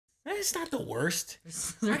It's not the worst.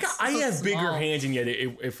 I have bigger hands, and yet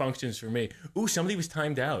it functions for me. Ooh, somebody was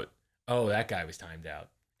timed out. Oh, that guy was timed out.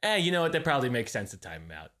 You know what? That probably makes sense to time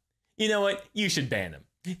him out. You know what? You should ban him.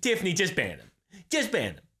 Tiffany, just ban him. Just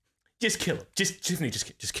ban him. Just kill him. Tiffany,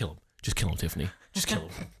 just kill him. Just kill him, Tiffany. Just kill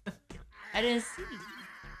him. I didn't see.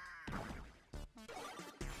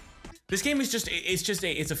 This game is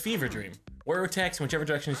it's a fever dream. Wario attacks in whichever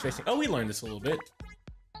direction he's facing. Oh, we learned this a little bit.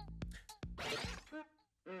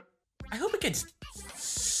 I hope it gets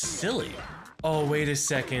silly. Oh, wait a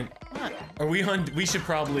second. What? Are we on? We should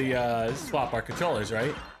probably swap our controllers,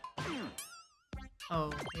 right?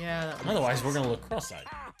 Oh, yeah. Otherwise, we're gonna look cross-eyed.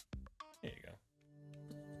 There you go.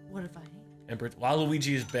 What if I? Emperor,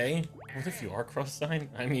 Waluigi is Bay. What if you are cross-eyed?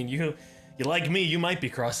 I mean, you like me, you might be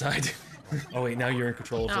cross-eyed. Oh wait, now you're in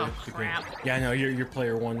control of the crap. Yeah, I know, you're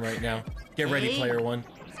player one right now. Get ready, player one.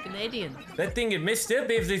 It's Canadian. That thing, it missed it,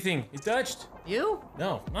 everything. It touched. You?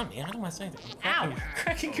 No, not me. I don't want to say anything. Ow.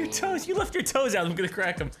 Cracking your toes. You left your toes out. I'm gonna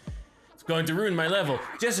crack them. It's going to ruin my level.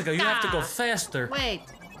 Jessica, you have to go faster. Wait.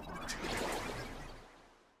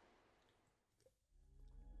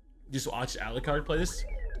 Just watch Alucard play this?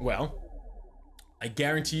 Well, I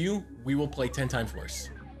guarantee you, we will play 10 times worse.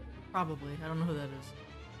 Probably. I don't know who that is.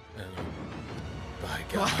 I don't know. My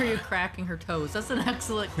God. Why are you cracking her toes? That's an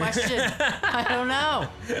excellent question. I don't know.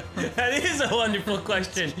 That is a wonderful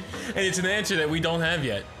question. And it's an answer that we don't have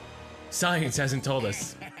yet. Science hasn't told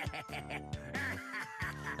us.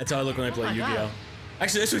 That's how I look when I play Yu-Gi-Oh! God.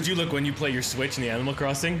 Actually, that's what you look when you play your Switch in the Animal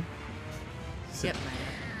Crossing. Yep.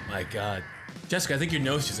 My God. Jessica, I think your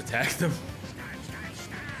nose just attacked them.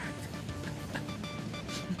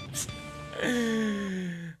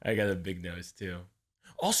 I got a big nose, too.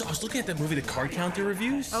 Also, I was looking at that movie, the Card Counter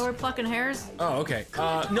reviews. Oh, we're plucking hairs? Oh, okay.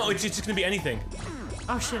 No, it's just gonna be anything.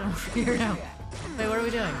 Oh shit, I'm here now. Wait, what are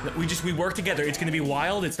we doing? We work together. It's gonna be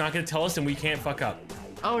wild. It's not gonna tell us, and we can't fuck up.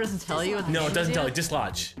 Oh, it doesn't tell you? No, it doesn't tell you.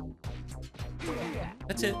 Dislodge.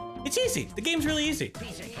 That's it. It's easy. The game's really easy.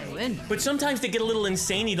 I win. But sometimes they get a little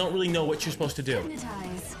insane. You don't really know what you're supposed to do.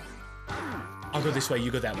 I'll go this way.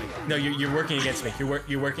 You go that way. No, you're working against me.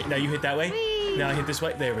 You're working. Now you hit that way. Whee! Now I hit this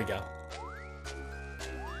way. There we go.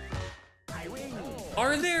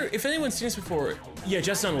 Are there, if anyone's seen this before, yeah,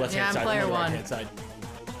 just on the left-hand side, player on the one. right-hand side.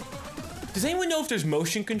 Does anyone know if there's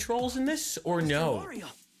motion controls in this, or no?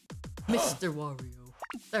 Mr. Wario.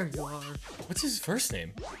 There you are. What's his first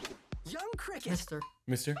name? Young Cricket.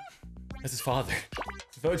 Mister? That's his father.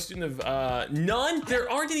 Devoted student of, none? There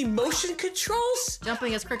aren't any motion controls?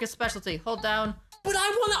 Jumping is Cricket's specialty. Hold down. But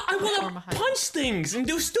I wanna punch things and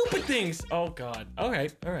do stupid things. Oh God. All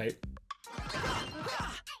right. Break.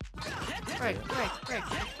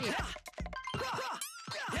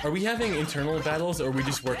 Are we having internal battles, or are we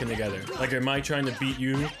just working together? Like, am I trying to beat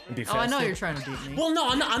you and be faster? Oh, I know you're trying to beat me. Well, no,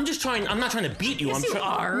 I'm not. I'm not trying to beat you. Yes, you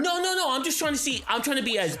are. No. I'm just trying to see. I'm trying to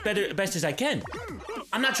be best as I can.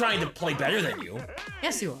 I'm not trying to play better than you.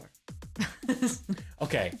 Yes, you are.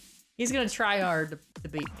 Okay. He's gonna try hard to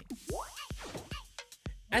beat me.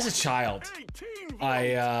 As a child,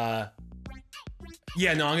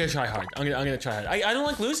 yeah, no, I'm gonna try hard. I'm gonna try hard. I don't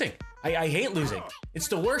like losing. I hate losing. It's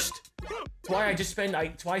the worst. That's why I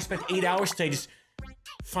spent 8 hours today just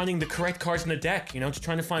finding the correct cards in the deck, you know, just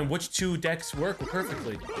trying to find which 2 decks work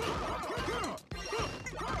perfectly.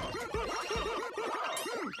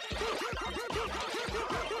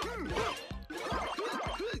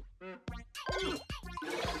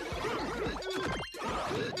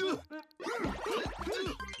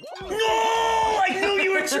 No! I knew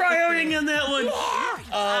you were tryharding on that one!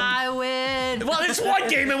 I win! Well, it's one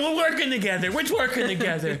game and we're working together. We're working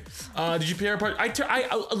together. Did you tear apart? I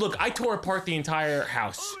tore apart the entire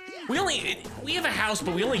house. We have a house,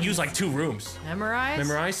 but we only use like 2 rooms.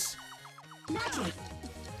 Memorize? I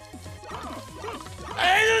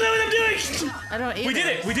don't know what I'm doing! I don't either.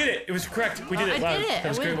 We did it. It was correct. We did it. I did it. That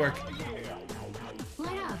was great work.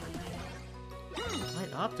 Light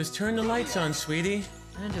up? Just turn the lights on, sweetie.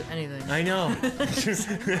 I didn't do anything. I know.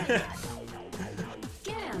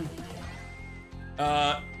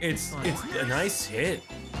 It's a nice hit.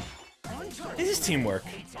 It is teamwork.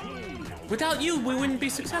 Without you, we wouldn't be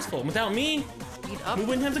successful. Without me, we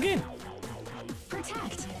wouldn't have the game.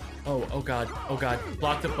 Oh God.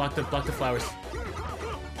 Block the flowers.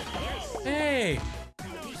 Hey.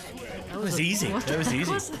 That was easy. That was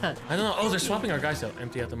easy. What was that? I don't know. Oh, they're swapping our guys out.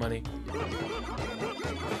 Empty out the money.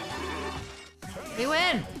 We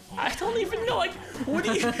win. I don't even know, like, what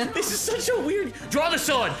do you, this is such a weird, draw the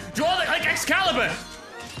sword, like Excalibur.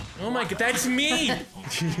 Oh my God, that's me.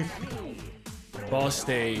 Boss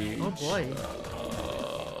stage. Oh boy.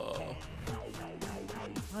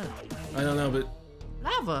 I don't know, but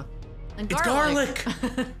Lava. And It's garlic.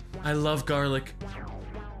 garlic. I love garlic.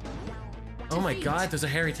 Oh my god, those are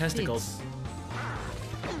hairy testicles.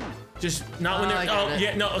 Just not when they're. Oh,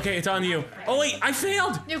 yeah, no, okay, it's on you. Oh, wait, I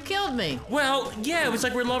failed. You killed me. Well, yeah, it was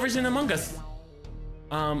like we're lovers in Among Us.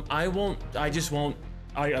 I won't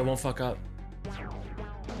fuck up.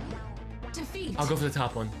 Defeat. I'll go for the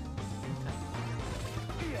top one.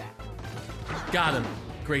 Got him.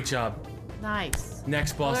 Great job. Nice.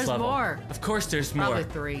 Next boss there's level. more. Of course there's more. Probably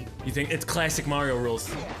 3. You think it's classic Mario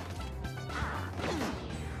rules?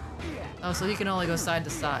 Oh, so you can only go side to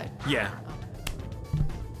side. Yeah.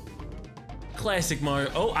 Classic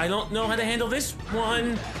Mario. Oh, I don't know how to handle this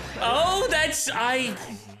one. Oh, that's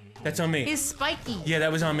on me. He's spiky. Yeah,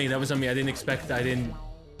 that was on me. That was on me. I didn't know what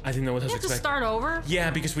I was You have to expecting. start over?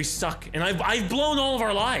 Yeah, because we suck, and I've blown all of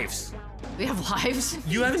our lives. We have lives?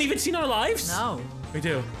 You haven't even seen our lives? No. We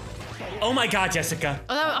do. Oh my god, Jessica.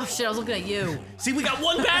 Oh, shit, I was looking at you. See, we got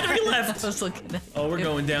 1 battery left. I was looking at Oh, we're you.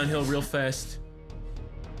 going downhill real fast.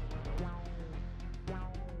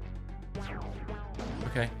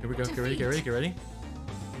 Okay, here we go. Get ready, get ready, get ready.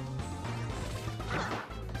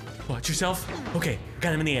 Watch yourself. Okay,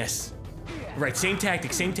 got him in the ass. Right, same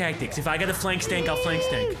tactics, same tactics. If I got a flank stank, I'll flank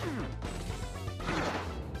stank.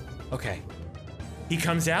 Okay. He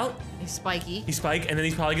comes out, He's spiky. he spike, and then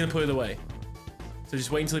he's probably gonna put it away. So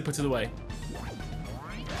just wait until he puts it away.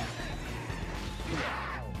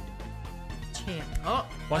 Champ. Oh.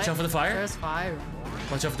 Watch out for the fire. There's fire.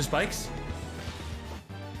 Watch out for the spikes.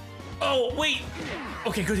 Oh, wait!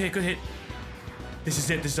 Okay, good hit, good hit. This is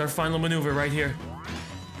it, this is our final maneuver right here.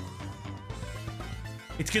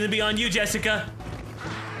 It's gonna be on you, Jessica.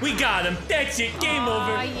 We got him, that's it, game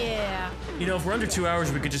over. Oh, yeah. You know, if we're under 2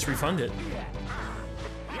 hours, we could just refund it.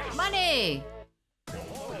 Money!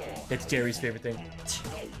 That's Jerry's favorite thing.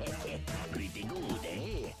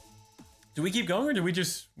 Do we keep going or do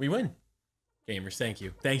we win? Gamers, thank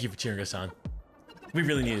you. Thank you for cheering us on. We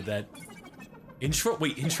really needed that. Intro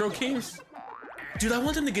games? Dude, I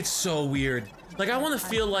want them to get so weird. Like, I want to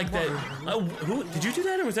feel like that. Who did you do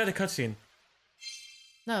that or was that a cutscene?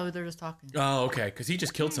 No, they're just talking. Oh, okay, because he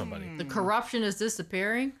just killed somebody. The corruption is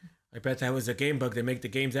disappearing? I bet that was a game bug that make the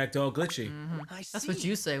games act all glitchy. Mm-hmm. That's what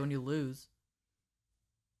you say when you lose.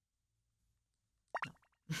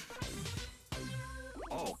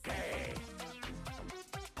 Okay.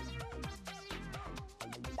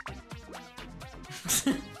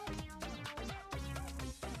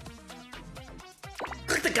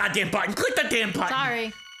 Click the goddamn button! Click the damn button!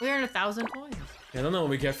 Sorry, we earned 1,000 coins. I don't know what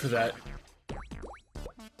we get for that.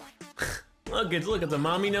 Look at the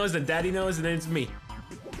mommy nose, the daddy nose, and then it's me.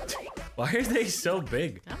 Why are they so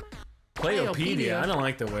big? Playopedia. I don't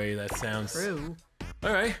like the way that sounds. True.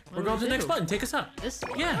 All right, we're going to the next button. Take us up. This?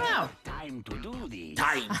 Yeah. Wow. Time to do this.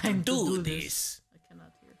 Time to do this. I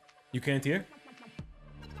cannot hear. You can't hear?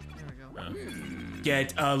 There we go.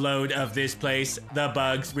 Get a load of this place. The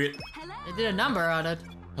bugs. They did a number on it.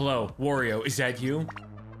 Hello, Wario. Is that you?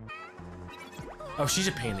 Oh, she's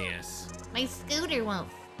a pain in the ass. My scooter won't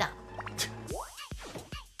stop.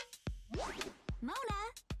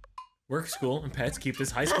 Work, school, and pets keep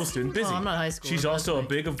this high school student busy. Oh, I'm not high school. She's also a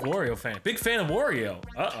big Wario fan. Big fan of Wario.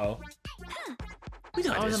 Uh-oh. We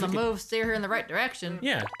got I was this. on the move, steer her in the right direction.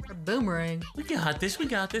 Yeah. A boomerang. We got this. We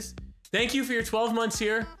got this. Thank you for your 12 months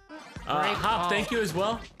here. Great Hop, call. thank you as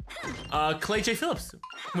well. Clay J. Phillips.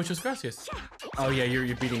 Muchos gracias. Oh yeah,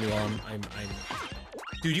 you're beating me all. I'm.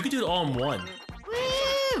 Dude, you could do it all in one.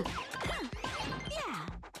 Woo!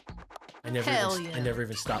 I never Hell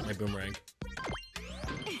even stopped my boomerang.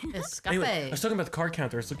 Escape. Anyway, I was talking about the card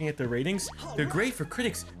counter. I was looking at the ratings. They're great for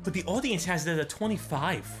critics, but the audience has it at a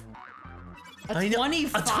 25. A I know,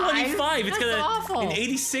 25? A 25. It's That's got awful. an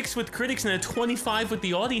 86 with critics and a 25 with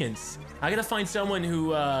the audience. I gotta find someone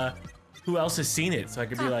who else has seen it so I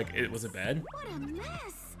could be like, was it bad? What a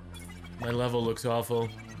mess. My level looks awful.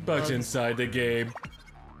 Bugs inside the game.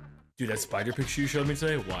 Dude, that spider picture you showed me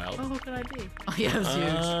today, wild. Oh, who can I be? Oh, yeah, it was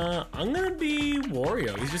huge. I'm gonna be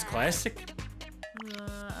Wario. He's just classic.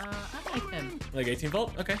 I like him. Like 18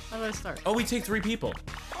 volt? Okay. How do I start? Oh, we take 3 people.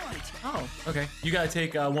 Oh. Okay, you gotta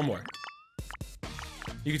take one more.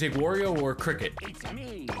 You can take Wario or Cricket. It's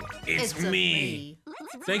me. It's me.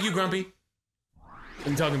 Thank you, Grumpy.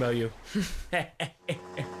 I'm talking about you.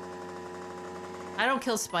 I don't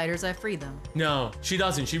kill spiders, I free them. No, she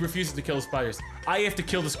doesn't. She refuses to kill the spiders. I have to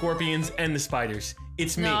kill the scorpions and the spiders.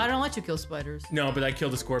 It's me. No, I don't let you kill spiders. No, but I kill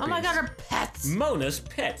the Oh scorpions. my god, they're pets! Mona's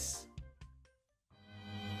pets.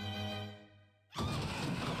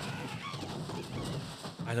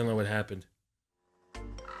 I don't know what happened.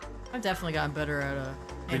 I've definitely gotten better at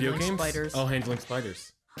Video handling games? spiders. Oh, handling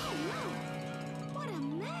spiders. What a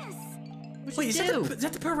Wait, is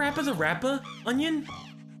that the parappa the Rappa onion?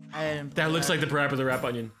 I didn't. That looks like the parappa the Rappa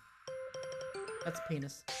onion. That's a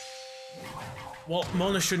penis. Well,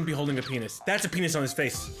 Mona shouldn't be holding a penis. That's a penis on his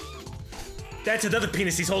face. That's another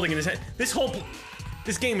penis he's holding in his head.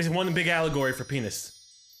 This game is one big allegory for penis.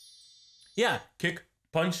 Yeah, kick,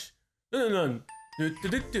 punch. No.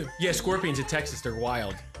 Yeah, scorpions in Texas, they're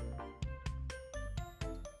wild.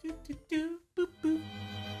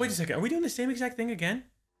 Wait a second, are we doing the same exact thing again?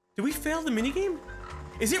 Did we fail the minigame?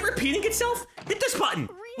 Is it repeating itself? Hit this button!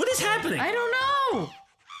 What is happening? I don't know!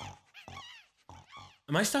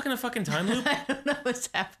 Am I stuck in a fucking time loop? I don't know what's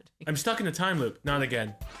happening. I'm stuck in a time loop. Not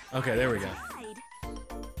again. Okay, there we go.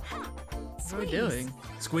 What are we doing?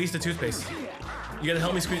 Squeeze the toothpaste. You gotta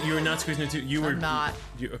help me squeeze. You were not squeezing the tooth. You were I'm not.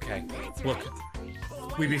 Okay. Look.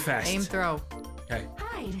 We be fast. Aim, throw. Okay.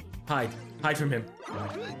 Hide from him.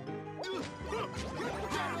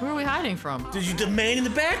 Who are we hiding from? Dude, the man in the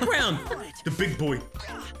background. The big boy.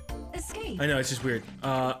 Escape. I know, it's just weird.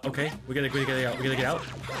 Okay. We gotta get out. We gotta get out.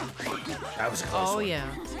 That was a close Oh one. yeah.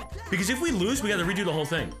 Because if we lose, we gotta redo the whole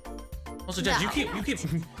thing. Also, Jess, No. you keep.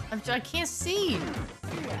 I can't see.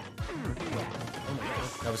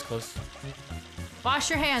 That was close. Wash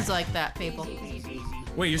your hands like that, people.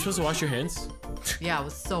 Wait, you're supposed to wash your hands? Yeah,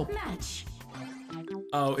 with soap. Match.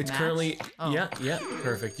 Oh, it's Match? currently. Oh. Yeah,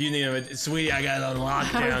 perfect. You need it, sweetie. I got it on I was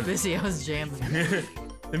lockdown. busy. I was jamming.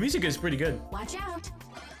 The music is pretty good. Watch out.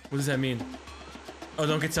 What does that mean? Oh,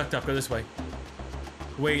 don't get sucked up. Go this way.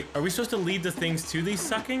 Wait, are we supposed to lead the things to these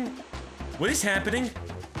sucking? What is happening?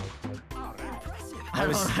 I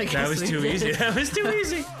don't know, I That guess was we too did. easy. That was too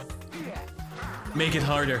easy. Make it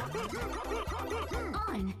harder.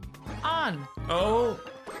 On. On. Oh,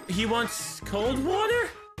 he wants cold water?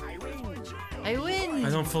 I win. I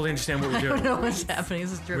don't fully understand what we're I don't doing. know what's happening.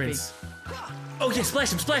 This is drippy. Rinse. Oh yeah,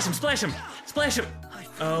 splash him, splash him, splash him, splash him.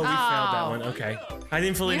 Oh, we failed that one. Okay. I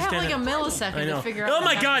didn't fully You have understand like a that. millisecond I know. to figure out. Oh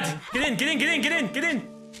what's my god! happening. Get in!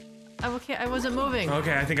 I wasn't moving.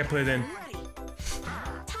 Okay, I think I put it in.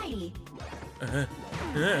 Tidy.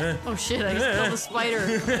 Oh shit! I just killed the spider.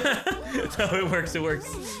 No, it works,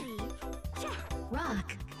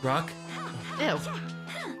 Rock. Rock? Ew.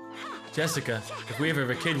 Jessica, if we ever have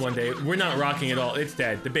a kid one day, we're not rocking at all. It's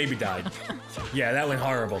dead. The baby died. Yeah, that went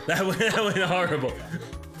horrible. That went horrible.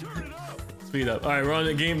 Speed up. All right, we're on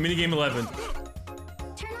the game, minigame 11.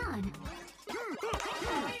 Turn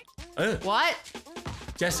on. What?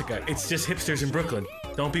 Jessica, it's just hipsters in Brooklyn.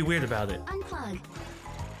 Don't be weird about it. Unplug.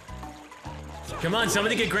 Come on,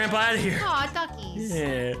 somebody get Grandpa out of here. Aw, duckies.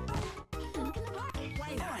 Yeah.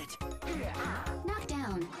 Knock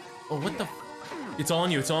down. Oh, what the? It's all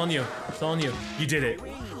on you. It's all on you. It's all on you. You did it.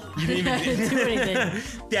 You didn't I even didn't do anything.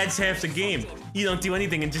 That's half the game. You don't do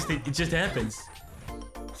anything, and it just happens.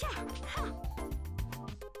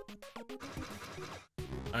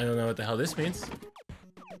 I don't know what the hell this means.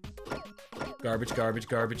 Garbage, garbage,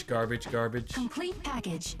 garbage, garbage, garbage. Complete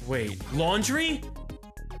package. Wait, laundry?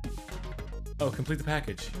 Oh, complete the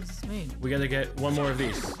package. What does this mean? We gotta get one more of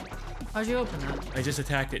these. How'd you open that? I just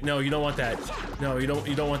attacked it. No, you don't want that. No, you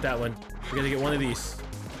don't want that one. We gotta get one of these.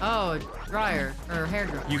 Oh, dryer or hair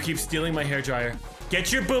dryer. You keep stealing my hairdryer.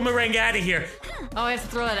 Get your boomerang out of here! Oh, I have to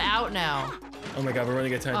throw that out now. Oh my god, we're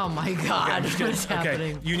running out of time. Oh my god, Okay, what is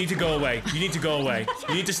happening? you need to go away. You need to go away.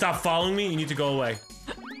 You need to stop following me. You need to go away.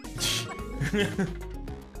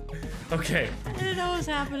 Okay. I didn't know what was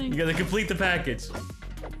happening. You gotta complete the package.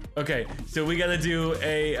 Okay, so we gotta do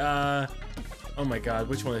a, oh my god,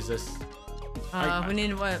 which one is this? We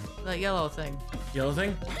need what? That yellow thing. Yellow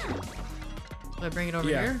thing? Do I bring it over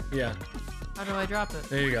Yeah, here? yeah. How do I drop it?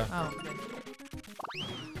 There you go. Oh, okay.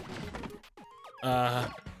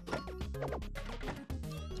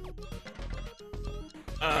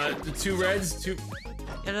 The two reds, two...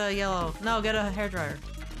 Get a yellow. No, get a hair dryer.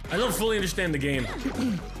 I don't fully understand the game.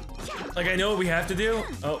 Like, I know what we have to do.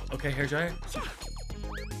 Oh, okay, hairdryer.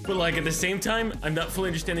 But like, at the same time, I'm not fully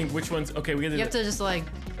understanding which ones... Okay, we gotta You have to just like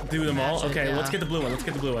do them all? match it, Okay, yeah. let's get the blue one. Let's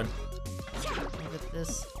get the blue one. get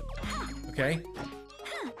this. Okay.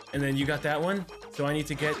 And then you got that one. So I need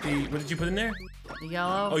to get the... What did you put in there? The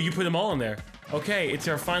yellow. Oh, you put them all in there. Okay, it's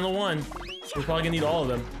our final one. We're probably gonna need all of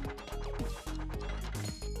them.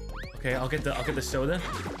 Okay, I'll get the soda.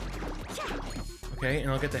 Okay,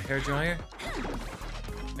 and I'll get the hairdryer.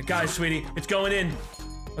 I got it, sweetie. It's going in.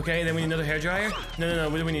 Okay, then we need another hairdryer. No.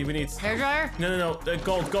 What do we need? We need... Hair dryer? No.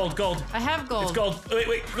 Gold. I have gold. It's gold.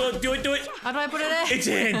 Wait. Go, do it. How do I put it in? It's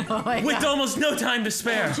in. Oh my With God. almost no time to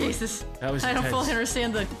spare. Jesus. That was I don't intense. fully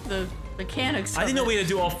understand the mechanics. I didn't know of we it. had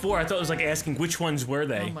to do all four. I thought it was like asking which ones were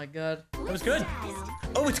they. Oh my god. That was good.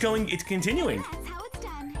 Oh, it's continuing. That's how it's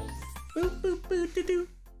done. Boop, boop, boop, doo, doo.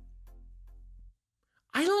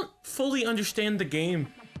 I don't fully understand the game.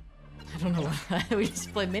 I don't know why. We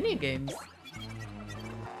just play mini games.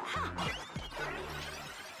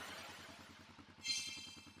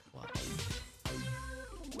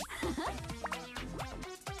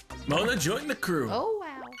 Mona joined the crew. Oh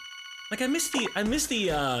wow. Like I miss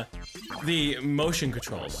the motion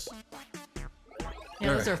controls.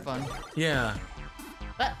 Yeah, those are fun. Yeah.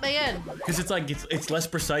 Let me in. Because it's like it's less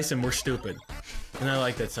precise and more stupid, and I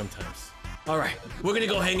like that sometimes. All right, we're gonna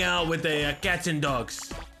go hang out with the cats and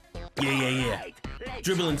dogs. Yeah.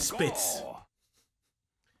 Dribbling spits.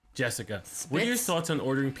 Jessica, what are your thoughts on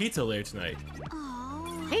ordering pizza later tonight?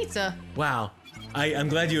 Pizza. Wow, I'm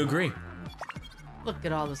glad you agree. Look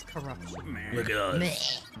at all this corruption. Look at all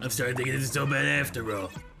this. I'm starting thinking this is so bad after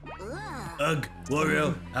all. Ugh,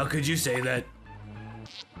 Wario, how could you say that?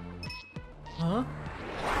 Huh?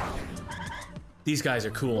 These guys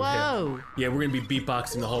are cool. Whoa. Yeah, we're gonna be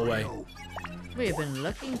beatboxing the whole way. We've been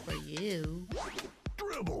looking for you.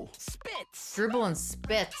 Dribble and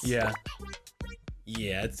spits. Yeah.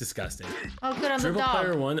 Yeah, it's disgusting. Oh, good on the Dribble dog.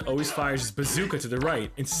 player 1 always fires his bazooka to the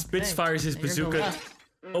right, and Spitz Okay, fires his now you're going bazooka. left.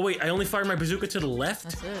 Oh wait, I only fire my bazooka to the left?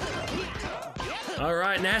 That's it. All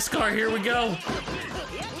right, NASCAR, here we go.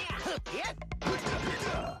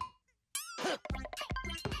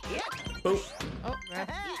 Boom. Oh, right.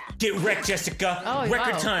 Get wrecked, Jessica. Oh,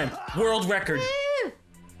 record wow. time. World record. Woo!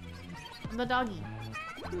 I'm the doggy.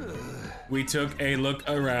 We took a look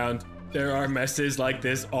around. There are messes like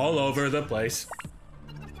this all over the place.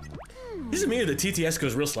 This is me, the TTS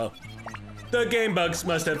goes real slow. The game bugs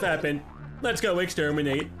must have happened. Let's go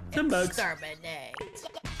exterminate some bugs. Exterminate.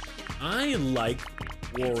 I like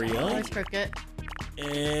Wario. Nice cricket.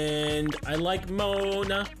 And I like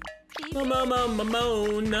Mona.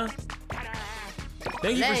 Mona.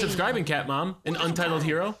 Thank you for Lame. subscribing, Cat Mom, and Untitled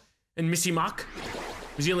Hero, and Missy Mock,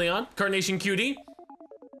 Missy Leon, Carnation Cutie,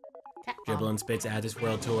 Dribble and Spits at this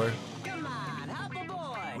world tour.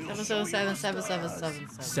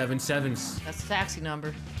 7777777. 7 sevens. That's the taxi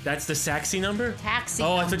number. That's the saxy number? Taxi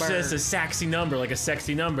Oh, I number. thought you said it's a saxy number, like a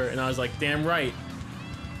sexy number, and I was like, damn right.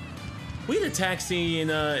 We had a taxi in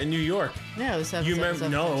New York. Yeah, it was 7. You remember?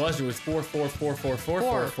 No, it wasn't. It was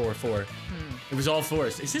 444444444. It was all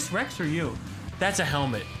fours. Is this Rex or you? That's a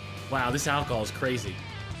helmet. Wow, this alcohol is crazy.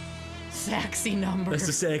 Sexy number. That's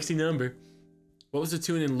the sexy number. What was the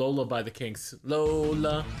tune in Lola by the Kinks?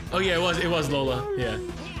 Lola. Oh yeah, it was Lola. Yeah.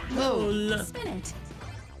 Lola. Spin it.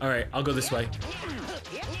 All right, I'll go this way.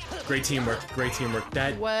 Great teamwork. Great teamwork.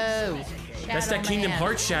 That. Whoa. That's that Shadow Kingdom Man.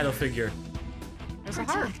 Hearts shadow figure. There's a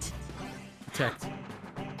heart. Protect. Protect.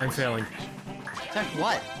 I'm failing. Check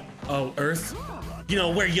what? Oh, Earth. You know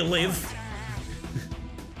where you live.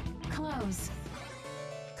 Close.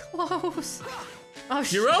 Close. Oh,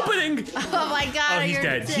 You're opening. Oh my god, Oh, he's you're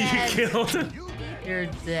dead. You killed him. You're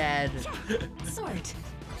dead. Sort.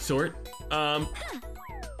 Sort.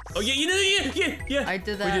 Oh yeah, you know, yeah. I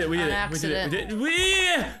did that We did it. on accident.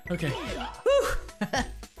 Yeah. Okay. Whew.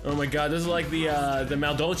 Oh my god, this is like the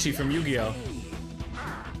Maldolci from Yu-Gi-Oh.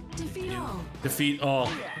 Defeat all. Defeat all.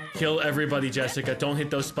 Kill everybody, Jessica. Don't hit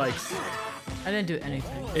those spikes. I didn't do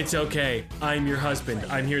anything. It's okay. I'm your husband.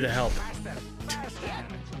 I'm here to help.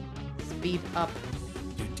 Speed up.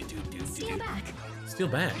 Stand back. Steal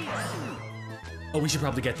back. Oh, we should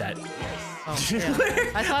probably get that. Oh, yeah.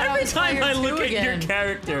 I thought Every I was time I player look two at your again.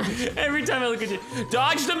 character, every time I look at you,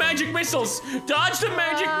 dodge the magic missiles! Dodge the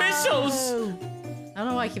magic missiles! I don't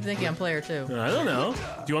know why I keep thinking I'm player 2. I don't know. Do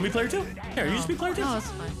you want me player 2? Here, you just be player 2. No, it's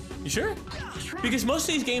fine. You sure? Because most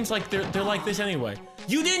of these games, like they're like this anyway.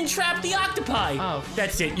 You didn't trap the octopi. Oh.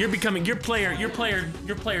 That's it. You're becoming your player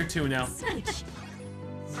 2 now. Switch.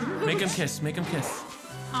 Make him kiss. Make him kiss.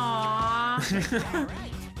 Aww.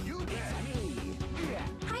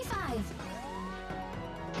 High five.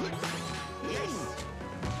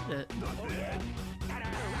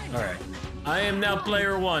 All right. I am now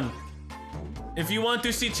player 1. If you want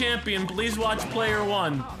to see champion, please watch player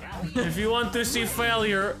 1. If you want to see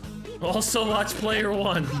failure, also watch player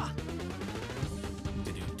 1.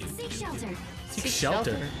 Seek shelter. Seek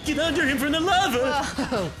shelter. Get under him from the lava.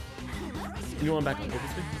 Oh. You want back over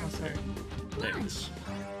this way? Launch.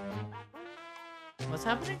 What's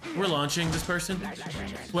happening? We're launching this person.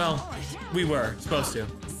 Well, we were supposed to.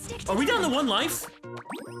 Stick Are we down to together. 1 life?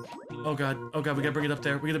 Oh god, we gotta bring it up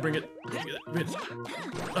there. We gotta bring it.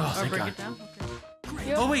 Oh, Or thank break God. it down?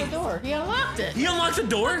 Okay. Oh, wait. The door. He unlocked it. He unlocked the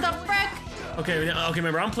door? The frick? Okay,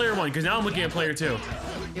 remember, I'm player 1, because now I'm looking at player 2.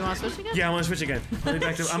 You want to switch again? Yeah, I want to switch again.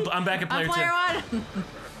 I'm back at player I'm 2. player 1.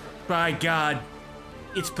 By God,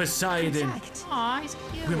 it's Poseidon. Protect. Aw, he's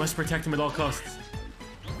cute. We must protect him at all costs.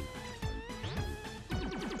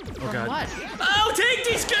 Oh god. What? Oh, take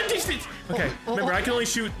these guns! Okay, remember I can only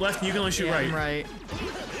shoot left and you can only shoot right. Right.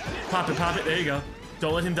 Pop it, there you go.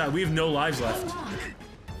 Don't let him die. We have no lives left.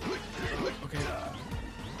 Okay.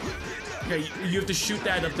 Okay, you have to shoot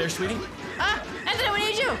that up there, sweetie. Ah! Anthony, we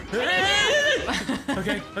need you!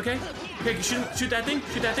 Okay. Okay, shoot that thing.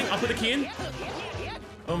 Shoot that thing. I'll put the key in.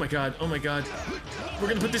 Oh my god. We're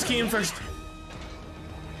gonna put this key in first.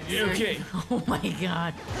 Okay. Oh my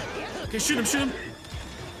god. Okay, shoot him.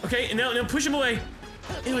 Okay, and now push him away.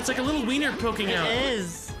 Ew, it's like a little wiener poking out. It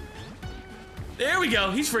is. There we go.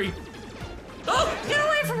 He's free. Oh! Get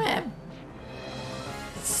away from him!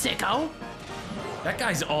 Sicko! That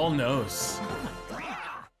guy's all nose.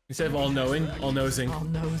 Instead of all knowing, all nosing. All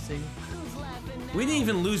nosing. We didn't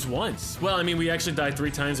even lose once. Well, I mean, we actually died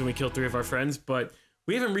 3 times and we killed 3 of our friends, but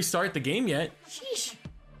we haven't restarted the game yet. Sheesh.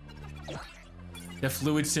 The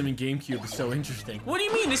fluid sim in GameCube is so interesting. What do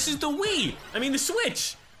you mean? This is the Wii! I mean, the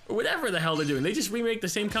Switch! Or whatever the hell they're doing. They just remake the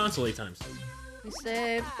same console 8 times. We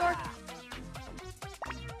saved Dork.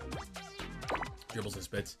 Dribbles and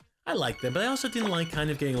spits. I like them, but I also didn't like kind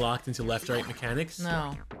of getting locked into left-right mechanics.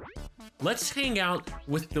 No. Let's hang out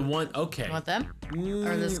with the one. Okay. You want them?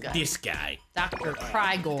 Or this guy? This guy. Dr.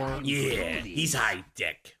 Krygor. Yeah, he's high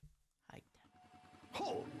tech.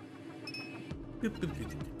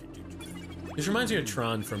 This reminds me of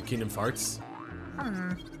Tron from Kingdom Hearts.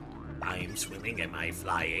 I'm swimming, am I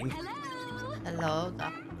flying? Hello,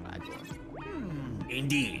 Dr. Krygor.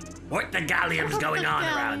 Indeed. What the gallium's going on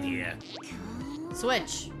around here?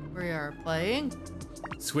 Switch. We are playing.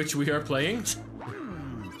 Switch, we are playing?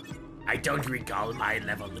 I don't recall my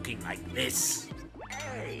level looking like this.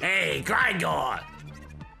 Hey, Krygor!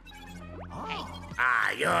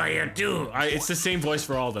 Ah, you're here too. It's the same voice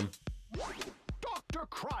for all of them. Dr.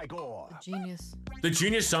 Krygor. Genius. The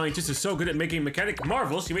genius scientist is so good at making mechanic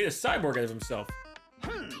marvels, he made a cyborg out of himself.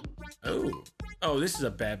 Oh. Oh, this is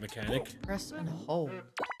a bad mechanic. Press and hold.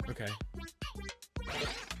 Okay.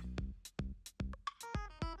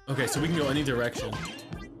 Okay, so we can go any direction.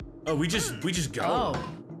 Oh, we just go. Oh.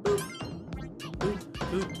 Boop,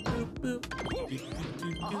 boop, boop, boop.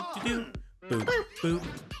 Boop, boop,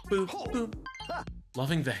 boop, boop.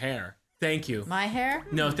 Loving the hair. Thank you. My hair?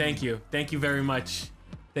 No, thank you. Thank you very much.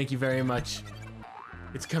 Thank you very much.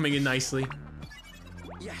 It's coming in nicely.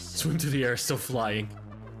 Yes. Swim through the air, still flying.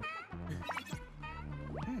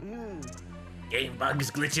 Game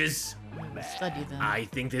bugs, glitches. Study them. I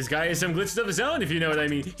think this guy has some glitches of his own, if you know what I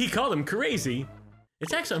mean. He called him crazy.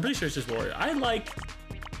 It's actually, I'm pretty sure it's just Wario. I like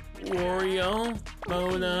Wario,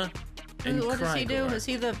 Mona, and What does he do? Krygor. Is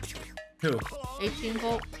he the Who? 18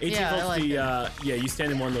 volt? 18 yeah, volts, I like the, it. yeah, you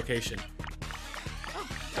stand in one location.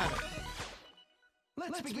 Got it.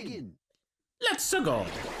 Let's begin. Let's go.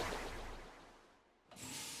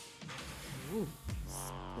 Ooh.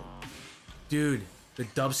 Dude, the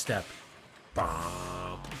dubstep.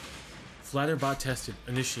 Bop. Flatterbot tested,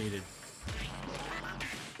 initiated.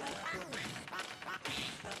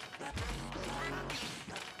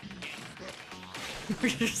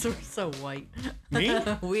 We're so white. Me?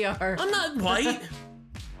 We are. I'm not white.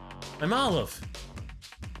 I'm olive.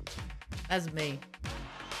 That's me.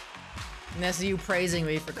 And that's you praising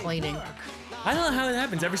me for cleaning. I don't know how it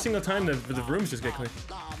happens. Every single time the rooms just get clean.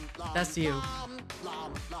 That's you.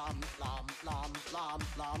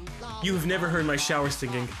 You have never heard my shower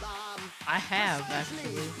singing. I have,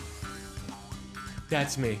 actually.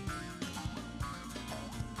 That's me.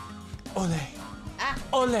 Ole. Ah.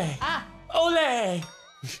 Ole. Ah! Ole.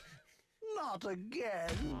 Not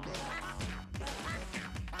again.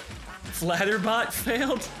 Flatterbot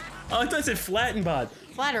failed? Oh, I thought it said Flattenbot.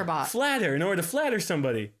 Flatterbot. Flatter, in order to flatter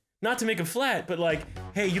somebody. Not to make them flat, but like,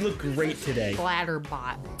 hey, you look great today.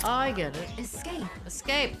 Flatterbot. Oh, I get it. Escape.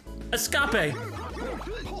 Escape. Escape.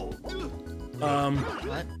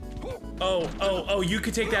 What? Oh, you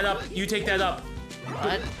could take that up. You take that up.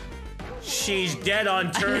 What? She's dead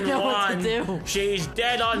on turn didn't know what one. to do. She's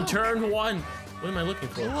dead on turn one. What am I looking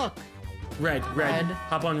for? Look. Red. Red.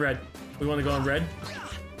 Hop on red. We want to go on red?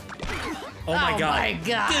 Oh my god. my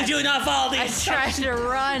god. Did you not follow I these? tried to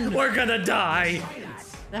run. We're gonna die.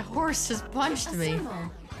 That horse just punched me.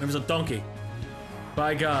 Assemble. There was a donkey.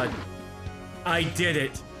 By god. I did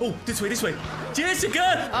it. Oh, this way.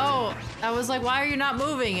 Jessica! Oh, I was like, why are you not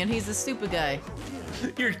moving? And he's the stupid guy.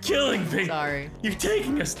 You're killing me. Sorry. You're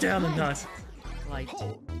taking us down a notch. Light.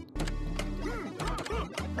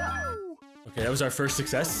 Okay, that was our first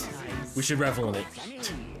success. We should revel in it.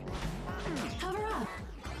 Cover up.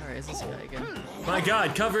 Alright, is this guy again? My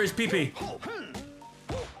god, cover his pee-pee.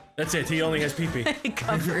 That's it, he only has pee-pee. He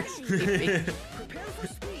covers me.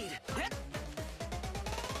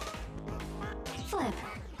 Flip.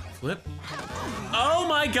 Flip. Oh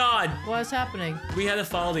my god! What's happening? We had to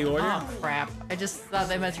follow the order. Oh crap! I just thought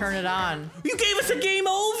they might turn it on. You gave us a game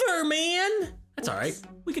over, man! That's alright.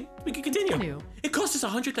 We could continue. It cost us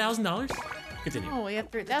 $100,000. Continue. Oh, we have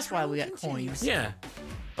 3. That's why we got coins. Yeah.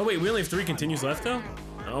 Oh wait, we only have 3 continues left though?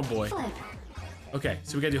 Oh boy. Flip. Okay,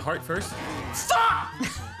 so we gotta do heart first. Stop!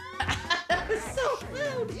 That was so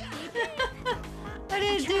rude. I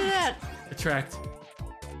didn't do that. Attract.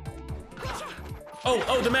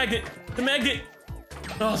 Oh, the magnet! The magnet!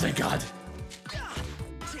 Oh, thank God.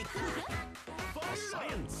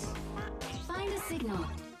 Find a signal.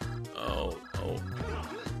 Oh.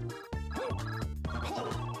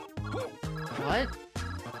 What?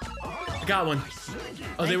 I got one.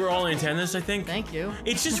 Oh, they were all antennas, I think. Thank you.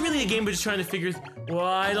 It's just really a game, but just trying to figure. Well,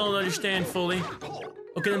 I don't understand fully.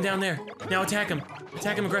 Oh, get him down there. Now attack him.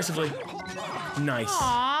 Attack him aggressively. Nice.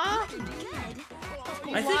 Aww.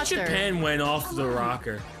 I think Water. Japan went off the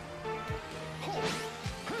rocker.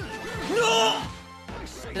 No!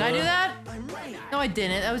 Did I do that? No, I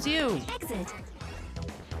didn't. That was you. Exit.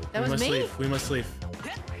 That was me. We must leave.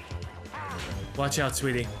 Watch out,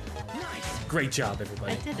 sweetie. Great job,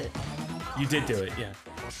 everybody. I did it. You did do it, yeah.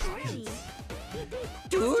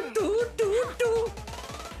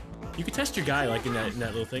 You could test your guy like in that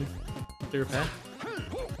little thing. Clear a path.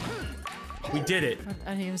 We did it. I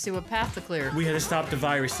didn't even see what path to clear. We had to stop the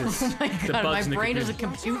viruses. Oh my the god, my bugs in the brain computer. doesn't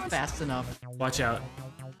compute fast enough. Watch out.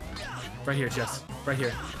 Right here, Jess. Right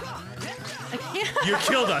here. I can't. You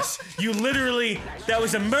killed us. You literally. That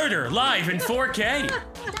was a murder live in 4K.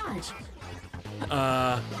 Dodge.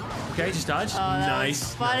 Okay, just dodge.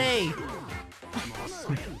 Nice. Funny.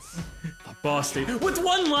 Boss state. With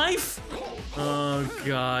 1 life? Oh,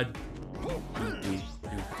 God.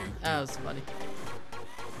 That was funny.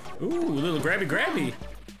 Ooh, little grabby. Is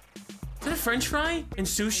that a french fry? And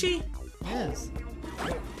sushi? It is.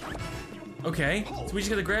 Okay, so we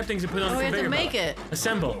just gotta grab things and put on Oh, the we have conveyor to belt. make it.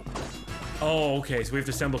 Assemble. Oh, okay, so we have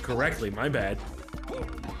to assemble correctly. My bad.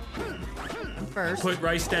 First. Put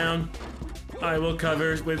rice down. I will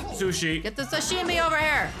cover with sushi. Get the sashimi over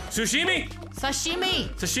here. Sushimi?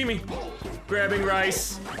 Sashimi. Sashimi. Grabbing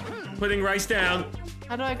rice. Putting rice down.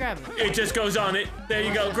 How do I grab it? It just goes on it. There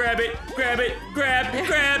you go. Grab it. Grab, and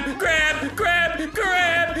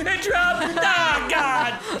drop. Oh,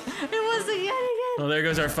 God. It wasn't getting it. Well, there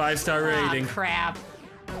goes our 5-star rating. Oh, crap.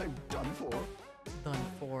 I'm done for. Done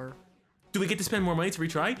for. Do we get to spend more money to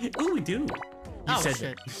retry? Oh, we do. You Oh, said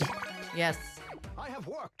shit. that. Yes. I have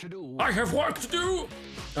work to do. I have work to do. All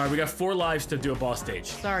right, we got 4 lives to do a boss stage.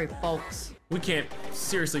 Sorry, folks. We can't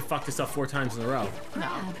seriously fuck this up 4 times in a row.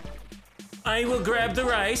 Grab. I will grab the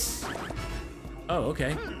rice. Oh,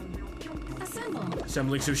 okay. Assemble.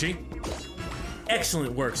 Assembling sushi.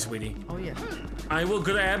 Excellent work, sweetie. Oh, yeah. I will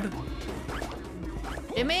grab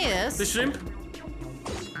It made the this. shrimp.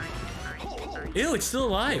 Ew, it's still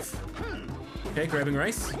alive. Okay, grabbing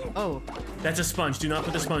rice. Oh. That's a sponge. Do not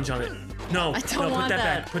put the sponge on it. No, I don't no, put want that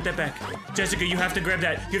that. back. Put that back. Jessica, you have to grab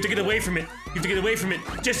that. You have to get away from it. You have to get away from it.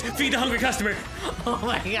 Just feed the hungry customer. Oh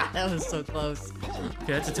my god, that was so close.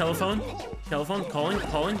 Okay, that's a telephone. Telephone,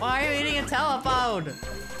 calling. Why are you eating a telephone?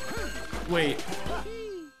 Wait,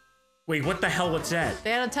 what the hell was that?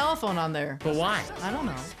 They had a telephone on there. But why? I don't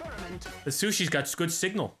know. The sushi's got good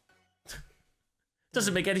signal.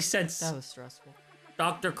 Doesn't make any sense. That was stressful.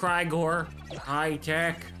 Dr. Krygor, high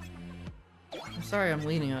tech. I'm sorry I'm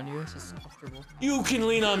leaning on you. It's just comfortable. You can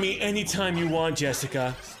lean on me anytime you want,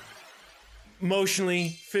 Jessica.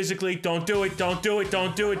 Emotionally, physically, don't do it, don't do it,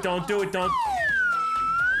 don't do it, don't do it, don't.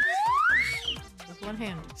 With one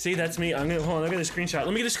hand. See, that's me. Hold on, I'll get a screenshot.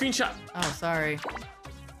 Let me get a screenshot. Oh, sorry.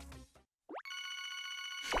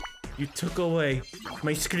 You took away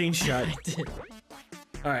my screenshot. I did.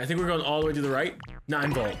 All right, I think we're going all the way to the right.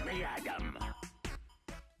 9 volt.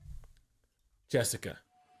 Jessica,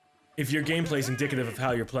 if your gameplay is indicative of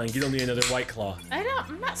how you're playing, you don't need another White Claw.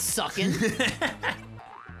 I'm not sucking.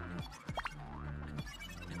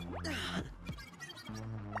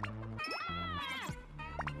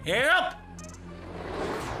 Help!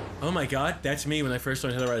 Oh my god, that's me when I first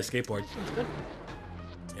learned how to ride a skateboard. Good.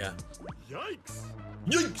 Yeah. Yikes!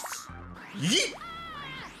 Yikes! Yeet!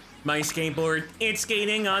 My skateboard, it's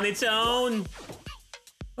skating on its own.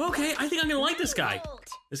 Okay, I think I'm gonna like this guy.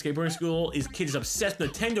 The skateboarding school is kid is obsessed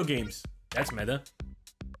with Nintendo games. That's meta.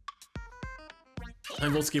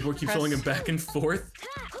 9 volt skateboard keeps Press- rolling him back and forth.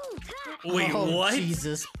 Wait, Oh, what?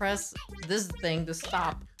 Jesus. Press this thing to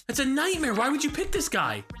stop. That's a nightmare. Why would you pick this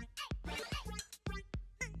guy?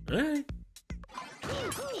 Alright.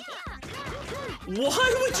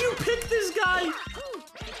 Why would you pick this guy?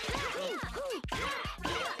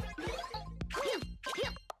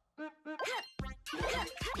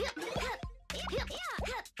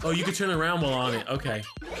 Oh, you can turn around while on it. Okay.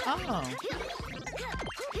 Oh.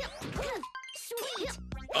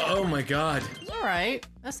 Oh my god. All right.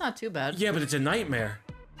 That's not too bad. Yeah, but it's a nightmare.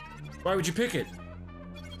 Why would you pick it?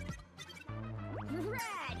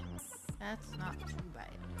 That's not too bad.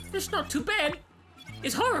 It's not too bad.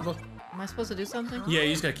 It's horrible. Am I supposed to do something? Yeah,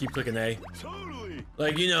 you just gotta keep clicking A.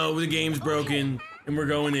 Like, you know, the game's broken, and we're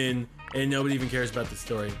going in, and nobody even cares about the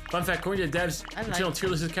story. Fun fact, according to the devs, the channel tier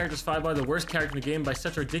list characters 5 are the worst character in the game by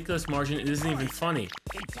such a ridiculous margin, it isn't even funny.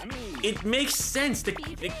 It makes sense.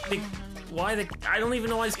 I don't even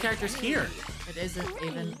know why this character's here. It isn't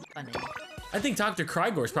even funny. I think Dr.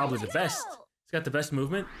 Krygor is probably the best. He's got the best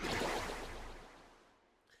movement.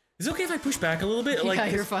 Is it okay if I push back a little bit? Yeah,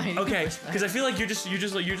 you're fine. Okay, because I feel like you're just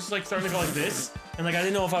like starting to go like this, and like I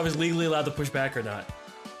didn't know if I was legally allowed to push back or not.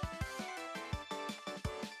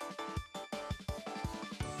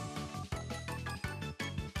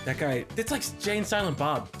 That guy, it's like Jay and Silent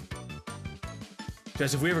Bob.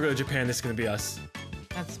 Jess, if we ever go to Japan, this is gonna be us.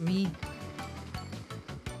 That's me.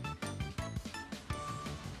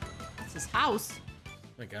 That's his house. Oh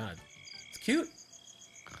my god, it's cute.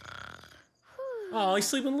 Oh, he's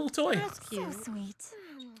sleeping with a little toy. That's cute. So sweet.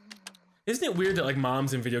 Isn't it weird that like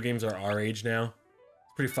moms in video games are our age now?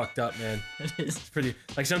 It's pretty fucked up, man. It is. It's pretty,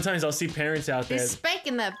 like sometimes I'll see parents out there. He's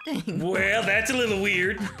spanking that thing. Well, that's a little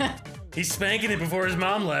weird. He's spanking it before his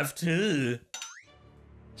mom left. Ugh.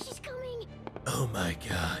 She's coming. Oh my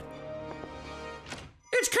god.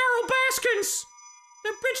 It's Carol Baskins!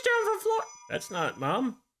 That bitch down the floor. That's not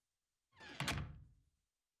mom.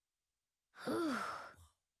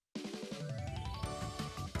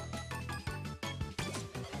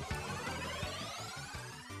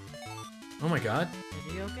 Oh my god.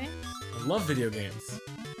 Video games? I love video games.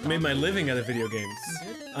 I made my living out of video games.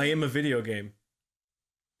 I am a video game.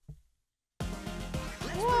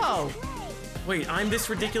 Whoa! Wait, I'm this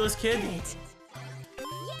ridiculous kid?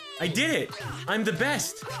 I did it! I'm the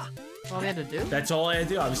best! That's all we had to do? That's all I had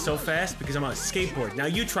to do. I was so fast because I'm on a skateboard. Now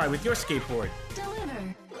you try with your skateboard.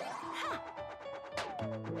 Deliver.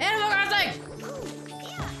 Animal Crossing!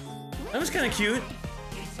 That was kind of cute.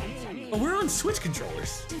 Oh, we're on Switch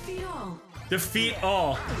controllers. Defeat all. Defeat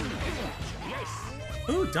all.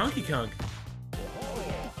 Ooh, Donkey Kong.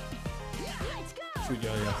 Sweet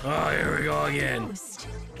yo-yo. Oh, here we go again. Boost.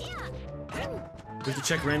 We have to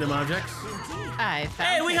check random objects. I found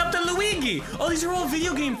Hey, we it. helped the Luigi! Oh, these are all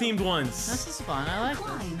video game themed ones. This is fun. I like this.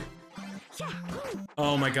 Climb.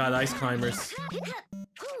 Oh my god, ice climbers.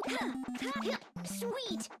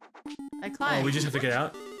 Sweet. I climbed. Oh, we just have to get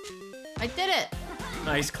out? I did it!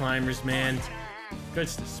 Ice climbers, man. Good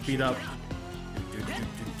to speed up.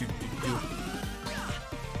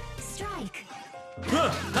 Strike. Huh,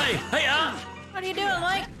 hey, hey, What are you doing,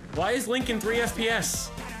 Mike? Why is Link in 3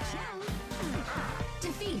 FPS?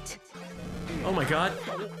 Defeat. Oh my god.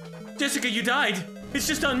 Jessica, you died. It's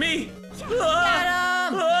just on me. Get him!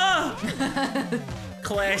 Ah!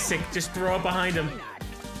 Classic. Just throw it behind him.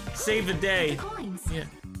 Save the day. Coins. Yeah.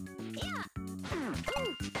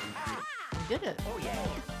 You did it.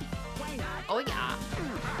 Oh yeah.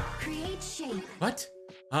 Create shape. What?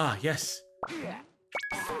 Ah, yes. Sweet.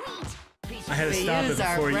 I had to We stop it use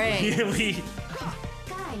our before brains. you leave.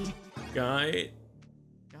 Guide. Guy.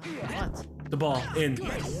 What? The ball. In.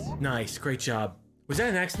 Nice. Great job. Was that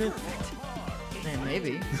an accident? Man,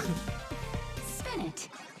 maybe. Spin it.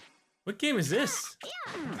 What game is this?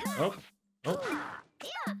 Oh. Oh.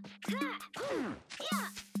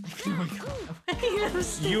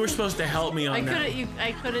 You were supposed to help me on that.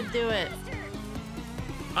 I couldn't do it.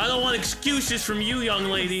 I don't want excuses from you, young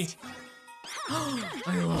lady.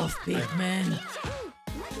 I love big men.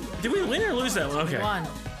 Did we win or lose that one? Okay. One.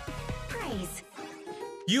 Praise.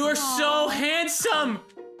 You are so handsome.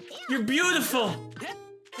 You're beautiful.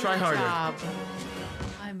 Try harder. Job.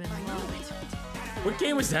 I'm in love. What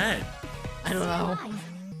game was that? I don't know.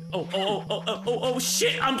 Oh,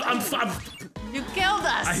 shit. I'm You killed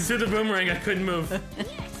us. I threw the boomerang. I couldn't move.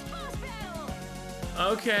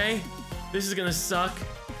 Okay. This is gonna suck.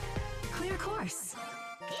 Clear course.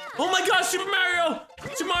 Oh my gosh, Super Mario!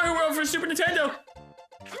 Super Mario World for Super Nintendo!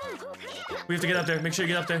 We have to get up there. Make sure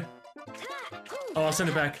you get up there. Oh, I'll send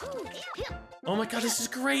it back. Oh my god, this is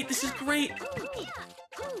great. This is great.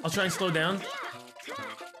 I'll try and slow down.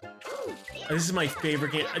 Oh, this is my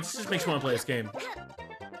favorite game. It just makes me want to play this game.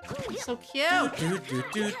 So cute. Do do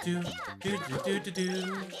do do do do do do do do do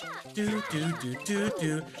do do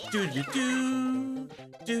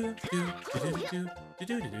do do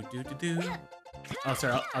do do do do. Oh,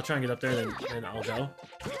 sorry. I'll try and get up there, then I'll go.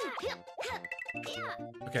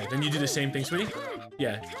 Okay, then you do the same thing, sweetie.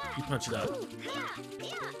 Yeah, you punch it out.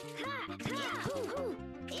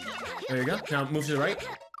 There you go. Now move to the right.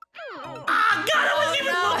 Ah, God, I wasn't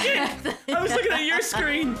even looking! I was looking at your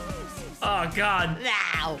screen. Oh, God.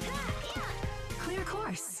 Now. Clear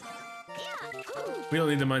course. We don't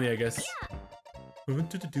need the money, I guess. Am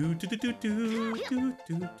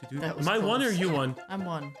I one or you one? I'm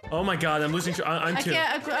one. Oh my God, I'm losing. I'm two. I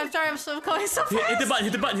can't. I'm sorry. I'm so going so fast. Hit the button.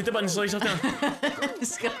 Hit the button. Hit the button. Slow yourself down.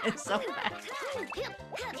 It's going so fast.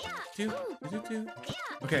 Two.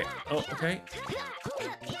 Okay. Oh, okay.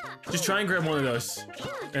 Just try and grab one of those,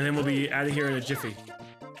 and then we'll be out of here in a jiffy.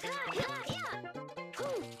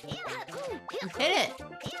 Hit it.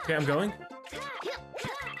 Okay, I'm going.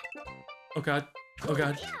 Oh God. Oh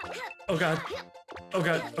God. Oh God. Oh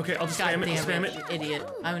God. Okay, I'll just spam it. Spam it. You idiot.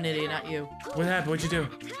 I'm an idiot, not you. What happened? What'd you do?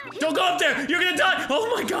 Don't go up there! You're gonna die!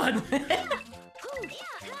 Oh my God!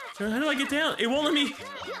 How do I get down? It won't let me.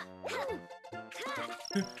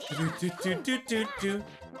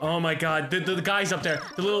 Oh my God! The guy's up there.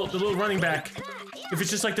 The little running back. If it's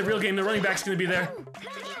just like the real game, the running back's gonna be there.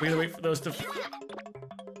 We gotta wait for those to.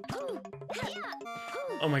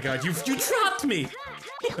 Oh my God! You dropped me.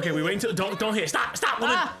 Okay, we wait until don't hit. Stop!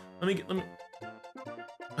 Let me.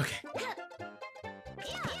 Okay.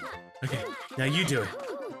 Okay. Now you do it.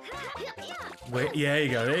 Wait. Yeah,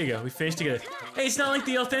 there you go. We finished together. Hey, it's not like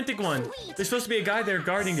the authentic one. There's supposed to be a guy there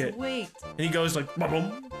guarding it. Sweet. And he goes like,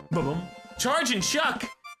 boom, boom, charge and chuck.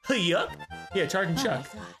 Yup. Yeah, charge and chuck.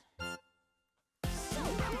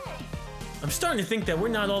 I'm starting to think that we're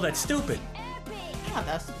not all that stupid. Oh,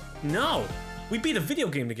 that's. No, we beat a video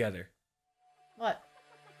game together. What?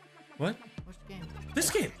 What? Which game? This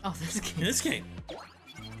game. Oh, this game. This game.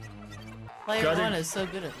 Player Got it. one is so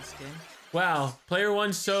good at this game. Wow, player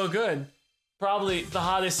one's so good. Probably the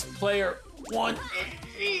hottest player one.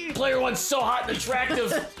 Player one's so hot and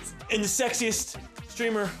attractive and the sexiest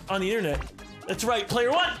streamer on the internet. That's right,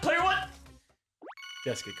 player one! Player one!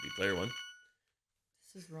 Jessica could be player one.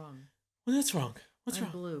 This is wrong. Well, that's wrong. What's I'm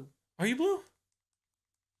wrong? blue. Are you blue?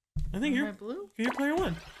 I think Am I blue? you're player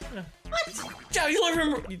one. Yeah. What? Yeah, you don't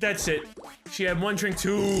remember. That's it. She had one drink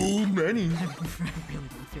too many. I really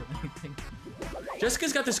don't feel anything.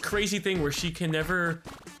 Jessica's got this crazy thing where she can never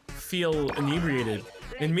feel inebriated.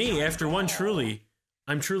 And me, after one truly,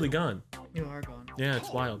 I'm truly gone. You are gone. Yeah,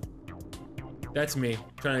 it's wild. That's me,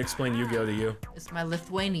 trying to explain Yu-Gi-Oh to you. It's my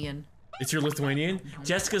Lithuanian. It's your Lithuanian?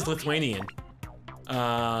 Jessica's Lithuanian.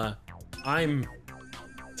 I'm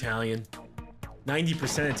Italian.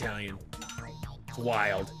 90% Italian. It's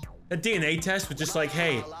wild. That DNA test was just like,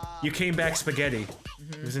 hey, you came back spaghetti.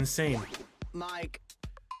 It was insane. Mike.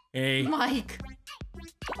 Hey. Mike.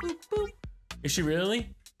 Boop, boop. Is she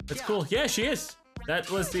really? That's cool. Yeah, she is. That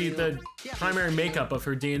was the primary makeup of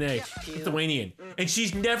her DNA. Lithuanian. And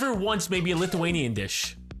she's never once made me a Lithuanian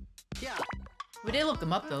dish. We did look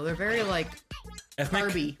them up though. They're very like Ethnic?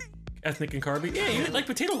 carby. Ethnic and carby. Yeah, you like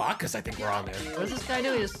potato latkes, I think we're on there. What does this guy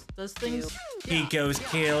do? He just does things. He goes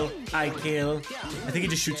kill, I kill. I think he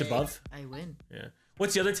just shoots above. I win. Yeah.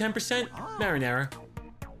 What's the other 10%? Marinara.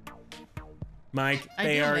 Mike, I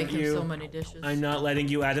they do are make him you. so many dishes. I'm not letting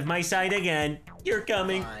you out of my sight again. You're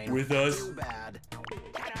coming with us. Too bad.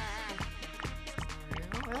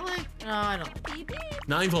 Really? No, I don't.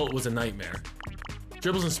 9-volt was a nightmare.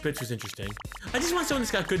 Dribbles and spits was interesting. I just want someone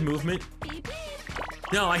that's got good movement.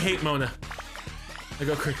 No, I hate Mona. I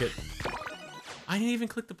go cricket. I didn't even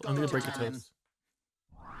click the. I'm gonna break the toes.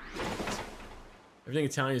 Everything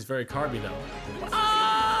Italian is very carby though.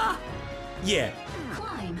 Ah! Yeah.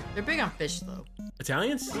 Climb. They're big on fish though.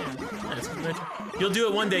 Italians? Yeah. That's good. You'll do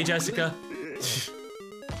it one day, Jessica.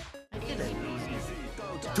 I did it.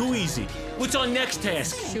 Too easy. What's our next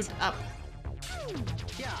task? Shoot up.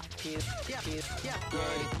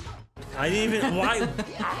 I didn't even. Why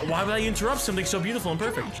would I interrupt something so beautiful and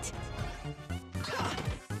perfect?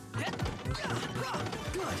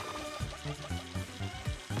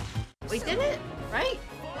 We did it, right?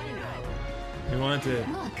 We wanted to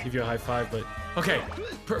give you a high five, but okay.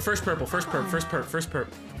 First purple. First perp. First perp. First perp.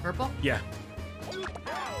 Purple? Yeah.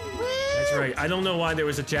 That's right. I don't know why there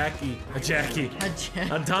was a Jackie. A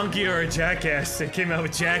donkey or a jackass that came out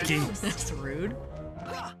with Jackie. That's rude.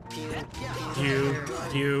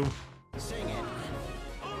 You.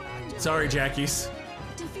 Sorry, Jackies.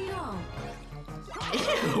 Defeat all.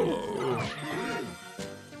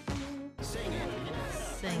 Sing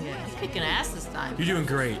it. He's kicking ass this time. You're doing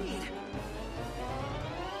great.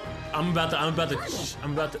 I'm about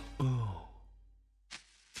to. Ooh.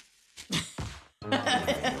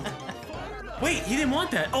 Wait, he didn't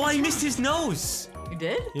want that. Oh, I missed his nose. You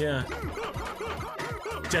did? Yeah.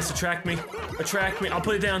 Jess, attract me. Attract me. I'll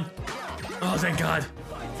put it down. Oh, thank God.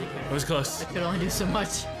 That was close. I could only do so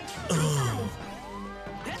much.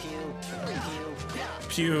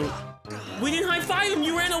 Pew. We didn't high-five him.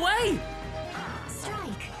 You ran away.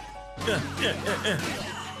 Strike.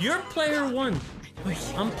 You're player 1.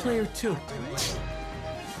 I'm player 2. On.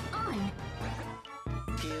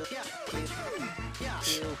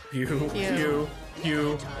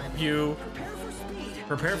 Pew.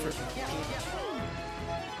 Prepare for.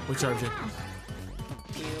 Which object?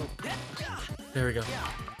 There we go.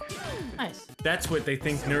 Nice. That's what they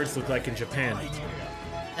think nerds look like in Japan.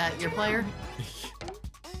 That your player?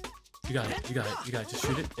 You got it. Just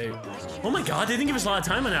shoot it. There you go. Oh my God, they didn't give us a lot of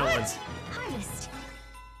time on that one. Harvest.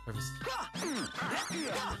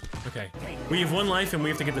 Okay. We have 1 life and we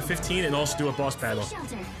have to get to 15 and also do a boss battle.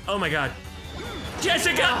 Shelter. Oh my God.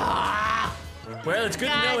 Jessica! Well, it's good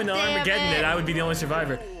to know in the God damn Armageddon it. that I would be the only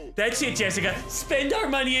survivor. That's it, Jessica. Spend our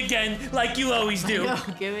money again, like you always do. Go,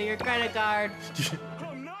 give me your credit card.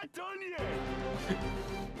 I'm not done yet.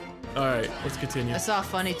 All right, let's continue. I saw a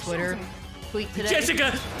funny Twitter tweet today.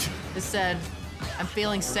 Jessica! It said, "I'm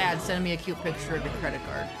feeling sad. Send me a cute picture of your credit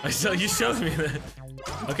card." I saw you showed me that.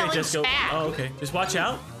 Okay, Feeling Jessica. sad. Oh, okay. Just watch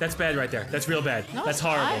out. That's bad right there. That's real bad. No, That's it's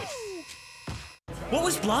horrible. not. What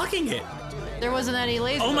was blocking it? There wasn't any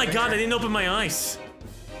laser. Oh my there. God, I didn't open my eyes.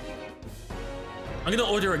 I'm gonna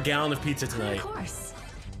order a gallon of pizza Clear tonight. course.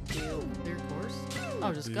 Clear course.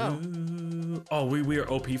 Oh, just go. Ooh. Oh, we are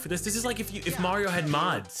OP for this. This is like if Mario had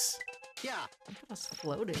mods. That's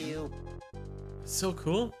floating. So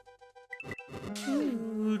cool.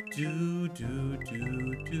 Do do do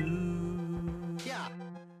do do.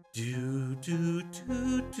 Do do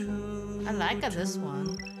do do. I like this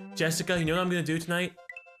one. Jessica, you know what I'm gonna do tonight?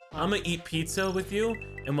 I'm gonna eat pizza with you,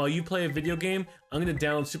 and while you play a video game, I'm gonna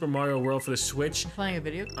download Super Mario World for the Switch. Playing a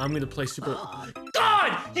video. I'm gonna play Super.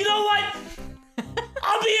 God! You know what?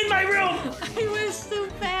 I'll be in my room. I was too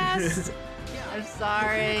fast. I'm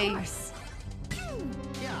sorry. Course.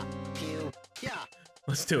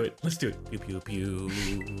 Let's do it. Let's do it. Pew pew pew.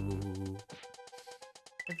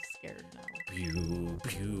 I'm scared now. Pew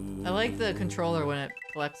pew. I like the controller when it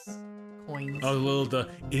collects coins. Oh, the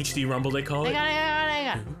HD rumble they call it.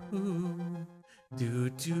 I got it. Do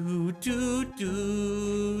do do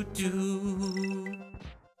do do.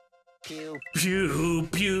 Pew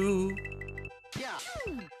pew.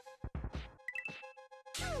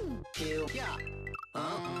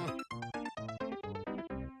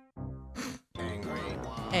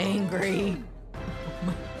 Angry.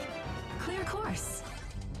 Clear course.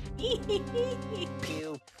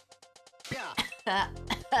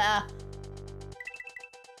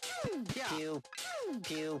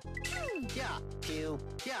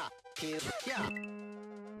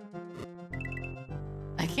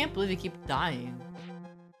 I can't believe you keep dying.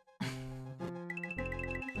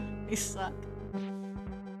 You suck.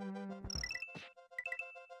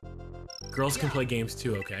 Girls can play games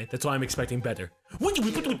too, okay? That's why I'm expecting better.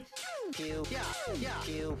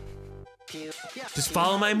 Just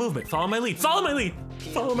follow my movement. Follow my lead. Follow my lead.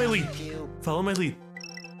 Follow my lead. Follow my lead.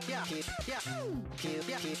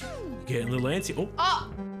 Getting a little antsy. Oh.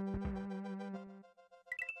 Oh!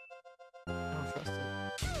 I don't trust it.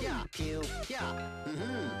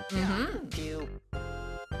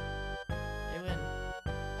 They win.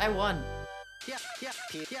 I won.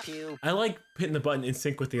 I like hitting the button in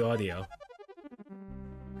sync with the audio.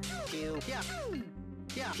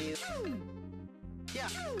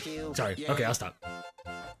 Sorry. Okay, I'll stop.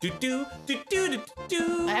 Do do do do do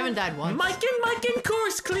do. I haven't died once. Mike and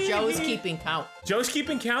course clear. Joe's keeping count. Joe's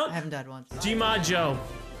keeping count. I haven't died once. Gmod Joe.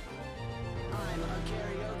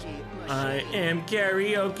 I am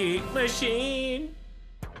karaoke machine.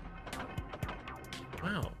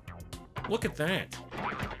 Wow. Look at that.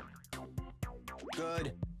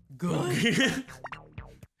 Good.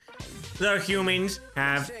 The humans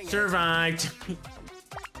have survived.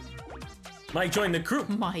 Mike, join the crew.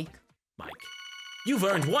 Mike. Mike, you've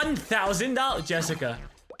earned $1,000. Jessica,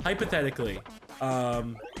 hypothetically,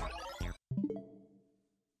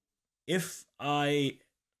 if I,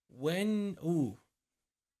 ooh.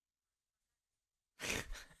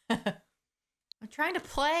 I'm trying to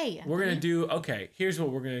play. We're gonna do, okay, here's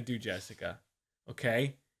what we're gonna do, Jessica.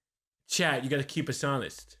 Okay? Chat, you gotta keep us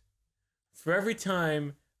honest. For every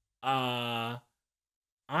time, I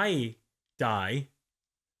die,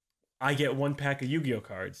 I get 1 pack of Yu-Gi-Oh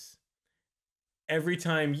cards. Every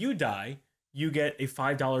time you die, you get a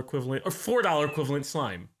 $5 equivalent, or $4 equivalent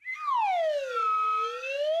slime.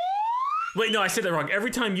 Wait, no, I said that wrong. Every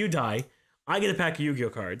time you die, I get a pack of Yu-Gi-Oh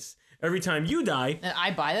cards. Every time you die, And I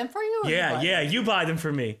buy them for you? Or you buy them? you buy them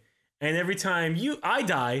for me. And every time I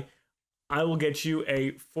die, I will get you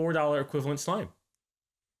a $4 equivalent slime.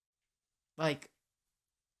 Like.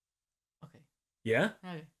 Okay. Yeah?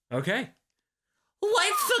 Okay. Okay.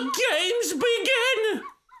 Let the games begin!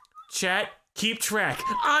 Chat, keep track.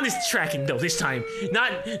 Honest tracking, though, this time.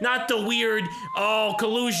 Not the weird,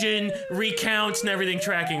 collusion, recounts, and everything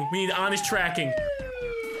tracking. We need honest tracking.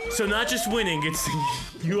 So not just winning, it's...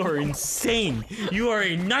 You are insane. You are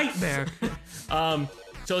a nightmare.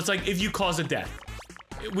 So it's like if you cause a death.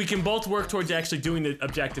 We can both work towards actually doing the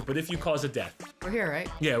objective, but if you cause a death. We're here, right?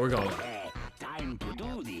 Yeah, we're going. Time to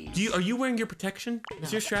do this. Are you wearing your protection? No.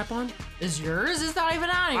 Is your strap on? Is yours? It's not even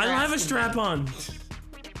on. I don't have a strap on.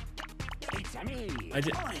 It's a me. I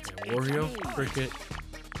did. Wario, cricket.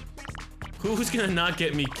 Who's gonna not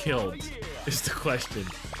get me killed? Is the question.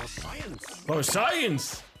 For science. For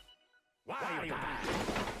science. Wario.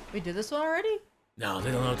 We did this one already? No,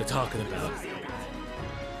 they don't know what they're talking about.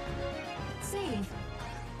 Save.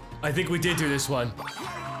 I think we did do this one.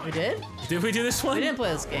 We did? Did we do this one? We didn't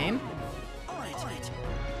play this game.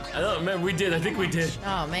 I don't remember. We did. I think we did.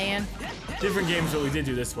 Oh, man. Different games, but we did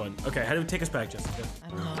do this one. Okay, how do we take us back, Jessica? I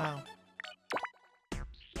don't know how.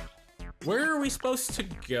 Where are we supposed to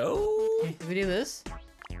go? Did we do this?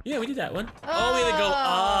 Yeah, we did that one. Oh, we had to go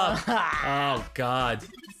up. Oh, God.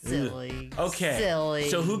 Silly. Okay. Silly.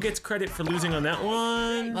 So who gets credit for losing on that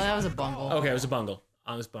one? Well, that was a bungle. Okay, it was a bungle.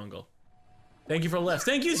 Honest bungle. Thank you for the left.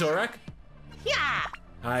 Thank you, Zorak. Yeah!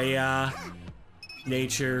 Hi,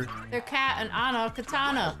 nature. They're cat and Anna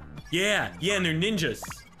katana. Yeah, and they're ninjas.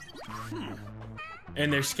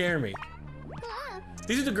 And they scare me.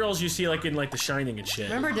 These are the girls you see like in like The Shining and shit.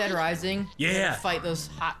 Remember Dead Rising? Yeah. They had to fight those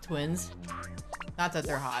hot twins. Not that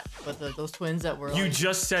they're hot, but those twins that were You like,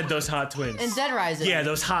 just said those hot twins. in Dead Rising. Yeah,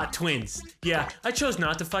 those hot twins. Yeah, I chose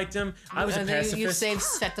not to fight them. I was a And then pacifist. you save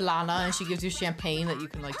Svetlana, and she gives you champagne that you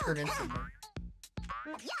can like turn into. Or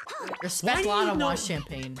Why do you Svetlana know- wants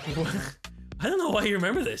champagne. I don't know why you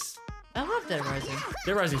remember this. I love Dead Rising.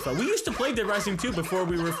 Dead Rising fun. We used to play Dead Rising 2 before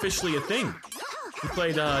we were officially a thing. We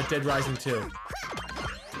played Dead Rising 2.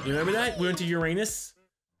 You remember that? We went to Uranus.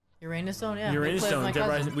 Uranus Zone, yeah. Uranus we played Zone. with Dead my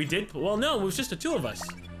cousin. Rising. We did. Well, no, it was just the two of us.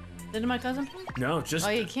 Didn't my cousin play? No, just.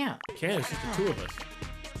 Oh, you can't. Can't. It's just the two of us.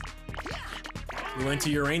 We went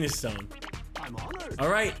to Uranus Zone. I'm honored. All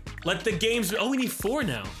right, let the games. Oh, we need 4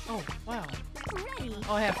 now. Oh, wow. Ready.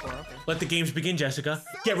 Oh, I have 4, okay. Let the games begin, Jessica.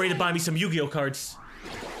 Get ready to buy me some Yu-Gi-Oh cards.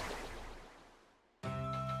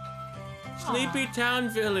 Sleepy Town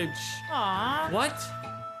Village. Aww. What?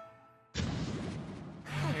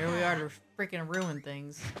 Here we are to freaking ruin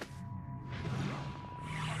things.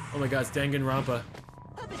 Oh my God, it's Danganronpa.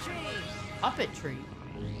 Puppet tree.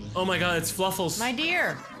 Oh my God, it's Fluffles. My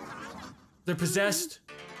dear. They're possessed.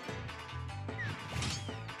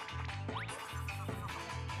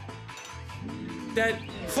 That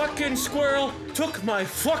fucking squirrel took my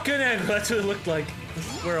fucking egg. That's what it looked like. The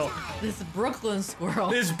squirrel. This Brooklyn squirrel.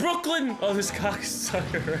 This Brooklyn. Oh, this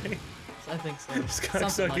cocksucker, right? I think so. This Something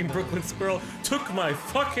cocksucking like that. Brooklyn squirrel took my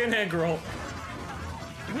fucking egg roll.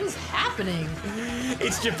 What is happening?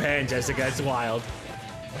 It's Japan, Jessica. It's wild.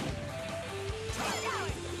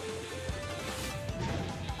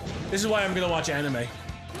 This is why I'm gonna watch anime.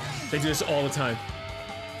 They do this all the time.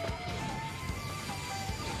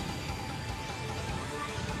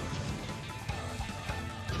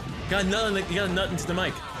 Got nothing. You got a nut into the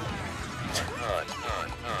mic.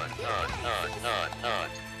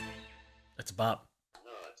 That's a bop.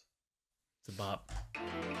 It's a bop.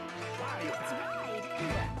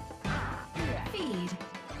 Feed.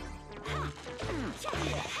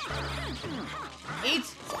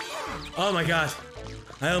 Eat. Oh my God.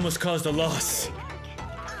 I almost caused a loss.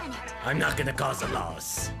 I'm not gonna cause a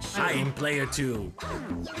loss. I am player 2.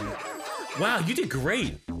 Wow, you did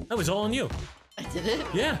great. That was all on you. I did it?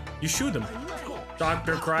 Yeah, you shoot him.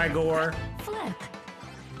 Dr. Krygor. Flip.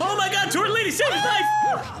 Oh my God, Tortellini, save his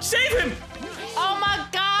life! Save him! Oh my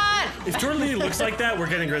God! If Tortellini looks like that, we're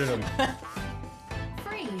getting rid of him.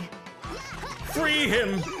 Free. Free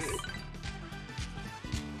him!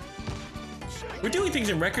 We're doing things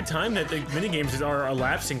in record time that the minigames are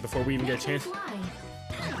elapsing before we even get a chance. Fly.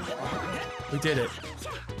 We did it.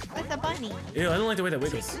 With a bunny. Ew, I don't like the way that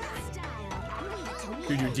wiggles. Style.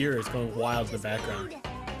 Dude, your deer is going wild in the background.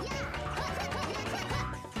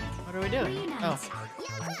 What are we doing? Reunite. Oh.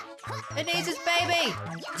 It needs its baby!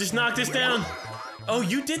 Just knock this down. Oh,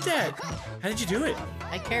 you did that. How did you do it?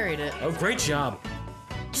 I carried it. Oh, great job.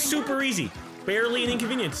 Super easy. Barely an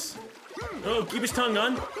inconvenience. Oh, keep his tongue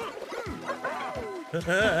on. That's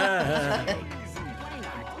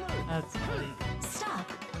funny. Stop.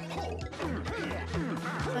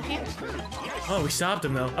 The hamster. Oh, we stopped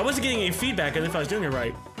him though. I wasn't getting any feedback as if I was doing it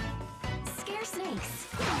right. Scare snakes.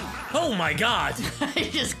 Oh my god! I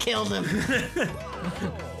just killed him.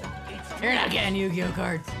 You're not getting Yu-Gi-Oh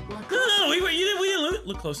cards. No, we didn't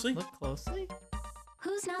look closely. Look closely.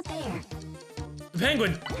 Who's not there? The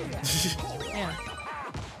penguin. Yeah.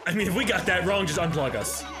 I mean, if we got that wrong, just unplug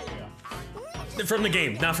us. From the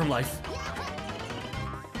game, not from life.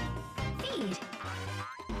 Feed.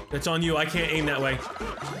 That's on you. I can't aim that way.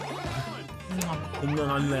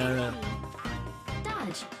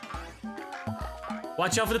 Dodge.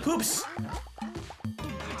 Watch out for the poops.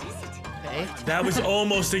 Okay. That was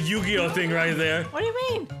almost a Yu-Gi-Oh thing right there. What do you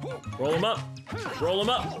mean? Roll them up. Roll them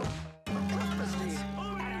up.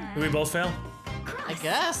 Did we both fail? I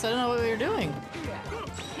guess. I don't know what we were doing.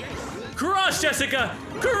 Cross, Jessica!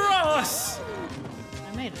 Cross!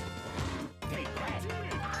 I made it.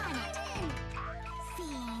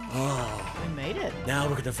 Oh, We made it. now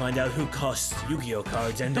we're gonna find out who costs Yu-Gi-Oh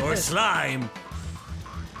cards and or slime.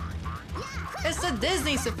 It's the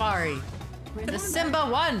Disney Safari. The Simba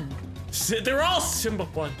one. They're all Simba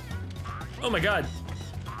one. Oh my god.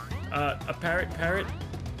 A parrot.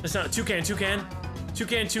 That's not toucan.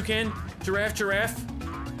 Giraffe.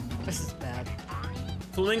 This is bad.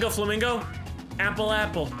 Flamingo. Apple.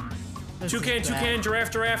 This Toucan, is bad.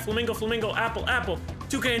 giraffe, flamingo, apple.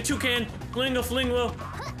 Toucan, flamingo.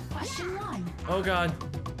 Question 1. Oh god.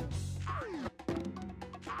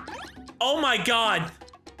 Oh my god.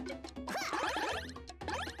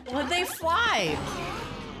 Would they fly?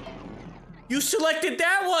 You selected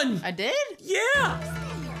that one. I did? Yeah.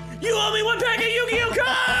 You owe me 1 pack of Yu-Gi-Oh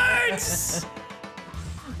cards.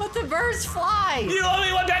 But the birds fly. You owe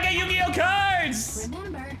me 1 pack of Yu-Gi-Oh cards.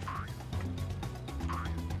 Remember.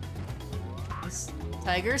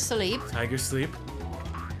 Tiger sleep. Tiger sleep.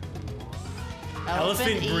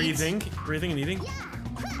 Elephant eat. breathing and eating.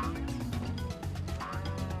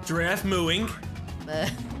 Giraffe mooing.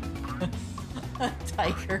 The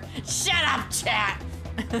tiger. Shut up, chat.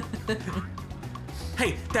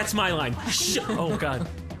 Hey, that's my line. Oh god.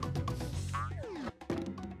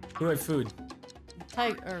 Who had food?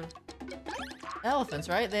 Tiger. Elephants,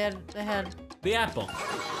 right? They had. The apple.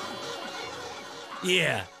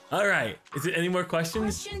 Yeah. All right. Is it any more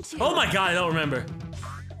questions? Question 2. Oh my god, I don't remember.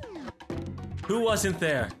 Who wasn't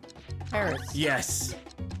there? Parrots. Yes.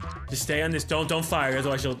 Just stay on this. Don't fire,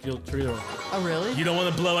 otherwise you'll trigger them. Oh, really? You don't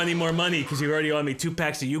want to blow any more money because you already owe me 2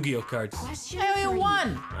 packs of Yu-Gi-Oh cards. Question I only 3.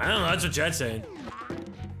 won. I don't know. That's what Chad's saying.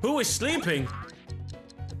 Who was sleeping?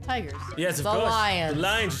 Tigers. Yes, of the course. lions. The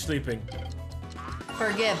lions are sleeping.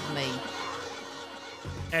 Forgive me.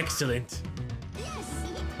 Excellent.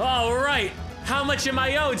 All right. How much am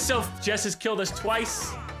I owed? So Jess has killed us twice.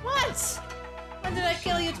 What? When did I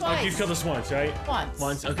kill you twice? Oh, you've killed us once, right? Once.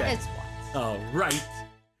 Once. Okay. It's once. All right.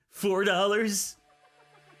 $4.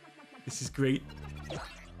 This is great.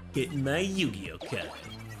 Getting my Yu-Gi-Oh card.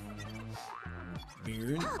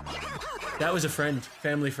 Weird. That was a friend,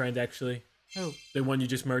 family friend, actually. Who? The one you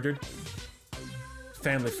just murdered.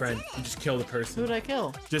 Family friend. You just killed a person. Who did I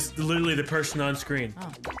kill? Just literally the person on screen.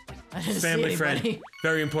 Oh. I didn't Family see friend. anybody.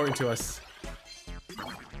 Very important to us.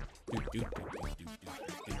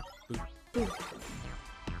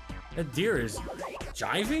 That deer is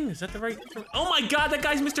jiving? Is that the right? Oh my god, that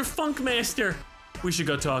guy's Mr. Funkmaster. We should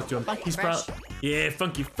go talk to him. Funky He's Fresh. probably yeah,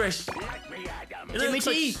 Funky Fresh. Jimmy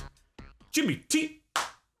T. Jimmy T.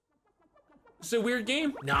 It's a weird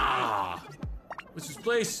game. Nah. What's his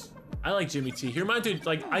place? I like Jimmy T. He reminds me,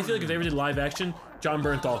 like, I feel like if they ever did live action, John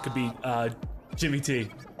Bernthal could be Jimmy T.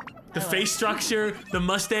 The face structure, the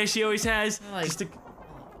mustache he always has.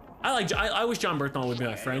 I wish John Bernthal would be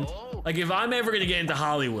my friend. Like, if I'm ever gonna get into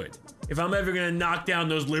Hollywood, if I'm ever gonna knock down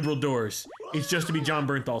those liberal doors, it's just to be John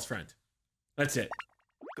Bernthal's friend. That's it.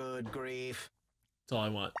 Good grief. That's all I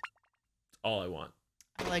want. That's all I want.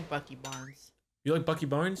 I like Bucky Barnes. You like Bucky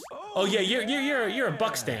Barnes? Oh yeah, you're a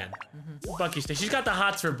Buck stan. Bucky stan. She's got the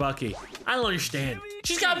hots for Bucky. I don't understand.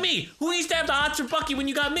 She's got me. Who needs to have the hots for Bucky when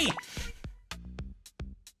you got me?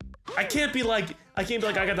 I can't be like I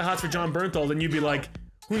got the hots for John Bernthal, then you'd be like,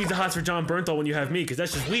 who needs the hots for John Bernthal when you have me? Because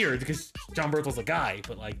that's just weird. Because John Bernthal's a guy,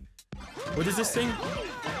 but like, what is this thing?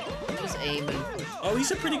 Just Amy. Oh, he's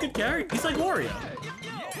a pretty good character. He's like Wario.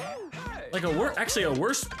 Like actually a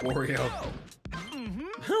worse Wario.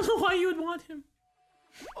 I don't know why you would want him.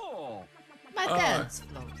 My dad's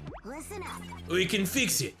float. Listen up. We can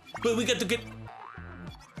fix it, but we got to get.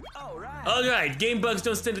 All right, game bugs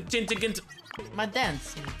don't stand a chance against. My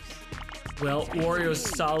dance. Well, Wario's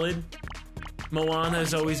solid.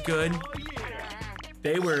 Moana's always good.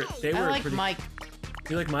 They were I like pretty. Mike.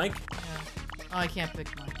 You like Mike? Yeah. Oh, I can't pick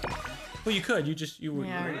Mike. Well, you could. You would.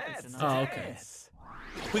 Yeah, I already picked enough. Oh, okay.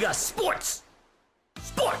 We got sports.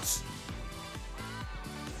 Sports.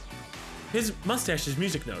 His mustache is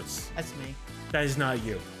music notes. That's me. That is not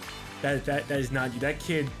you. That is not you. That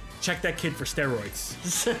kid. Check that kid for steroids.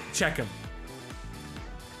 Check him.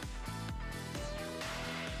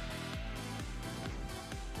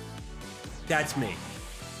 That's me.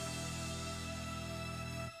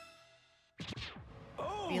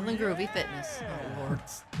 Feeling groovy fitness. Oh lord.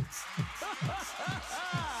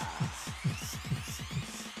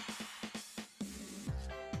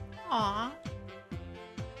 Aww.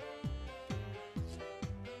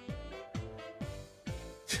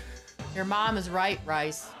 Your mom is right,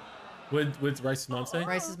 Rice. What Rice's mom say?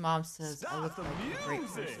 Rice's mom says I look like a great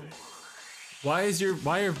person.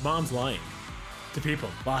 Why are moms lying to people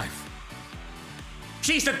live?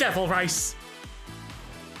 She's the devil, Rice.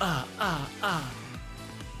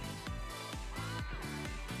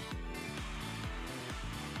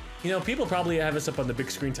 You know, people probably have us up on the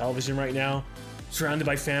big screen television right now, surrounded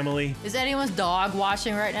by family. Is anyone's dog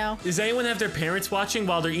watching right now? Does anyone have their parents watching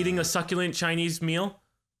while they're eating a succulent Chinese meal?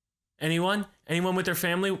 Anyone? Anyone with their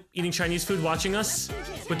family eating Chinese food watching us?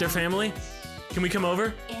 With their family? Can we come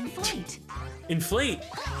over? Inflate. Inflate.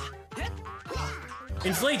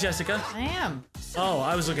 Inflate, Jessica. I am. Oh,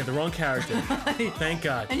 I was looking at the wrong character. Thank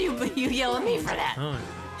God. And you yell at me for that. Oh.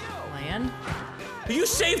 Land? You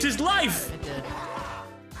saved his life! I did.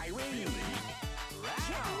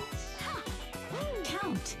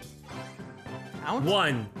 Count. Count?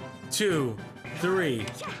 1, 2, 3,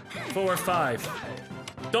 4, 5.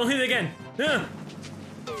 Don't hit it again.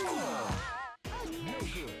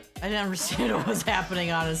 I didn't understand what was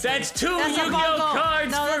happening, honestly. That's two That's a Yu-Gi-Oh bungle.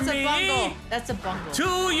 cards No, for that's me. a bungle. That's a bungle. 2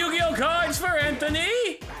 Yu-Gi-Oh cards for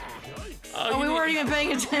Anthony. Oh, we weren't even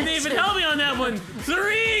paying attention. You didn't even help me on that one.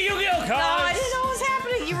 3 Yu-Gi-Oh cards. No, I didn't know what was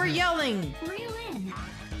happening. You were yelling. Reel in.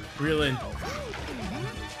 Reel in.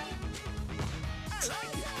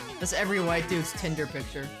 That's every white dude's Tinder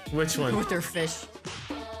picture. Which one? With their fish.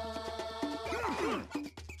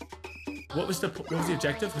 What was the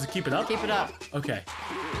objective? Was it keep it up? Keep it up. Okay.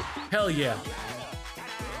 Hell yeah.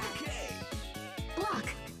 Block.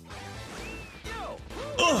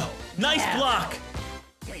 Oh, nice Yeah. block.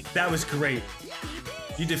 That was great.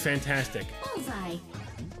 You did fantastic. Bullseye.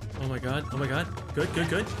 Oh my god. Oh my god. Good, good,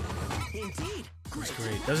 good. That was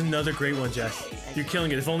great. That was another great one, Jess. You're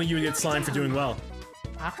killing it. If only you would get slime for doing well.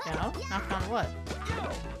 Knocked down? Knocked down what?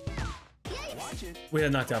 We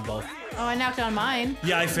had knocked down both. Oh, I knocked down mine.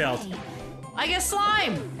 Yeah, I failed. I get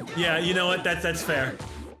slime. Yeah, you know what? That's fair.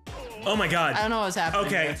 Oh my god. I don't know what's happening.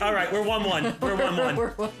 Okay, all right, we're 1-1. We're 1-1.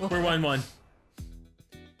 We're 1-1. We're 1-1.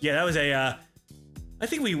 Yeah, that was a. I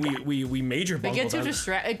think we major We bungled. get too on-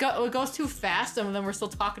 distracted. It goes too fast, and then we're still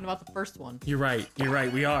talking about the first one. You're right. You're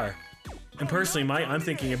right. We are. And personally, I'm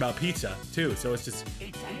thinking about pizza too. So it's just.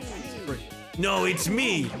 No, it's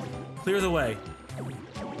me. Clear the way.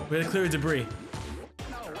 We had to clear the debris.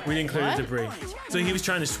 We didn't clear What? the debris. So he was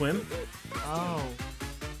trying to swim. Oh.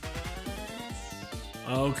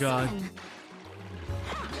 Oh god.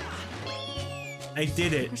 I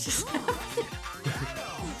did it.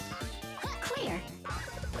 Clear.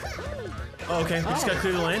 Oh, okay. We just gotta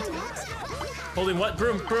clear the land. Holding what?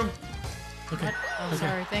 Broom. Okay. What? Oh,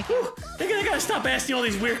 sorry. Thank you. They gotta stop asking all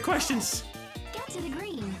these weird questions. Get to the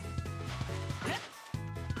green.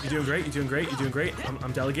 You're doing great. You're doing great. You're doing great.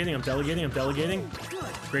 I'm delegating. I'm delegating. I'm delegating.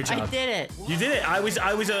 Great job. I did it. You did it. I was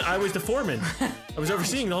the foreman. I was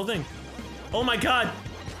overseeing the whole thing. Oh my god.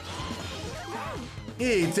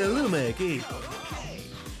 Hey, it's a Lumac. Hey.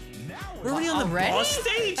 We're already on the Already? boss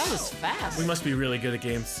stage. That was fast. We must be really good at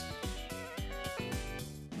games.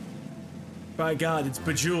 By God, it's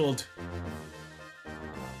Bejeweled.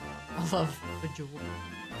 I love Bejeweled.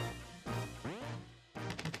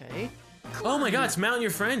 Okay. Oh my God, it's Mountain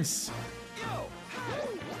Your Friends.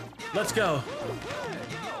 Let's go.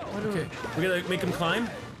 What do Okay, we gotta make him climb.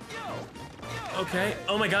 Okay.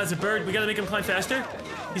 Oh my God, it's a bird. We gotta make him climb faster.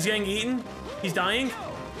 He's getting eaten. He's dying.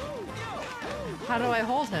 How do I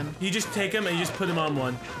hold him? You just take him and you just put him on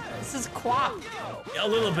one. This is quap. A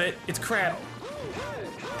little bit. It's crap.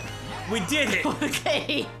 We did it.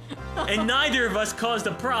 Okay. And neither of us caused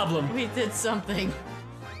a problem. We did something.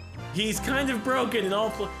 He's kind of broken and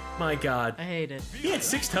all. My God. I hate it. He had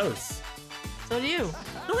 6 toes. So do you.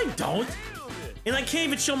 No, I don't. And I can't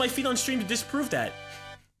even show my feet on stream to disprove that.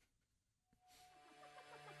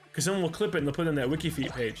 Because someone will clip it and they'll put it on that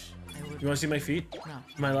WikiFeet page. You want to see my feet? No.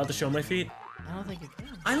 Am I allowed to show my feet? I don't think you can.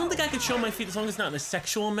 I don't think I could show my feet as long as it's not in a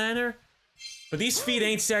sexual manner. But these feet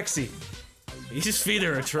ain't sexy. These feet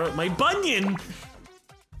are my bunion!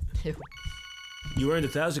 Ew. You earned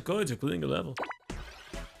 1,000 coins, including a level.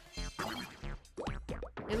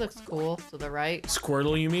 It looks cool to the right.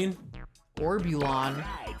 Squirtle, you mean? Orbulon.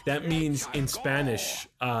 That means in Spanish,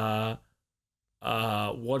 water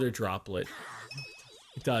droplet.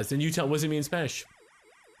 It does. Then you tell. What does it mean in Spanish?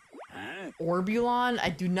 Orbulon? I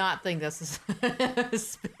do not think that's a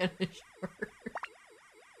Spanish word.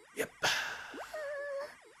 Yep.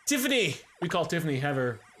 Tiffany! We call Tiffany, have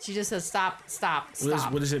her. She just says stop, stop,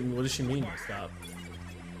 stop. What does she mean by stop?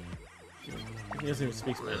 She doesn't even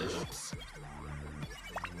speak Spanish.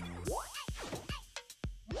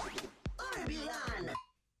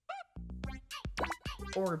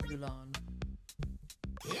 Orbulon.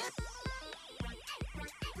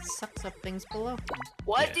 Sucks up things below.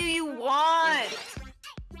 What do you want?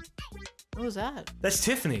 What was that? That's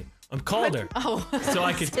Tiffany. I'm called her. Oh. So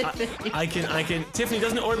I can, I can. Tiffany,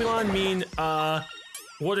 doesn't Orbulon mean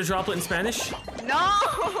water droplet in Spanish?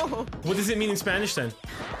 No! What does it mean in Spanish then?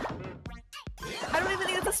 I don't even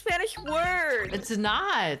think it's a Spanish word. It's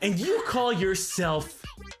not. And you call yourself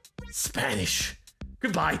Spanish.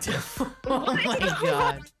 Goodbye, Tiff. Oh my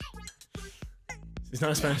god. It's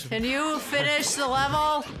not a Spanish. Can you finish the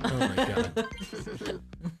level? Oh my god.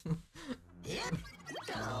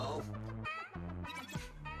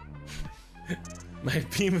 My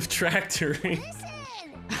beam of tractoring.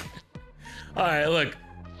 Alright, look.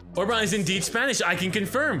 Orbulon is indeed Spanish. I can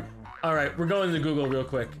confirm. Alright, we're going to Google real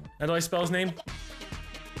quick. How do I spell his name?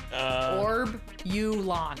 Orbulon.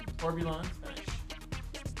 Orbulon, Spanish.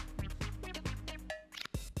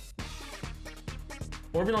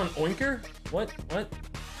 Orbulon Oinker? What?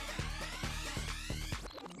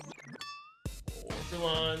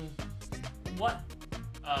 Orbulon.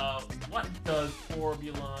 What does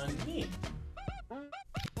Orbulon mean?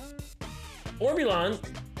 Orbulon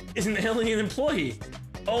is an alien employee.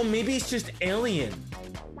 Oh, maybe it's just alien.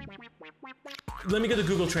 Let me go to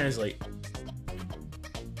Google Translate.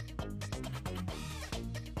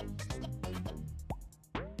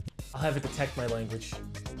 I'll have it detect my language.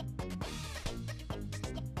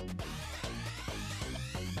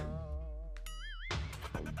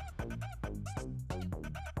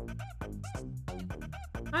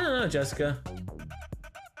 I don't know, Jessica.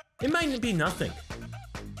 It might be nothing.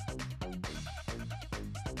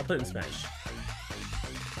 I'll put it in Spanish.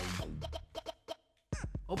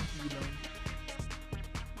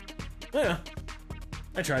 Yeah,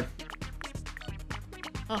 I tried.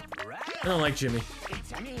 Oh. I don't like Jimmy.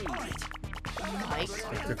 Mike.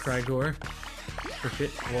 Dr. Krygor.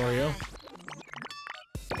 Cricket. Wario.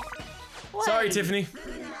 Sorry, Tiffany.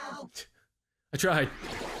 I tried.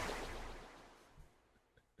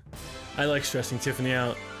 I like stressing Tiffany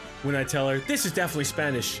out when I tell her, this is definitely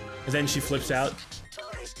Spanish. And then she flips out.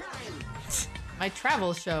 My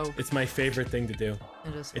travel show. It's my favorite thing to do.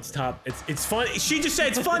 It is. It's top. It's funny. She just said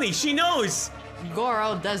it's funny. She knows.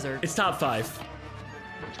 Goro Desert. It's top 5.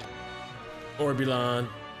 Orbulon.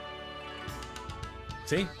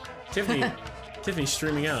 See? Tiffany's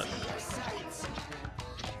streaming out.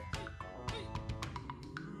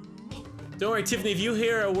 Don't worry, Tiffany, if you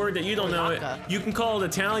hear a word that you don't know, you can call it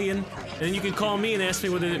Italian, and then you can call me and ask me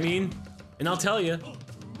what did it mean, and I'll tell you.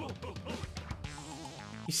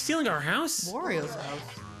 He's stealing our house? Wario's house.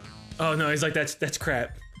 Oh no, he's like, that's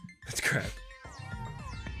crap. That's crap.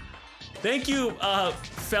 Thank you,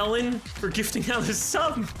 Felon, for gifting out a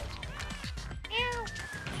sub.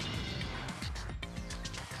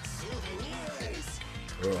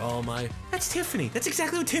 For all my... That's Tiffany. That's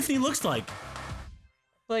exactly what Tiffany looks like.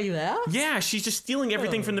 Like that? Yeah, she's just stealing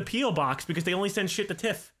everything from the P.O. box because they only send shit to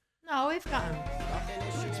Tiff. No, we've gotten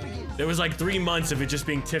There was like 3 months of it just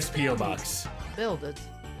being Tiff's P.O. box. build it.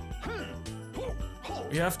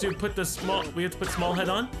 We have to put we have to put small head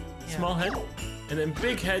on. Yeah. Small head. And then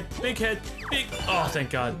big head, big... Oh, thank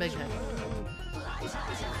God. Big head.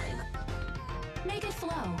 Make it flow.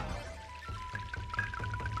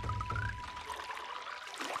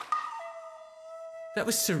 That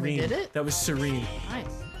was serene. We did it? That was serene. Nice.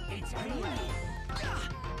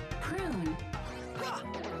 Prune.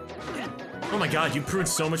 Oh my God, you pruned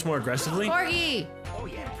so much more aggressively. Corgi!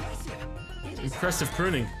 Impressive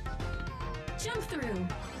pruning. Jump through.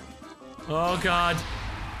 Oh God.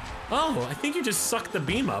 Oh, I think you just sucked the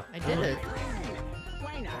beam up. I did it.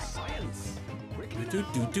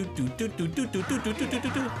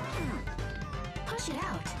 Push it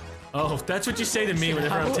out. Oh, that's what you say to me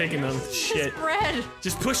whenever I'm taking them. Shit. It's bread.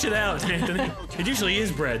 Just push it out, Anthony. It usually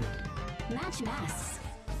is bread. Match masks.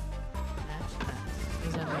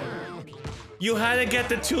 You had to get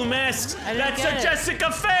the 2 masks. I didn't That's get a it.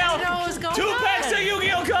 Jessica fail. I didn't know what was going 2 on. packs of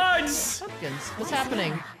Yu-Gi-Oh cards. Pumpkins. What's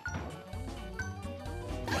happening?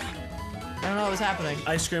 I don't know what was happening.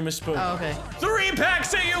 Ice cream is spoon. Oh, okay. 3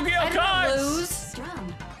 packs of Yu-Gi-Oh I cards! didn't lose.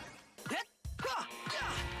 Drum.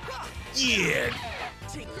 Yeah!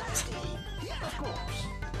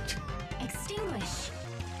 Extinguish.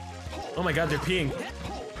 Oh my god, they're peeing.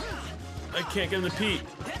 I can't get him to pee.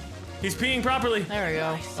 He's peeing properly. There we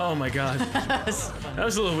go. Oh my god. That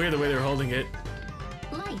was a little weird the way they were holding it.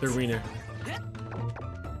 Light. The wiener.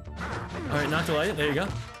 Alright, knock the light. There you go.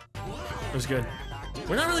 That was good.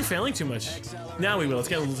 We're not really failing too much. Now we will. Let's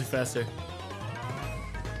get a little too faster.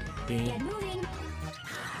 Get moving.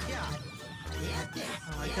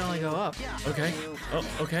 Oh, I can only go up. Okay. Oh,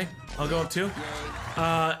 okay. I'll go up too.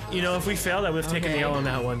 You know, if we failed, I would have taken the Okay. L on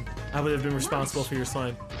that one. I would have been responsible for your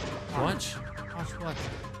slime. Watch. Watch what?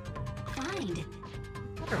 Find.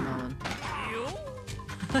 Watermelon.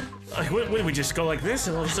 Like, what did we just go like this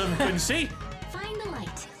and all of a sudden couldn't see? Find the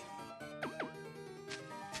light.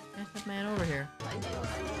 Get that man over here.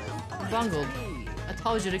 You bungled. I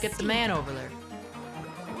told you to get the man over there.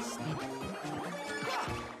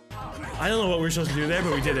 I don't know what we were supposed to do there,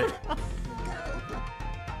 but we did it.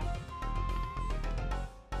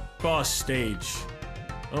 Boss stage.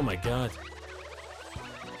 Oh my god.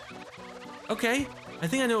 Okay, I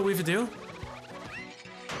think I know what we have to do.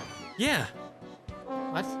 Yeah,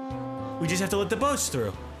 What? we just have to let the boats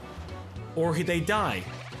through. Or they die.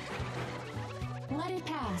 Let it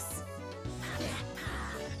pass.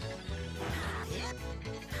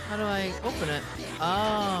 How do I open it?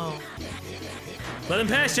 Oh. Let him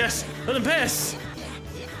pass, Jess! Let him pass!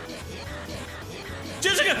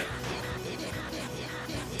 Jessica!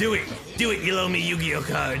 Do it! Do it, you owe me Yu-Gi-Oh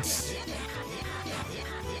cards!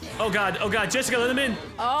 Oh god, Jessica, let him in!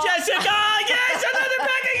 Oh. Jessica! Yes! Another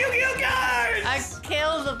pack of Yu-Gi-Oh cards! I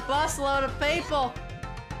killed a busload of people.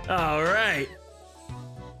 Alright.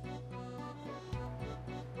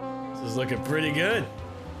 This is looking pretty good.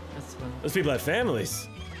 That's one. Those people have families.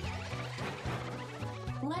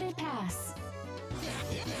 Let it pass.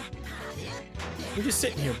 We're just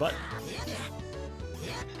sitting here, but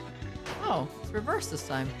Oh, it's reversed this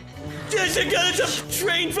time. Jessica, it's a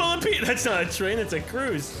train full of people. That's not a train, it's a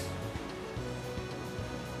cruise.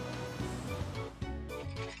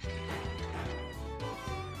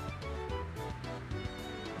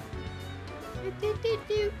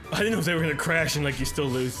 I didn't know if they were gonna crash and like you still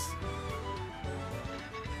lose.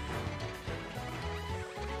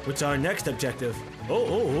 What's our next objective?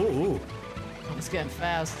 Oh. It's getting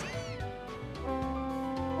fast.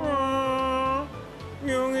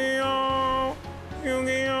 Yu-Gi-Oh!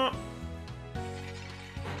 Yu-Gi-Oh!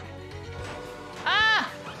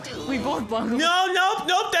 Ah! We both bungled. No,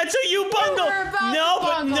 nope, that's a you bungle! were about No, to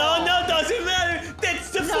but bungle. no, doesn't matter! That's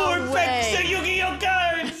the No 4 packs way. of Yu-Gi-Oh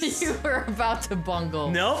cards! You were about to bungle.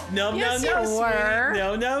 No, Yes, no, you sweetie. were.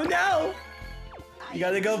 No. You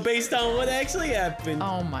gotta go based on what actually happened.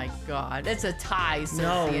 Oh my god. It's a tie, says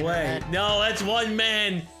No the way. internet. No, that's one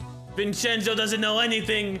man. Vincenzo doesn't know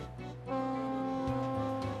anything.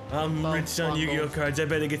 I'm Both rich on Yu-Gi-Oh bungled. cards. I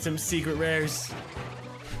better get some secret rares.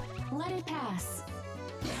 Let it pass.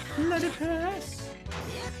 Let it pass.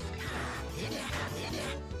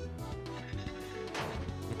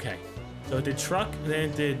 Okay. So it did truck, then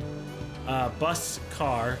it did bus,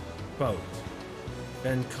 car, boat,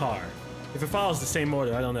 then car. If it follows the same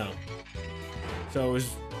order, I don't know. So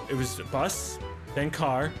it was bus, then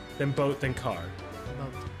car, then boat, then car.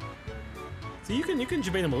 Both. So you can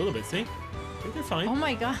debate them a little bit. See, I think they're fine. Oh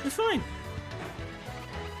my god. They're fine.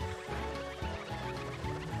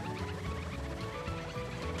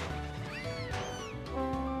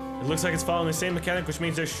 It looks like it's following the same mechanic, which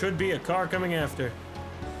means there should be a car coming after.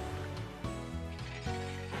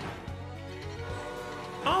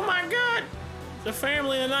 Oh my god! The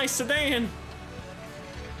family in a nice sedan.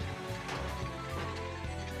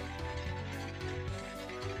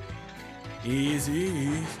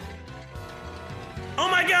 Easy. Oh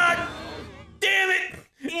my god! Damn it!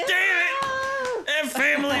 Damn it! That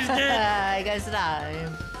family's dead. I guess die.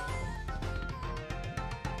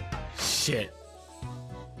 Shit.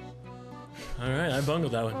 Alright, I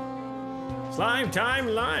bungled that one. Slime time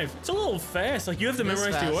live. It's a little fast. Like, you have to It is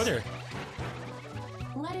memorize the fast. order.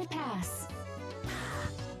 Let it pass.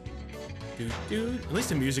 Dude. At least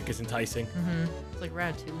the music is enticing. It's like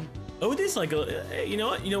Ratatouille. Oh, it is like a. You know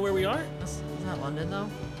what? You know where we are? Isn't that London though?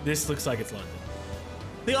 This looks like it's London.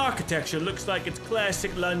 The architecture looks like it's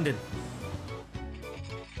classic London.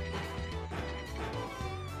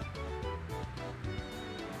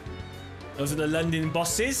 Those are the London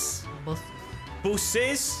buses. Both.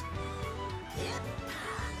 Buses.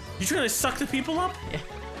 You trying to suck the people up? Yeah.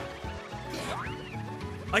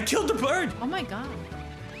 I killed the bird. Oh my god.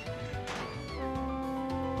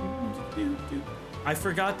 I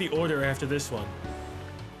forgot the order after this one.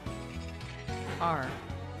 Car.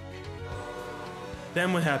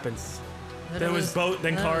 Then what happens? Then There it was boat,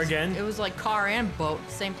 then car again? It was like car and boat,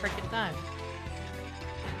 same freaking time.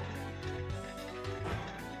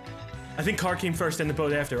 I think car came first, then the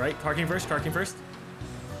boat after, right? Car came first, car came first.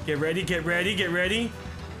 Get ready, get ready, get ready.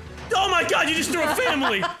 Oh my god, you just threw a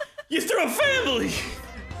family! You threw a family!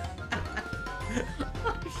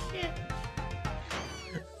 Oh shit.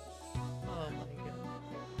 Oh my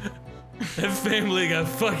god. That family got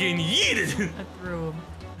fucking yeeted! I threw him.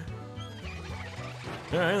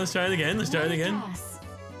 Alright, let's try it again, let's try it again. Pass.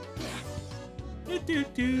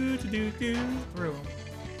 Threw him.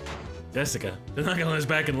 Jessica, they're not gonna let us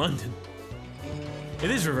back in London. It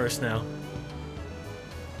is reversed now.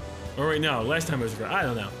 Or wait, no, last time it was reversed. I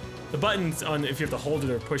don't know. The buttons on if you have to hold it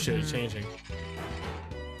or push it is changing.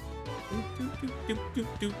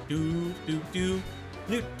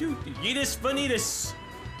 Yeetus Vanitas!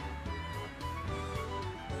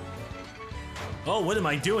 Oh, what am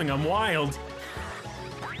I doing? I'm wild.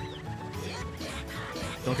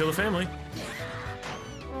 Don't kill the family.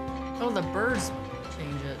 Oh, the birds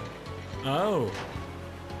change it. Oh.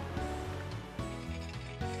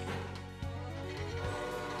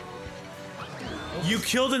 You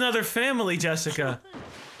killed another family, Jessica.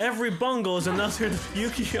 Every bungle is another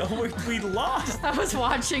Yu-Gi-Oh! We lost. I was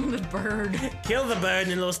watching the bird. Kill the bird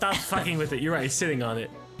and it'll stop fucking with it. You're right, it's sitting on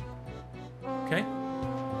it. Okay.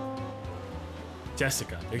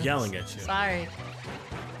 Jessica, they're yelling at you. Sorry.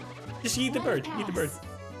 Just eat the bird. Eat the bird.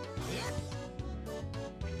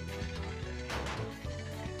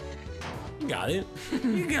 You got it.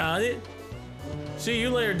 You got it. See you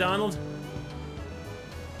later, Donald.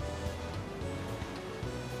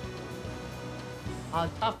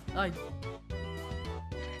 Tough.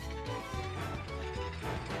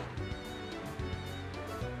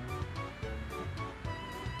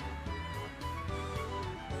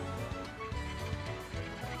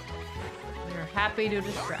 You're happy to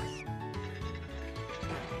distract.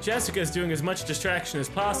 Jessica's doing as much distraction as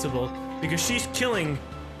possible because she's killing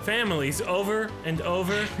families over and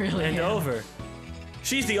over Really and am. over.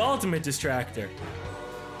 She's the ultimate distractor.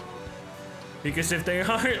 Because if they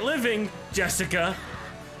aren't living, Jessica.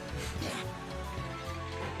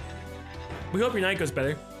 We hope your night goes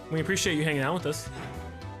better. We appreciate you hanging out with us.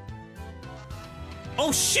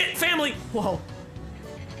 Oh shit, family! Whoa.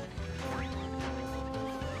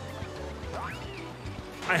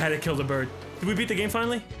 I had to kill the bird. Did we beat the game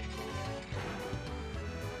finally?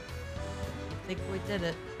 I think we did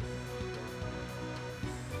it.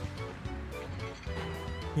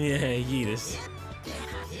 Yeah, Yeetus.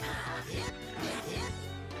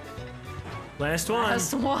 Last one.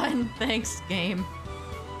 Last one. Thanks, game.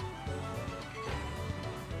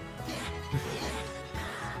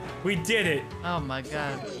 We did it. Oh my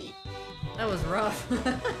god. That was rough.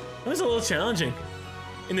 It was a little challenging.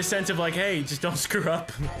 In the sense of like, hey, just don't screw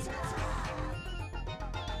up.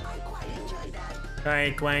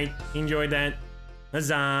 Alright, quite. Enjoyed that.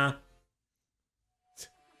 Huzzah.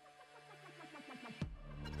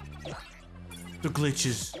 The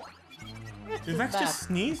glitches. Did Rex back. just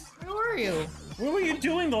sneeze? Where were you? What were you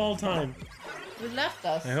doing the whole time? You left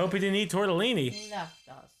us. I hope he didn't eat tortellini. You left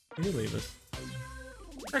us. He did leave us.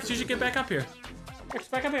 Rex, you should get back up here. Rex,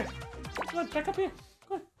 back up here. Come on, back up here.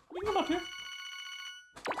 Come on, you can come up here.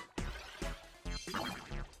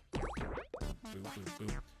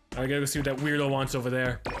 I gotta go see what that weirdo wants over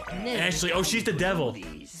there. Ashley, oh, she's the devil.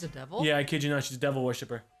 She's a devil? Yeah, I kid you not, she's a devil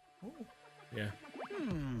worshiper. Yeah.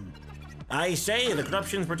 I say, the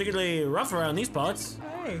corruption's particularly rough around these parts.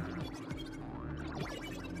 Hey.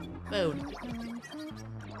 Food.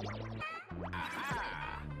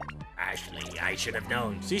 Ashley, I should have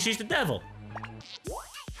known. See, she's the devil.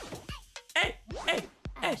 Hey, hey,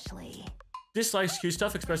 hey. Ashley. Dislikes cute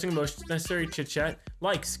stuff, expressing emotions, necessary chit chat.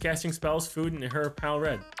 Likes casting spells, food, and her pal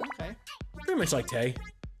red. Okay. Pretty much like Tay.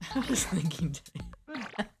 I was thinking.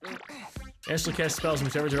 Ashley casts spells in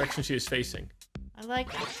whichever direction she is facing. I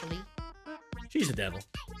like Ashley. She's the devil.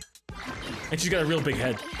 And she's got a real big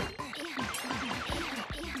head.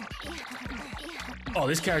 Oh,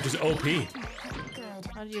 this character's OP. You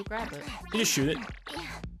How do you grab it? just shoot it.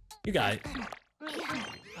 You got it.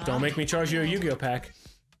 Don't make me charge you a Yu-Gi-Oh pack.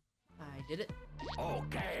 I did it.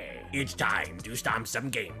 Okay, it's time to stomp some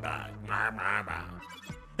game bug.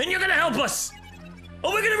 And you're gonna help us!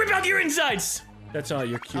 Oh, we're gonna rip out your insides! That's all,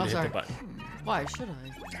 you're cute to hit sorry. the button. Why should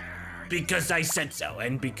I? Because I said so,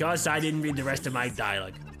 and because I didn't read the rest of my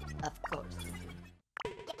dialogue. Of course.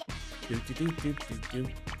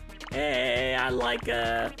 Hey, I like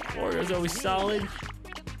Wario's always solid.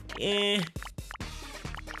 Eh.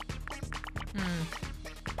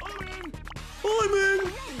 I'm in!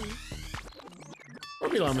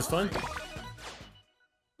 Orbeon was fun.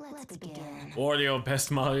 Let's begin. Wario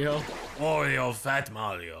best Mario. Wario fat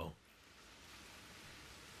Mario.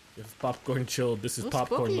 You have popcorn chilled. This is Ooh,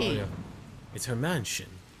 popcorn spooky. Mario. It's her mansion.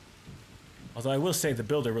 Although I will say the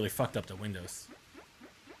builder really fucked up the windows.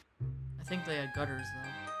 I think they had gutters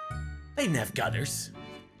though. They didn't have gutters.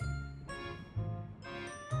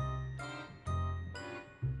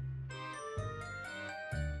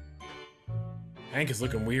 Hank is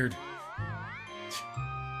looking weird.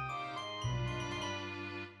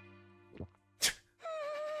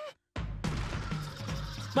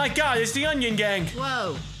 My God, it's the Onion Gang.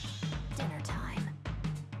 Whoa! Dinner time.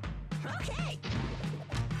 Okay.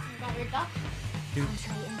 Got your duck? Dude.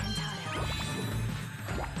 Entree incantado.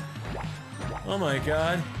 Oh my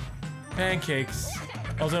God, pancakes.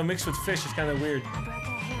 Although mixed with fish is kind of weird.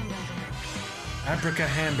 Abraca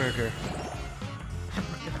hamburger.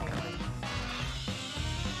 Abraca hamburger.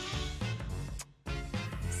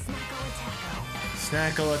 Snackle taco.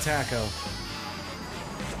 Snackle a taco.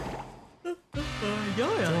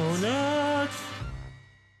 Donuts. Donuts.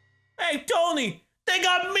 Hey, Tony, they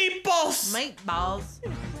got meatballs. Meatballs.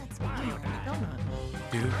 Let's begin. Donut.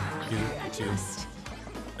 Do.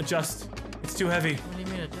 Adjust. It's too heavy. What do you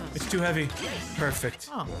mean adjust? It's too heavy. Perfect.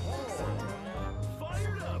 Oh.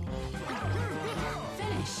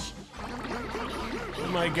 Finish. Oh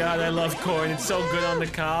my God, I love corn. It's so good on the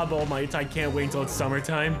cob. Oh my, I can't wait until it's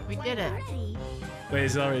summertime. We did it. Ready. Wait,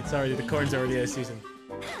 it's already. The corn's already out of season.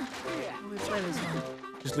 We play this one.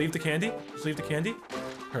 Just leave the candy. Just leave the candy.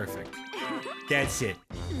 Perfect. That's it.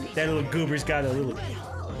 That little goober's got a little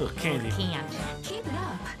candy. Can't. Keep it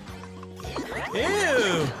up.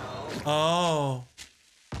 Ew. Oh.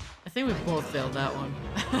 I think we both failed that one.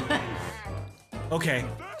 Okay.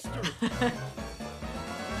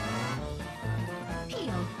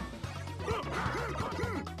 Peel.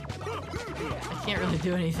 I can't really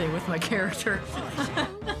do anything with my character.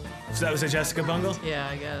 So that was a Jessica bungle? Yeah,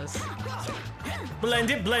 I guess. Blend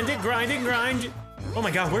it, grind it, grind. Oh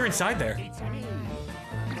my God, we're inside there.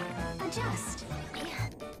 Adjust.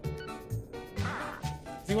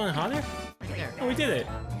 Do you want it hotter? Right there. Oh, we did it.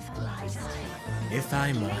 If I must. If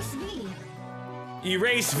I must. V.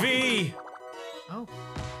 Erase V. Oh.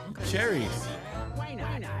 Okay. Cherries. Why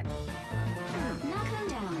not? Knock them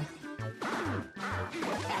down.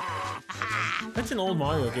 That's an old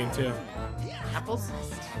Mario game too. Apples?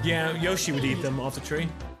 Yeah, Yoshi would eat them off the tree.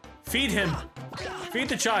 Feed him. Feed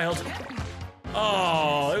the child.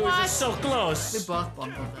 Oh, it was just so We close. both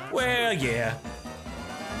bungled that. Well, yeah.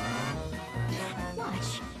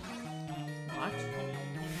 Watch. Watch.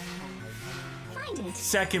 Find it.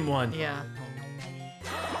 Second one. Yeah.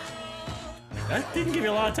 That didn't give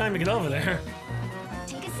you a lot of time to get over there.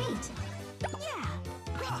 Take a seat.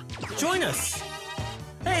 Yeah. Join us.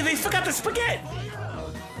 Hey, they forgot the spaghetti.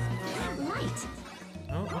 Light.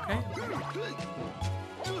 Oh, okay.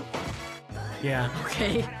 Yeah,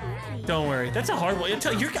 Okay. don't worry. That's a hard one. I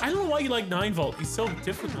don't know why you like 9-volt. He's so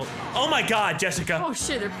difficult. Oh my God, Jessica. Oh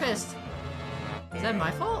shit, they're pissed. Is that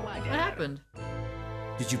my fault? What happened?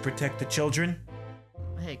 Did you protect the children?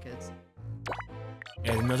 I hate kids.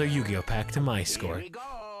 Add another Yu-Gi-Oh pack to my score. Here we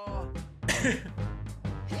go.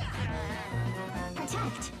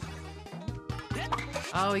 Protect.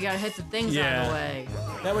 Oh, we gotta hit the things out of Yeah. the way.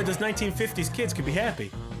 That way those 1950s kids could be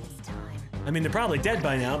happy. This time. I mean, they're probably dead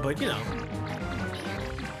by now, but you know.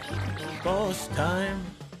 Boss time.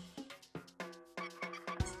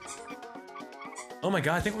 Oh my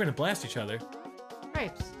God, I think we're gonna blast each other.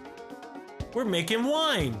 Grapes. We're making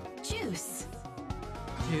wine. Juice.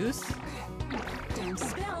 Juice? Don't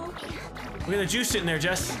spill. We got a juice sitting there,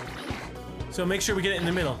 Jess. So make sure we get it in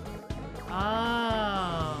the middle.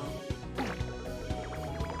 Oh. Now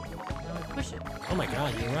we push it. Oh my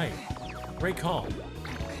God, you're right. Great call.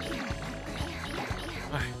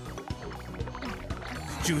 Alright.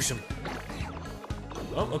 Juice them.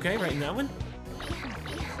 Oh, okay, right in that one.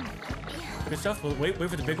 Good stuff. We'll wait for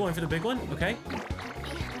the big one, Okay.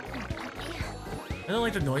 I don't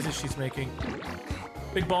like the noises she's making.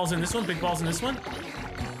 Big balls in this one, big balls in this one.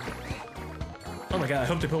 Oh my God, I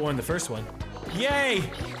hope they put one in the first one. Yay!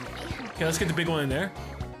 Okay, let's get the big one in there.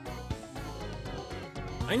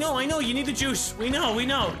 I know, you need the juice. We know. We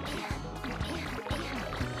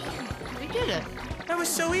did it. That was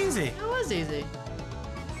so easy. That was easy.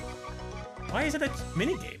 Why is it a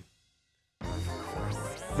minigame?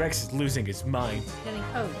 Rex is losing his mind. Getting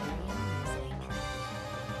code.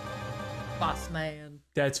 Boss man.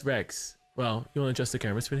 That's Rex. Well, you want to adjust the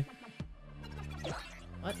camera, sweetie?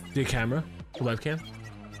 What? The camera? The webcam?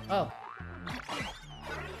 Oh.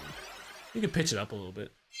 You can pitch it up a little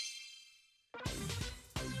bit.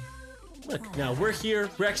 Look, now we're here,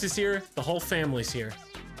 Rex is here, the whole family's here.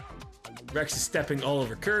 Rex is stepping all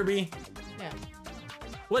over Kirby. Yeah.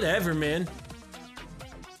 Whatever, man.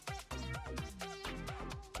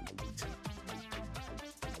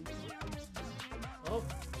 Oh.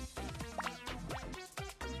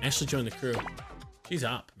 Ashley joined the crew. She's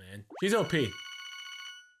up, man. She's OP.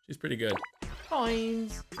 She's pretty good.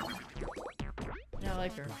 Coins. Yeah, I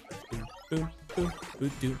like her. Boom, boom,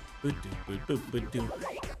 boom, boom, boom, boom, boom, boom, boom.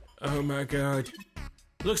 Oh my god.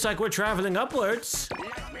 Looks like we're traveling upwards.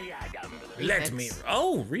 Let me.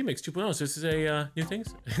 Oh, Remix 2.0. So this is a new thing?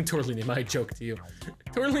 Torlini, my joke to you.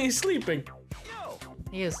 Torlini is sleeping.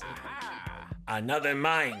 He is. Another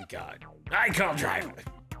mine god. I can't drive. Who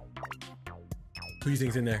do you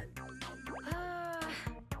think's in there?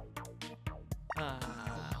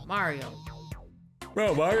 Mario.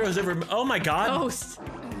 Bro, Mario's ever. Oh my god. Ghost.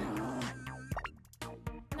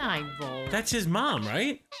 9 volts. That's his mom,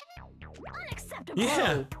 right? Unacceptable.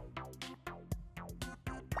 Yeah.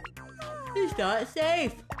 He's not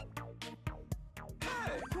safe.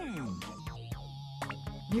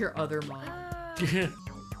 Your other mom.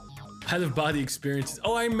 Out of body experiences.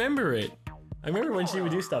 Oh, I remember it. I remember when she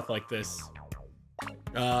would do stuff like this.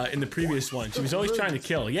 In the previous one. She was always trying to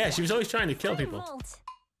kill. Yeah, she was always trying to kill people. Volt.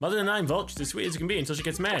 Mother of 9 volts, she's as sweet as it can be until she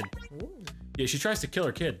gets mad. Ooh. Yeah, she tries to kill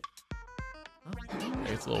her kid.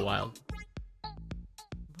 It's a little wild.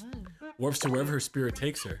 What? Warps to wherever her spirit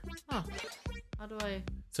takes her. Huh. How do I?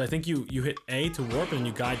 So I think you hit A to warp and then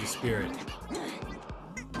you guide the spirit.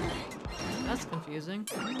 That's confusing.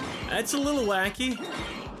 That's a little wacky.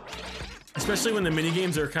 Especially when the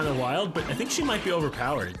minigames are kind of wild, but I think she might be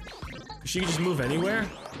overpowered. She can just move anywhere.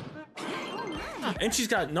 Huh. And she's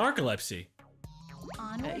got narcolepsy.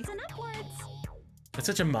 Onwards and upwards. That's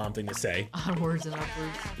such a mom thing to say. Onwards and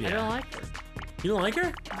upwards. Yeah. I don't like her. You don't like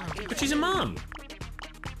her? But she's a mom.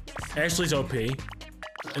 Ashley's OP.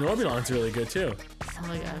 And Orbulon's really good too. I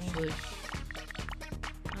like Ashley.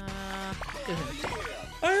 Good him.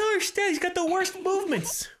 I don't understand. He's got the worst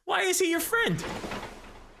movements. Why is he your friend?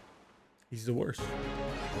 He's the worst.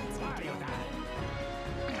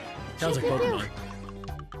 Sounds like Pokemon.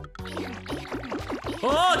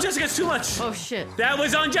 Oh, Jessica's too much. Oh shit. That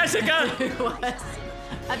was on Jessica. It was.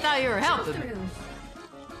 I thought you were helping me. Through.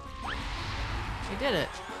 You did it.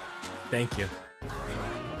 Thank you.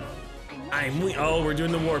 Oh, we're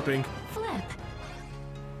doing the warping. Flip.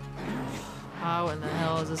 How in the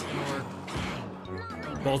hell is this gonna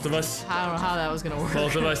work? Both of us. I don't know how that was gonna work.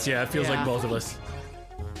 Both of us. Yeah, it feels Yeah. like both of us.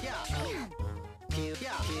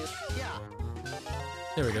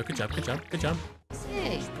 There we go. Good job. Good job. Good job.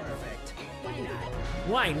 Hey.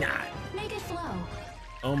 Why not? Make it flow.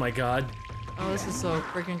 Oh my god. Oh, this is so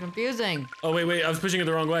freaking confusing. Oh wait. I was pushing it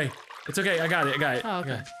the wrong way. It's okay. I got it. Oh,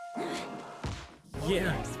 okay.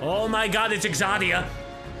 Yeah. Oh my god, it's Exodia.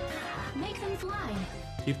 Make them fly.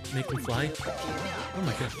 Make them fly. Oh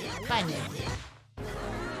my god. Fine.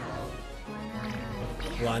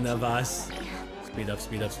 One of us. Speed up,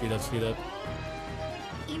 speed up, speed up, speed up.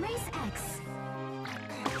 Erase X.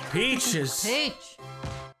 Peaches. Peach.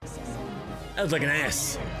 That was like an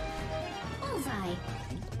ass. Bullseye.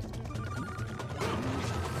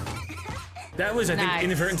 That was, I think, Nice.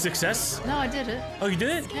 inadvertent success. No, I did it. Oh, you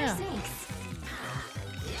did it? Yeah. Six.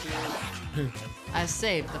 I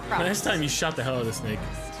saved the Last process. time you shot the hell out of the snake.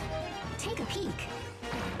 Take a peek.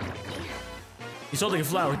 He's holding a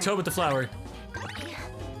flower. Toe with the flower.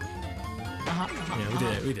 Uh-huh. Yeah, we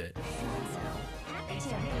did it. We did it.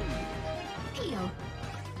 Peel.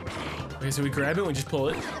 Okay, so we grab it and we just pull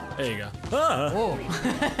it. There you go. Ah! Whoa.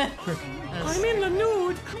 I'm in the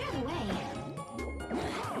nude. Clear the way.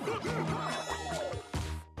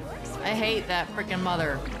 I hate that freaking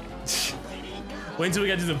mother. Wait until we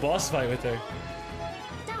got to do the boss fight with her.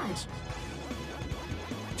 Dodge.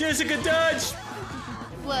 Jessica, dodge!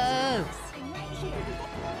 Whoa. Right here.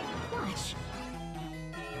 Watch.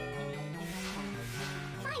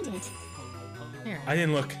 Find it. Here. I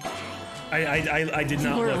didn't look. I did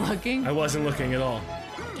not You weren't look. looking? I wasn't looking at all.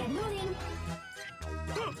 Get moving.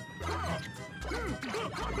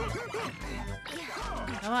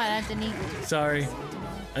 Come on, Anthony. Sorry.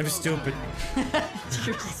 I'm stupid.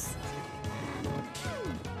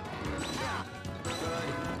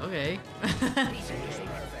 Okay.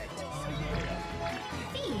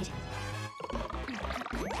 Feed.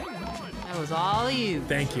 That was all you.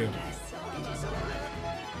 Thank you.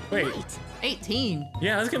 Wait. 18.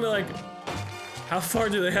 Yeah, I was gonna be like, how far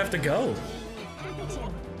do they have to go?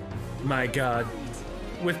 My god.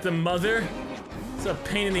 With the mother? It's a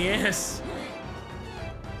pain in the ass.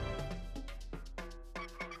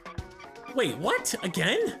 Wait, what?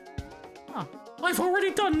 Again? Huh. I've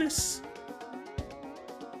already done this.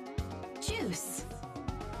 Juice.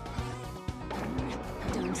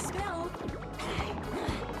 Don't spill.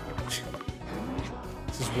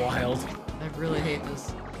 This is wild. I really hate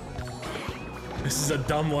this. This is a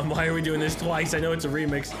dumb one. Why are we doing this twice? I know it's a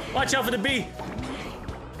remix. Watch out for the bee.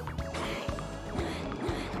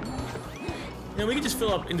 Yeah, we can just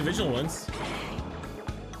fill up individual ones.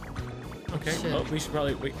 Okay. Shit. Oh, we should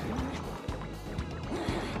probably wait.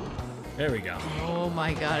 There we go. Oh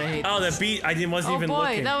my god, I hate Oh, this. the bee. I wasn't even Oh boy,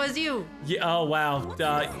 looking. that was you. Yeah. Oh wow.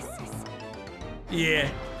 Yeah.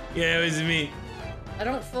 Yeah, it was me. I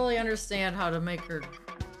don't fully understand how to make her do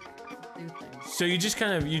things. So you just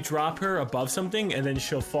kind of you drop her above something and then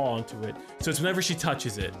she'll fall onto it. So it's whenever she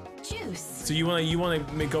touches it. Juice. So you wanna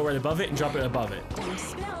go right above it and drop it above it. Don't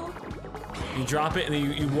spill. You drop it and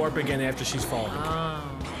then you warp again after she's falling. Oh.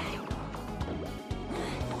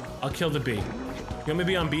 I'll kill the bee. You want me to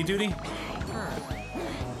be on bee duty? Sure.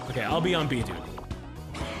 Okay, I'll be on bee duty.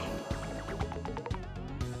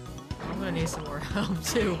 I'm gonna need some more help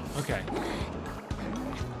too. Okay.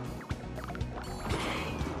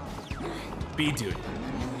 Bee duty.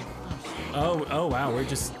 Oh wow, we're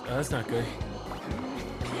just, that's not good.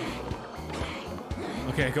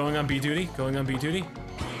 Okay, going on bee duty,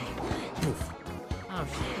 Poof. Oh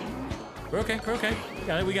shit. We're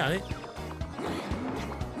okay. We got it.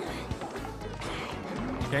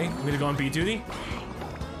 Okay, I'm gonna go on bee duty.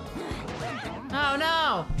 Oh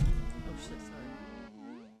no! Oh shit,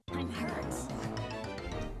 sorry. I'm hurt.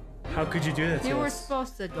 How could you do that to You were us?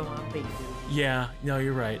 supposed to go on bait. Yeah, no,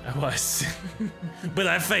 you're right, I was. But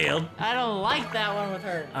I failed. I don't like that one with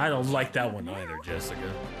her. I don't like that one either,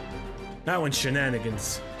 Jessica. That one's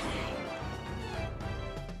shenanigans.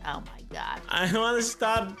 Oh my god. I want to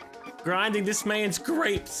stop grinding this man's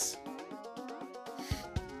grapes.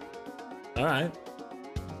 All right.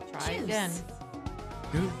 Try Juice. again.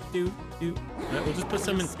 Do. All right, we'll just put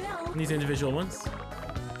some in these individual ones.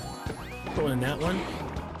 Put one in that one.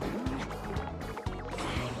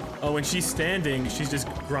 Oh, when she's standing, she's just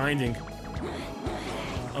grinding.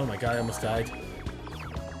 Oh my god, I almost died.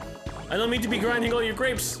 I don't mean to be grinding all your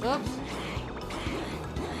grapes. Oops.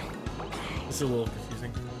 This is a little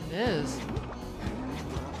confusing. It is.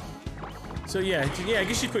 So yeah, I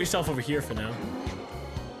guess you put yourself over here for now.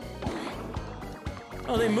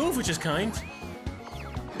 Oh, they move, which is kind.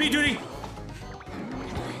 Bee duty!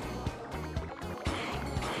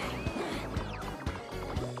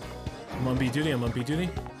 I'm on bee duty.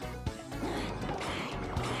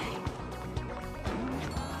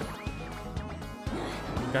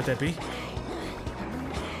 Got that bee?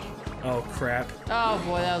 Oh, crap. Oh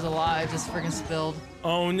boy, that was a lot. I just freaking spilled.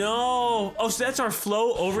 Oh, no! Oh, so that's our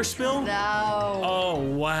flow overspill? No. Oh,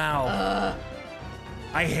 wow.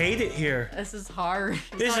 I hate it here. This is hard.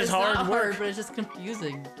 This is it's hard not work. hard, but it's just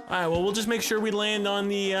confusing. All right, well, we'll just make sure we land on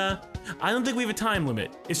the, I don't think we have a time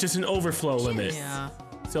limit. It's just an overflow limit. Yeah.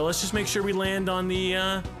 So let's just make sure we land on the,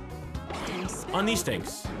 Don't spill. on these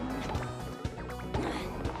things.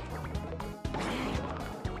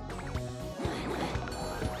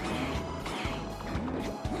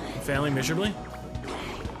 Failing miserably?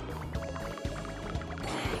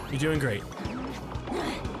 You're doing great.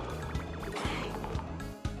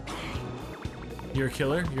 You're a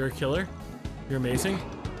killer. You're amazing.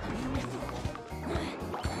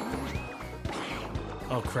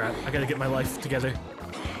 Oh crap, I gotta get my life together.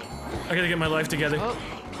 Oh.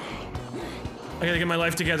 I gotta get my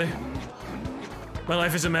life together. My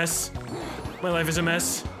life is a mess.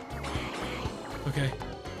 Okay.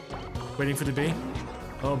 Waiting for the bee.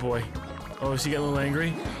 Oh boy. Oh, is he getting a little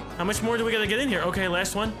angry? How much more do we gotta get in here? Okay,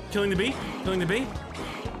 last one. Killing the bee. I'm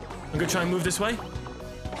gonna try and move this way.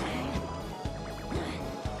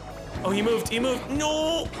 Oh, he moved.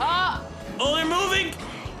 No! Ah! Oh, they're moving!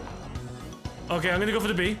 Okay, I'm gonna go for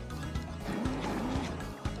the bee.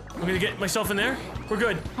 I'm gonna get myself in there. We're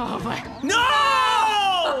good. Oh my.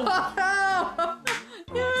 No!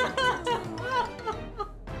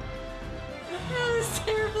 That was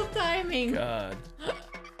terrible timing. God.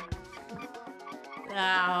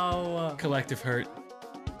 Ow. Collective hurt.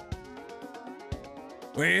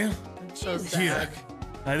 Well, I'm so sad. yuck.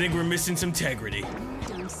 I think we're missing some integrity.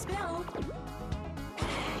 Don't spill.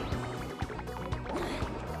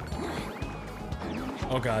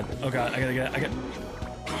 Oh god, I gotta get it.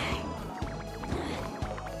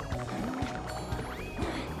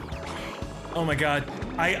 Oh my god.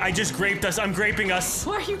 I just graped us. I'm graping us.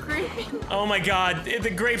 Why are you graping? Oh my god. The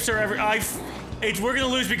grapes are we're gonna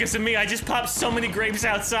lose because of me. I just popped so many grapes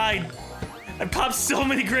outside.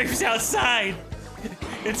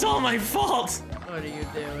 It's all my fault. What are you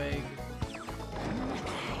doing?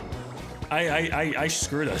 I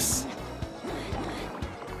screwed us.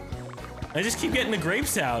 I just keep getting the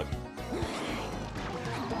grapes out.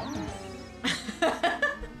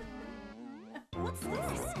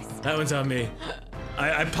 That one's on me.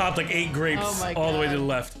 I popped like 8 grapes all the way to the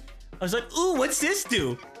left. I was like, ooh, what's this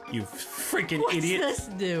do? You freaking idiot. What's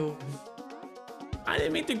this do? I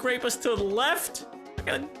didn't mean to grape us to the left. I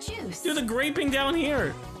gotta do the graping down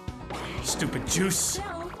here. Stupid juice.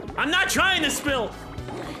 I'm not trying to spill.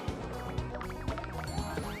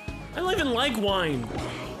 I don't even like wine.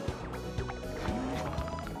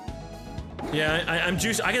 Yeah, I'm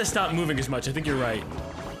juice. I gotta stop moving as much. I think you're right.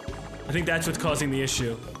 I think that's what's causing the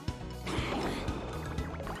issue.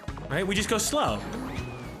 Right? We just go slow.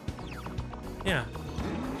 Yeah.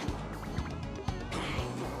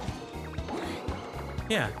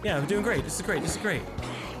 Yeah, we're doing great. This is great. This is great.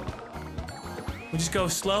 We just go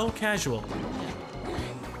slow, casual.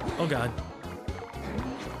 Oh god.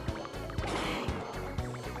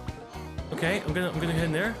 Okay, I'm gonna get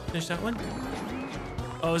in there. Finish that one.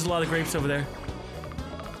 Oh, there's a lot of grapes over there.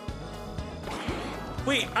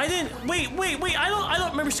 Wait, I didn't. Wait. I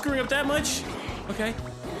don't remember screwing up that much. Okay.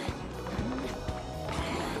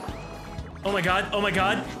 Oh my god. Oh my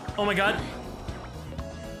god. Oh my god.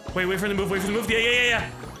 Wait for the move. Wait for the move. Yeah.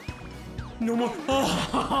 No more. Oh.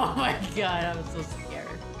 Oh my god, I'm so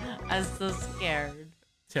scared. I'm so scared.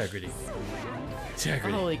 Integrity.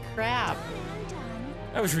 Holy crap.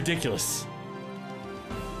 That was ridiculous.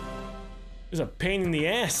 It was a pain in the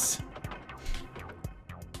ass.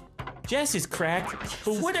 Jess is cracked,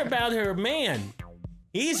 but what about her man?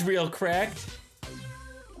 He's real cracked.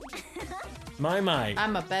 My.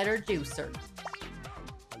 I'm a better juicer.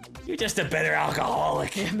 You're just a better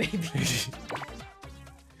alcoholic. Yeah, maybe.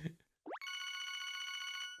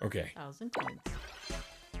 Okay. 1,000 coins.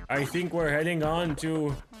 I think we're heading on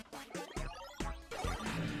to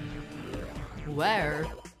Where?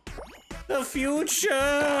 the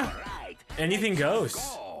future. Anything goes.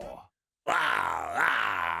 Wow.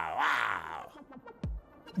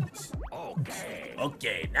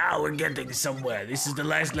 Okay, now we're getting somewhere. This is the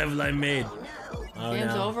last level I made. Oh,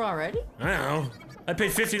 Game's no. over already? I don't know. I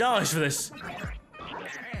paid $50 for this.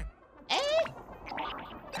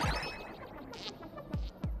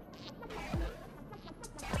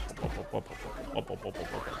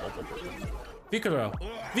 Vicolo.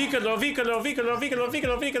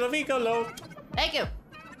 Thank you.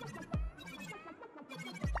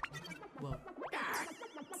 Whoa.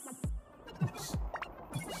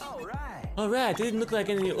 Alright, didn't look like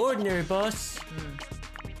any ordinary boss.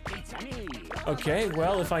 Okay,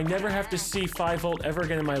 well, if I never have to see 5-volt ever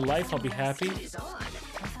again in my life, I'll be happy.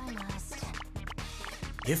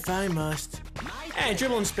 If I must. Hey,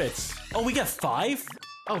 dribble and spits. Oh, we got 5?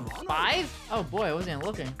 Oh, 5? Oh boy, I wasn't even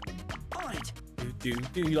looking. Do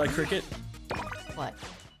you like cricket? What?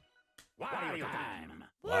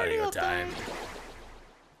 Wario time.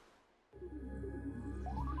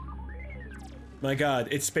 My god,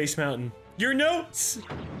 it's Space Mountain. Your notes!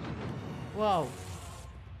 Whoa.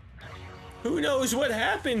 Who knows what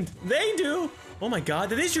happened? They do! Oh my god,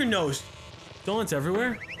 that is your nose! Donuts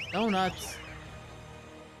everywhere? Donuts.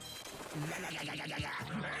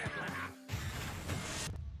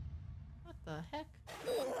 What the heck?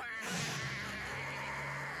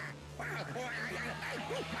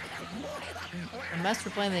 The Mets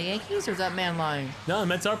were playing the Yankees, or is that man lying? No, the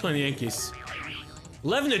Mets are playing the Yankees.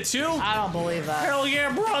 11-2? I don't believe that. Hell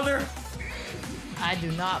yeah, brother! I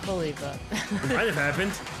do not believe that. It might have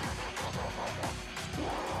happened.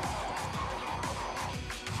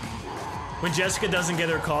 When Jessica doesn't get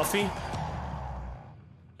her coffee,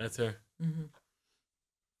 that's her. Mm-hmm.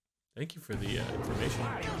 Thank you for the information.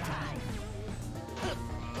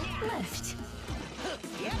 Lift.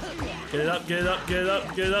 Get it up, get it up, get it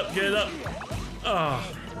up, get it up, get it up. Oh,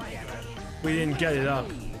 we didn't get it up.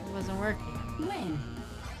 It wasn't working. Win.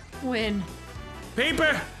 Win.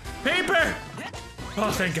 Paper! Paper! Oh,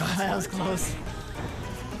 thank God. That was close.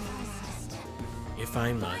 If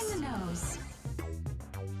I Find must. the nose.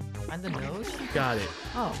 Find the nose? Got it.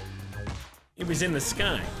 Oh. It was in the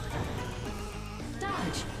sky.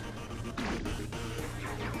 Dodge.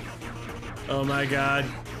 Oh my God.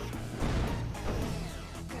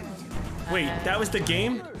 Wait, that was the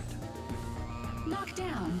game? Knock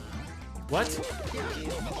down. What?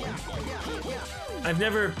 I've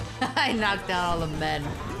never... I knocked down all the men.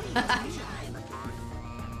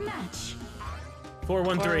 Match.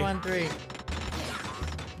 4-1-3. 4-1-3.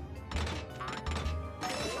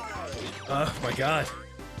 Oh my God.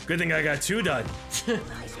 Good thing I got 2 done.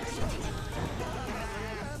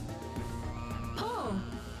 Pull.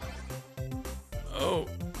 Oh.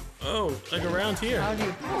 Oh Oh, like around here. How do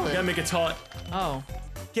you pull You gotta it? make it taut. Oh.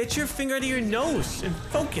 Get your finger out of your nose and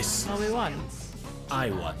focus. Oh, we won. I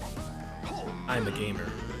won. I'm a gamer.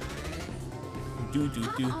 Do.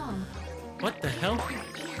 What the hell?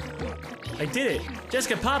 I did it.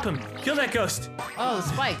 Jessica, pop him. Kill that ghost. Oh, the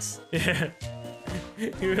spikes. Yeah.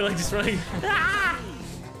 You were like just running. Ah!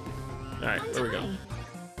 All right, where we go?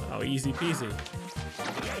 Oh, easy peasy.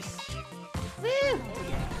 Woo!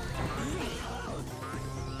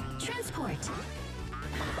 Transport.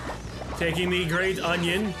 Taking the great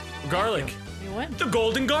onion, garlic. You win. The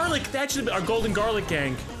golden garlic. That should have been our golden garlic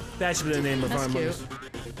gang. That should be the name of That's our cute. moves.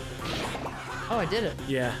 Oh, I did it.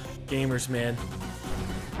 Yeah, gamers, man.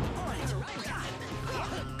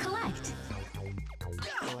 Collect.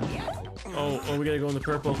 Oh, we gotta go in the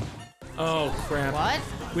purple. Oh crap. What?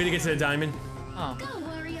 We need to get to the diamond. Oh. Go,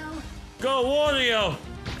 Wario. Go Wario!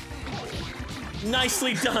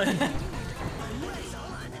 Nicely done.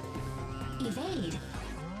 Evade.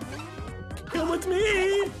 Come with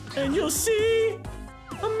me, and you'll see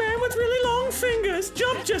a man with really long fingers.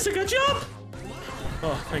 Jump, Jessica, jump!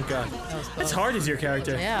 Oh, thank God. That was That's close. hard as your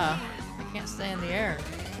character. Yeah. I can't stay in the air.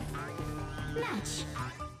 Match.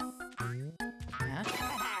 Yeah.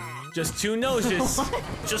 Just two noses.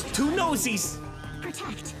 Just two nosies.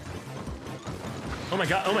 Protect. Oh my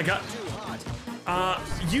God, oh my God.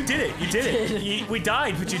 You did it, you did it. We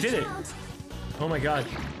died, but you did it. Out. Oh my God.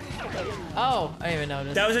 Oh, I didn't even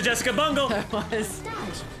notice. That was a Jessica bungle. That was.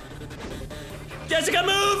 Dodge. Jessica,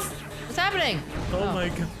 move! What's happening? Oh my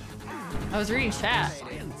God. I was reading chat.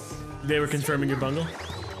 They were confirming your bungle.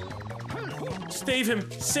 Save him,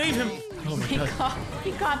 save him. Oh my God.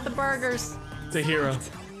 He caught the burgers. It's a hero.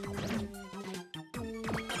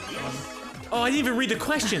 Oh, I didn't even read the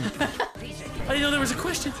question. I didn't know there was a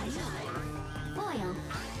question. Foil.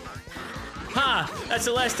 Ha! That's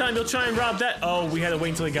the last time you'll try and rob that. Oh, we had to wait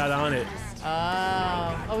until he got on it.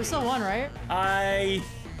 Oh, we still won, right? I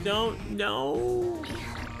don't know.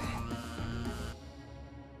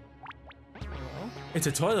 It's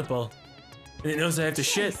a toilet bowl. And it knows I have to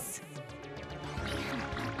shit.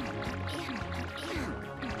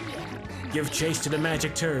 Give chase to the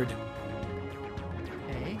magic turd.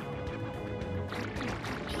 Okay.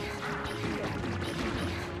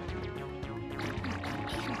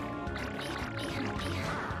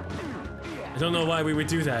 I don't know why we would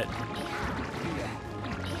do that.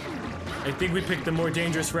 I think we picked the more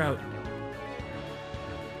dangerous route.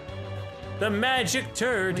 The magic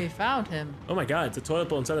turd. We found him. Oh my God, it's a toilet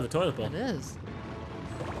bowl inside of a toilet bowl. It is.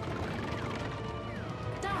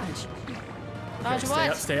 Dodge. Dodge Stay what?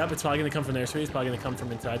 up, stay up. It's probably gonna come from there, sweetie. It's probably gonna come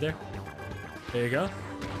from inside there. There you go.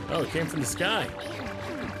 Oh, it came from the sky.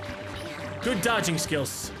 Good dodging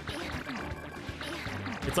skills.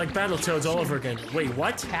 It's like Battletoads all over again. Wait,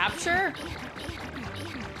 what? Capture?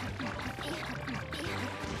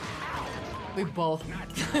 We both.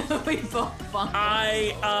 we both bunked.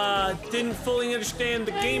 I didn't fully understand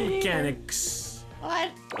the game mechanics.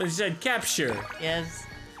 What? It said capture. Yes.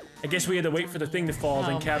 I guess we had to wait for the thing to fall, Oh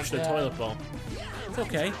then my capture the God. toilet bowl. It's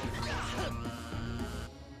okay.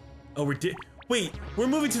 Oh, wait, we're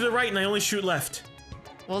moving to the right and I only shoot left.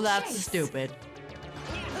 Well, that's stupid.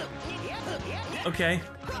 Okay.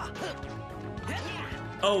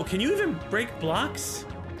 Oh, can you even break blocks?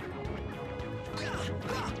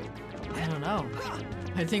 I don't know.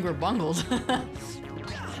 I think we're bungled. I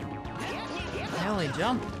only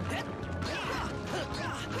jump.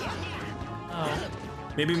 Oh,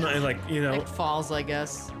 Maybe my, like, you know. it falls, I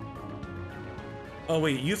guess. Oh,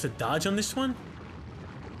 wait, you have to dodge on this one?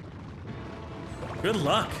 Good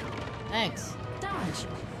luck. Thanks. Dodge.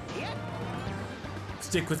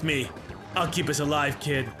 Stick with me. I'll keep us alive,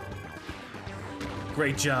 kid.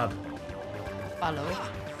 Great job. Follow.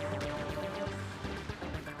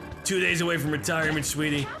 2 days away from retirement,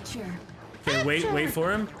 sweetie. Capture. Okay, wait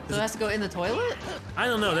for him. So it has to go in the toilet? I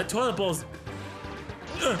don't know, that toilet bowl's...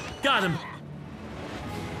 got him.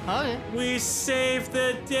 Oh, yeah. We saved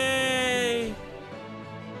the day.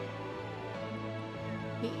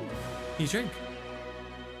 You drink.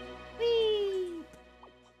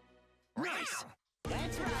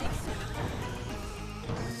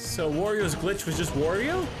 So Wario's glitch was just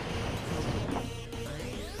Wario?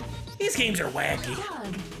 These games are wacky.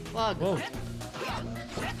 Plug. Plug. Whoa.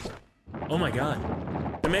 Oh my God.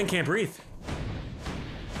 The man can't breathe.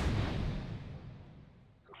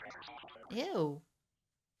 Ew.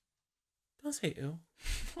 Don't say ew.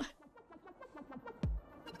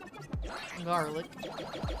 Garlic.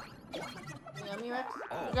 Yummy, Rex?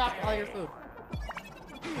 You dropped all your food.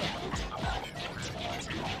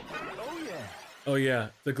 Oh yeah,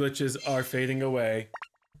 the glitches are fading away.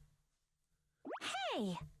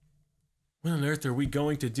 Hey. What on earth are we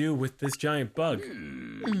going to do with this giant bug?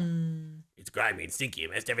 It's grimy and stinky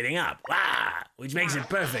and messed everything up. Wah! Which makes it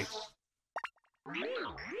perfect.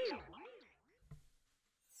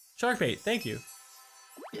 Shark bait, thank you.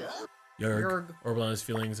 Yerg. Orbalon's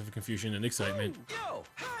feelings of confusion and excitement. Yo,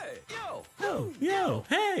 hey, yo. Oh, yo,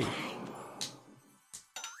 hey!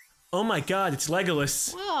 Oh my god, it's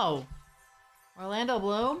Legolas. Whoa. Orlando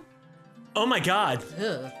Bloom? Oh my god.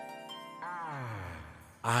 Ugh.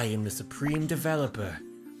 I am the supreme developer.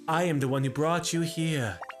 I am the one who brought you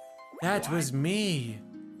here. That was me.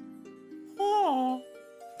 Oh.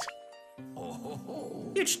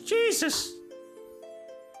 It's Jesus.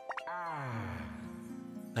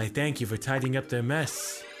 I thank you for tidying up their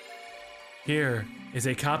mess. Here is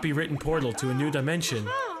a copywritten portal to a new dimension.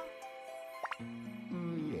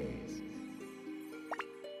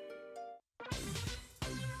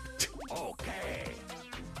 Okay.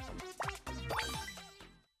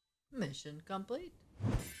 Mission complete.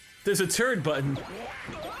 There's a turn button.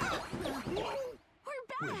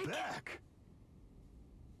 We're back.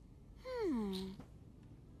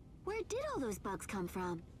 Where did all those bugs come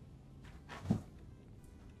from?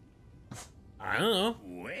 I don't know.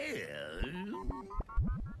 Well.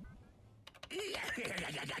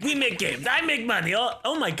 We make games. I make money.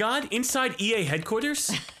 Oh my god, inside EA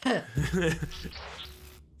headquarters?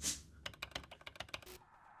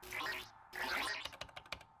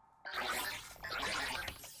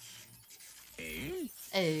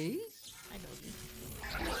 Hey. I know you.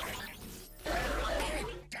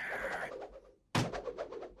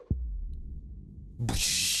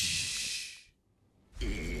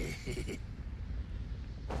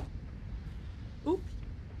 Oops.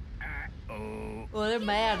 Oh, they're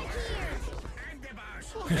mad.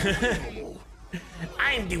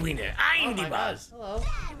 I'm the winner. I'm the my boss. God. Hello.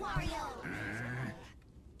 Wario!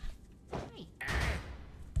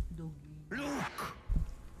 Look.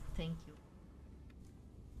 Thank you.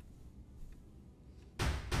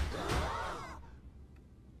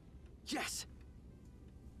 Yes.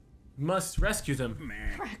 Must rescue them.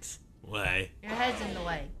 Rex, Why? your head's in the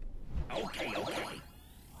way. Okay.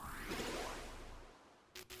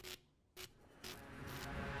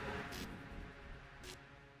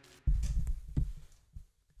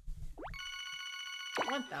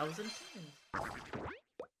 $1,000.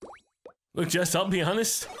 Look, Jess, I'll be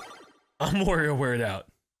honest. I'm Warioware out.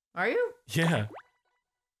 Are you? Yeah.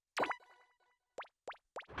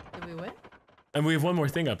 Did we win? And we have one more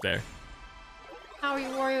thing up there. How are you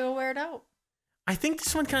Wario out? I think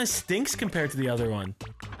this one kind of stinks compared to the other one.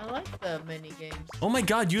 I like the mini games. Oh my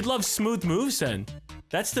god, you'd love Smooth Moves then.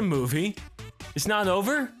 That's the movie. It's not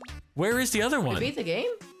over? Where is the other You one? beat the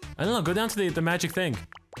game? I don't know, go down to the magic thing.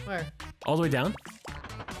 Where? All the way down.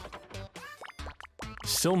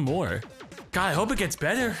 Still more. God, I hope it gets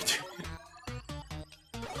better.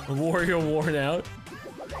 Wario worn out.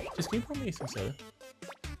 Just can you pour me some soda?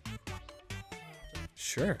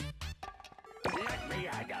 Sure. Let me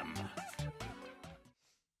at 'em.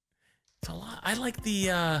 It's a lot. I like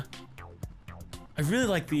the I really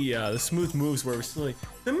like the smooth moves where we're silly.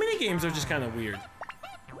 The mini games are just kind of weird.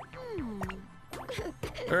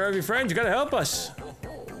 Where are your friends? You gotta help us.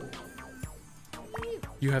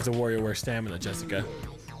 You have the Warioware stamina, Jessica.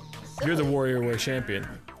 You're the Warioware champion.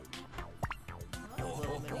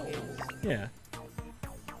 Yeah.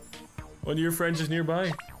 One of your friends is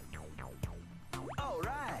nearby. All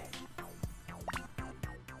right.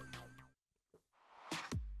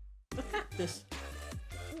 The cactus.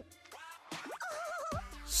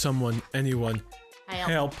 Someone, anyone,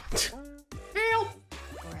 help. Help!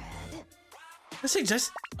 Bread. I say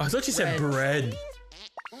just. I thought you said bread.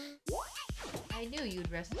 I knew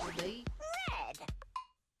you'd rescue me.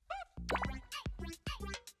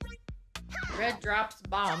 Red drops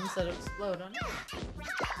bombs that explode on you.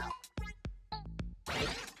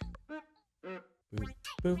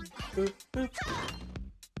 Boop, boop, boop.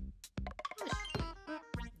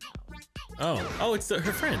 Oh, it's her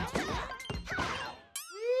friend.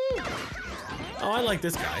 Oh, I like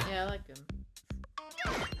this guy. Yeah, I like him.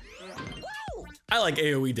 I like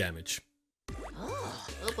AoE damage.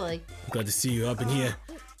 Oh boy. Glad to see you up in here.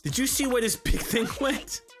 Did you see where this big thing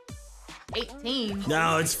went? 18.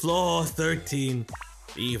 Now it's floor 13.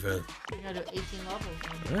 Evil. You gotta do 18 levels.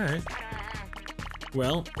 Alright.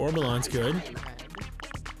 Well, Orbalon's good. Red.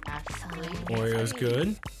 Ashley. Wario's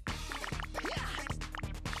good.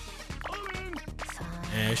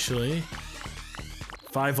 Ashley.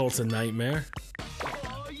 5 volts a nightmare.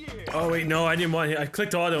 Oh wait, no, I didn't want it. I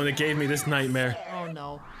clicked auto and it gave me this nightmare. Oh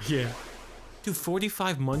no. Yeah. Dude,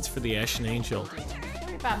 45 months for the Ashen Angel.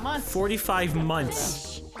 45 months. 45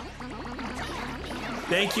 months.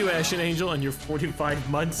 Thank you, Ash and Angel, on your 45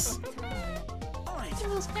 months.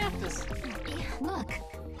 Those cactus. Look,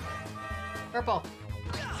 Purple.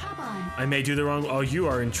 hop on. I may do the wrong. Oh, you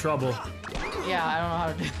are in trouble. Yeah, I don't know how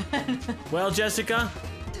to do that. Well, Jessica,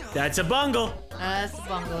 that's a bungle. That's a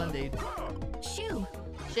bungle indeed. Shoo.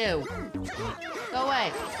 Shoo. Go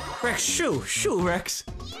away. Rex, shoo, Rex.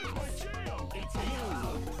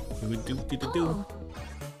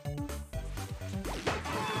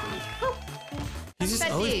 Oh, He's just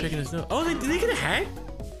Betty. always picking his nose. Oh, did they get a hat?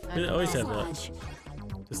 They always have that. lodge.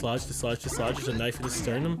 Dislodge. There's a knife in his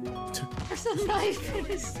sternum. There's a knife in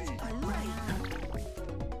his...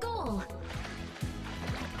 Goal.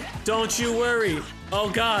 Don't you worry. Oh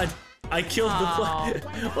God, I killed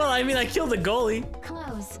the. Well, I mean, I killed the goalie.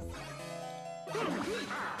 Close.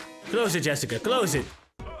 Close it, Jessica. Close it.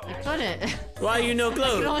 I couldn't. Why you no I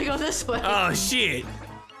close? can only go this way. Oh shit.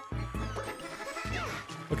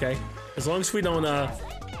 Okay, as long as we don't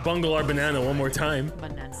bungle our banana one more time.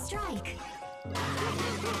 Banana. Strike.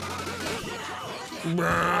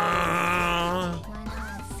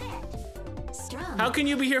 Strong. How can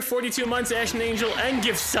you be here 42 months, Ash and Angel, and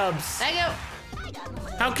give subs? Thank you.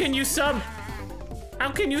 How can you sub?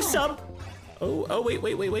 How can you sub? Oh,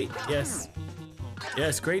 wait. Yes.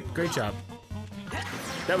 Yes, great job.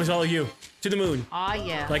 That was all you. To the moon. Aw,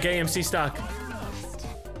 yeah. Like AMC stock.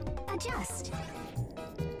 Adjust.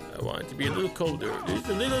 I want it to be a little colder. Just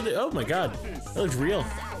a little. Oh my God, that looks real.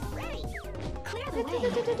 Clear the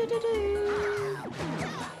way.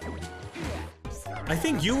 I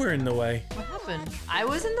think you were in the way. What happened? I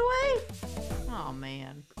was in the way? Oh,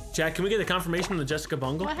 man. Jack, can we get a confirmation on the Jessica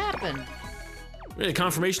Bungle? What happened? We get a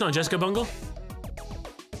confirmation on Jessica Bungle?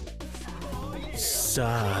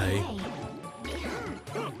 Sigh.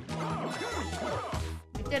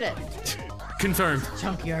 I did it. Confirmed.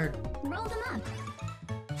 Junkyard. Roll them up.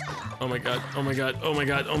 Oh my God.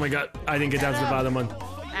 I didn't get down to the bottom one.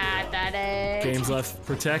 I got it. Games left.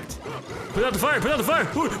 Protect. Put out the fire.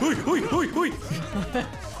 Oi.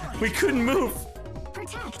 We couldn't move.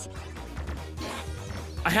 Protect.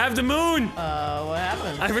 I have the moon. What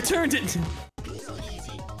happened? I returned it.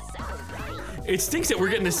 It stinks that we're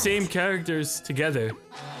getting the same characters together.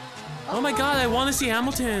 Oh my God, I want to see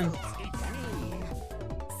Hamilton.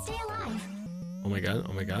 Stay alive. Oh my God.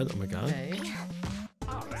 Okay.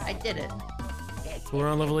 I did it. We're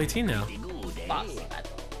on level 18 now. Boss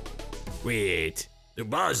battle. Wait, the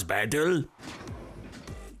boss battle?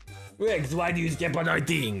 Rex, why do you step on our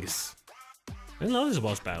things? I didn't know there's a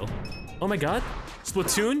boss battle. Oh my God,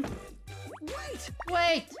 Splatoon?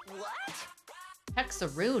 Wait.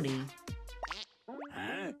 Hexaroonie.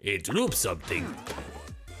 It loops something.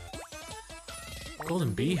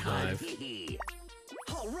 Golden Beehive.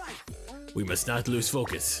 We must not lose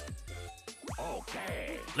focus.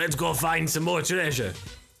 Okay. Let's go find some more treasure.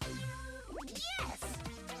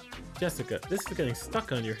 Jessica, this is getting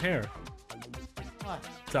stuck on your hair. What?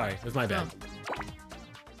 Sorry, it was my bad.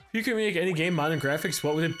 If you could make any game modern graphics,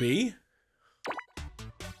 what would it be?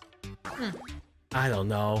 I don't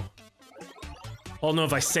know. Oh no,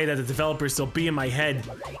 if I say that, the developers, they'll be in my head,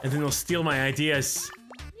 and then they'll steal my ideas.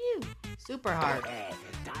 Phew. Super hard.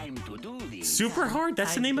 Time to do this. Super hard?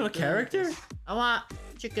 That's the name of a character? I want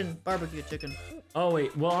chicken, barbecue chicken. Oh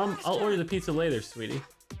wait, well I'll order the pizza later, sweetie.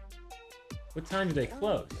 What time do they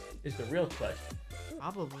close? Is the real question.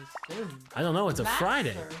 Probably soon. I don't know, it's a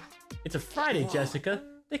Friday. Faster. It's a Friday, Jessica.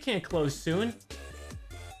 They can't close soon.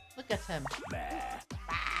 Look at him.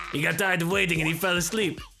 He got tired of waiting and he fell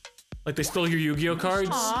asleep. Like they stole your Yu-Gi-Oh cards?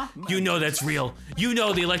 Aw. You know that's real. You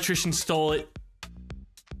know the electrician stole it.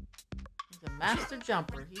 He's a master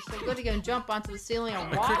jumper. He's so good he can jump onto the ceiling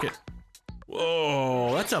and A walk. cricket.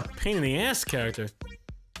 Whoa, that's a pain in the ass character.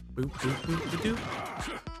 Boop, boop, boop, boop, boop.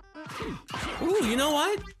 Ooh, you know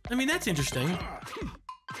what? I mean, that's interesting.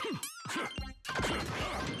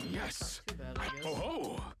 Yes. Too bad, I guess.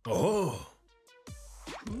 Oh.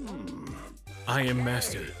 I am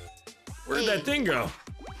master. Where'd that thing go?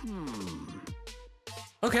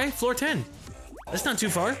 Okay, floor 10. That's not too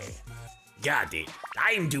far. Got it.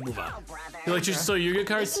 Time to move on. You like just so Yu-Gi-Oh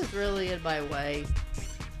cards? This is really in my way.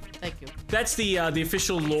 Thank you. That's the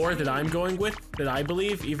official lore that I'm going with, that I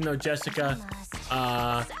believe, even though Jessica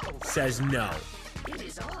says no.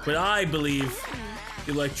 But I believe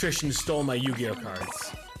the electrician stole my Yu-Gi-Oh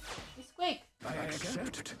cards. Hey, Squeak. I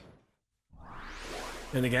accept it.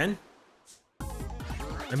 And again,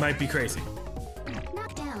 I might be crazy.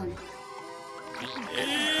 Knock down.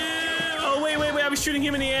 Oh, wait, I was shooting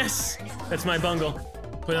him in the ass. That's my bungle.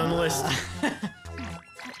 Put it on the list.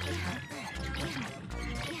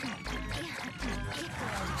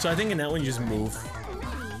 So I think in that one you just move.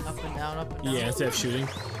 Up and down, up and down. Yeah, instead of shooting.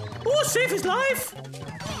 Oh, save his life!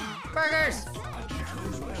 Burgers!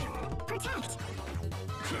 Protect.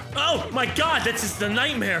 Oh my god, that's just a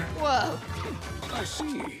nightmare. Whoa! I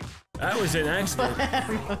see. That was an accident.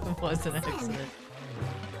 It was an accident.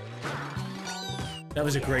 That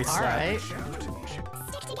was a great slap. Alright.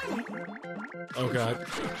 Oh god.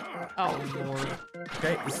 Oh lord.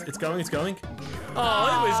 Okay, it's going, it's going. Oh,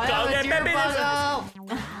 Oh, it was going. that was your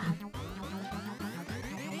puzzle.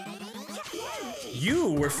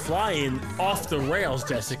 You were flying off the rails,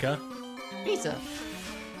 Jessica. Pizza.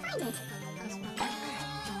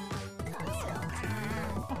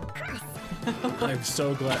 I'm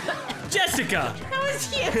so glad. Jessica! That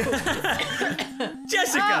was you!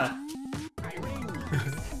 Jessica!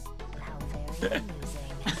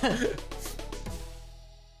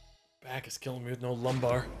 Back is killing me with no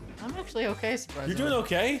lumbar. I'm actually okay, surprisingly. You're doing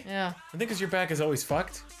okay? Yeah. I think because your back is always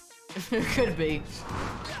fucked. It could be.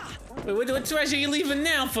 Wait, what treasure are you leaving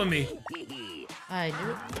now for me? I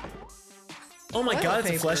knew it. Oh my Toilet god, it's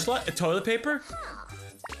a paper. fleshlight? A toilet paper?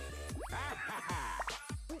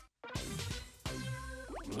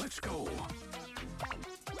 Let's go.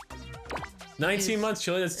 19 months,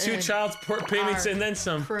 Chili. That's 2 in child support payments our and then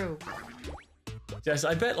some. Crew. Jess,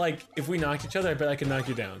 I bet like if we knocked each other, I bet I could knock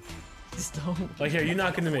you down. Just don't. Like here, you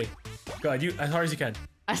knock into me. Go ahead, you as hard as you can.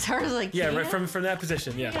 As hard as I can. Yeah, right from that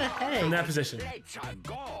position. I got a Yeah, headache. from that position. Let's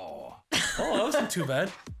go. Oh, that wasn't too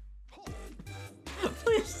bad.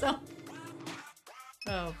 Please don't.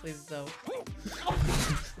 Oh, please don't.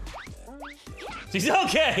 She's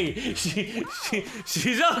okay. She's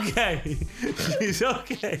okay. She's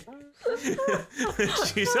okay.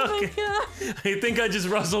 She's okay. God. I think I just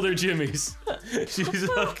rustled her jimmies. She's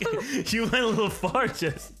okay. You went a little far,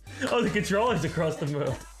 Jess. Oh, the controller's across the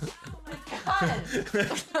room.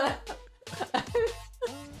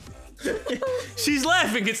 She's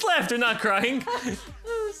laughing. It's laughter, not crying. That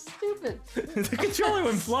was stupid. The controller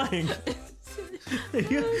went flying.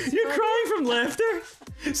 You're crying from laughter?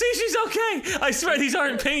 See, she's okay. I swear these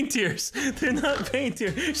aren't pain tears. They're not pain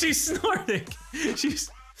tears. She's snorting. She's.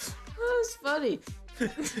 That was funny.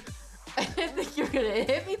 I didn't think you were gonna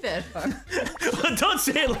hit me that hard. Well, don't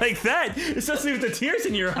say it like that. Especially with the tears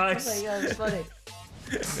in your Oh my eyes. god, it's funny.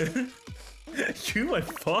 You went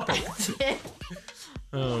far.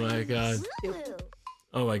 Oh my god.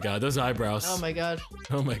 Oh my god, those eyebrows. Oh my god.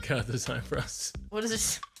 Oh my god, those eyebrows. What is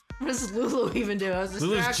this? What does Lulu even do? I was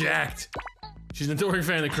Lulu's distracted. jacked. She's an adoring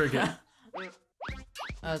fan of cricket.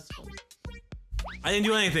 That's cool. I didn't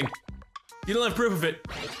do anything. You don't have proof of it.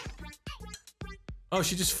 Oh,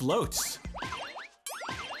 she just floats.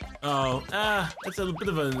 Oh, that's a bit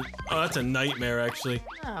of a. Oh, that's a nightmare, actually.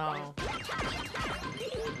 Oh.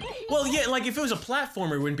 Well, yeah, like if it was a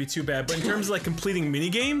platformer, it wouldn't be too bad. But in terms of like completing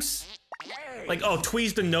minigames, like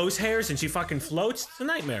tweeze the nose hairs and she fucking floats, it's a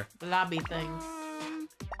nightmare. Lobby thing.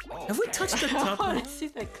 Have we touched the I top? want to see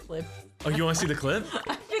that clip. Oh, you want to see the clip?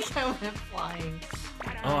 I think I went flying.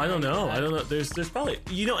 Oh, I don't know. I don't know. There's probably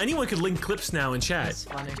anyone could link clips now in chat. That's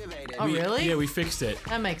funny. Oh, really? Yeah, we fixed it.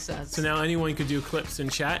 That makes sense. So now anyone could do clips in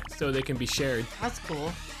chat so they can be shared. That's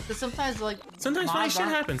cool. Because sometimes, like, Sometimes funny mods shit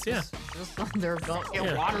aren't happens, yeah. Just they're don't get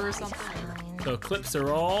Yeah. water or something. So clips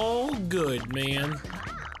are all good, man.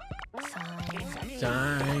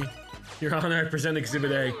 Die. Your Honor, I present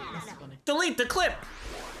Exhibit A. That's funny. Delete the clip!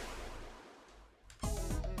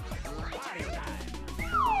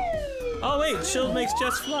 Oh wait, Chilled makes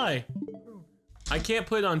Jess fly. I can't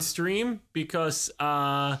put it on stream because,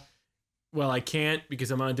 well, I can't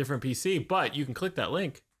because I'm on a different PC, but you can click that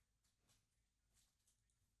link.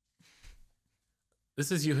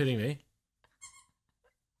 This is you hitting me.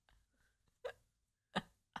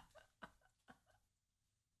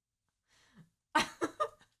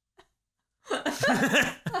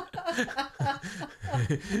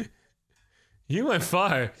 You went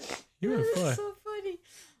far. You went far. That's so funny.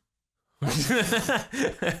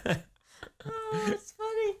 Oh, that's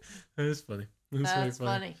funny. That is funny. That's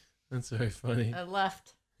funny. That's very funny. I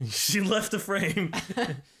left. She left the frame.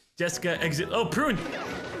 Jessica exit. Oh, prune.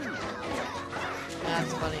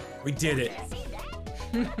 That's funny. We did it.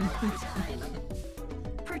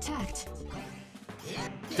 Protect.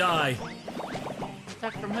 Die.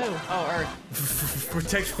 Protect from who? Oh, Earth.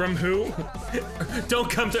 Protect from who? Don't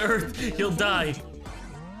come to Earth. You'll die.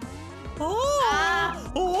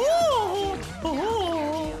 Oh. Oh.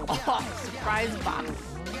 Oh. Oh, surprise box.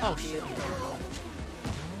 Oh, shit.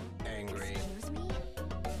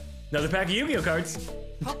 Another pack of Yu-Gi-Oh cards.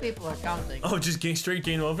 Hope people are counting. Oh, just straight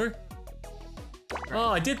game over? Oh,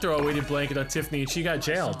 I did throw a weighted blanket on Tiffany and she got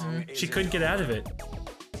jailed. She couldn't get out of it.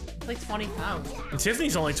 It's like 20 pounds. And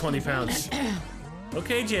Tiffany's only 20 pounds.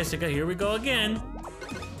 Okay, Jessica, here we go again.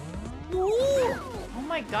 Oh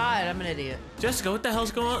my god, I'm an idiot. Jessica, what the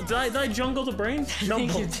hell's going on? Did I jungle the brain? I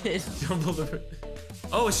think you did. Jumble the brain.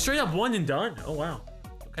 Oh, it's straight up one and done. Oh, wow.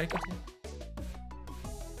 Okay, continue.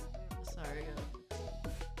 Sorry.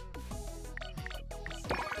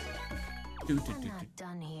 Not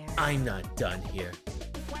done here. I'm not done here.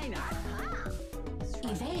 Why not?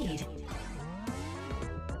 Evade.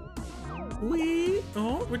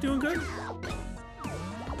 Oh, we're doing good.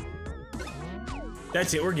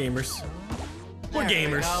 That's it, we're gamers. We're There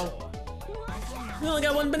we gamers. go. We only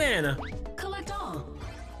got one banana. Collect all.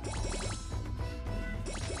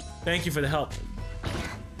 Thank you for the help.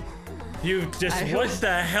 You just, what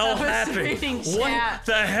the hell I was happened? reading What chat.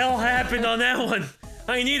 the hell happened on that one?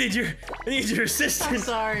 I need your I'm assistance.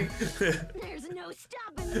 sorry. There's no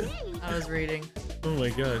stopping me. I was reading. Oh my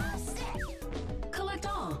god. Collect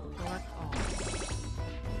all.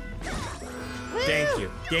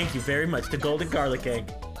 Thank you very much. The golden garlic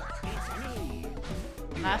egg.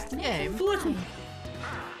 Last game. Look.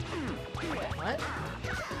 What?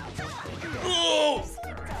 Oh!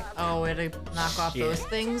 Oh, we had to knock off Shit. those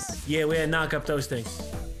things? Yeah, we had to knock up those things.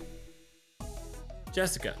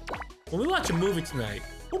 Jessica, when we watch a movie tonight,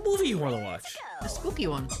 what movie you want to watch? A spooky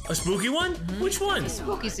one. A spooky one? Which one?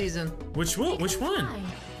 Spooky season. Which one? Which one?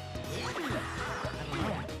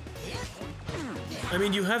 I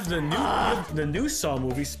mean, you have the new Saw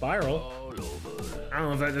movie, Spiral. I don't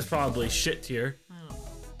know if that is probably shit tier. I don't know.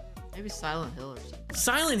 Maybe Silent Hill or something.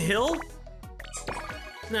 Silent Hill?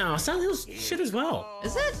 No, Silent Hill's shit as well.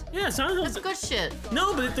 Is it? Yeah, Silent Hill's That's good shit.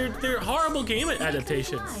 no, but they're horrible game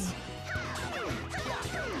adaptations.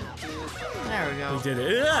 There we go. We did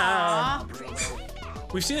it. Ah! Aw,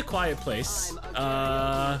 We've seen A Quiet Place.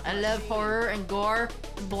 I love horror and gore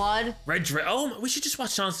and blood. Red Dress. Oh, we should just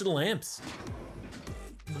watch Silence of the Lambs.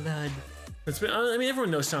 Blood. It's been, I mean, everyone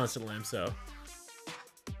knows Silence of the Lambs, so.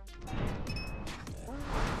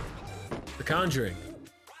 The Conjuring.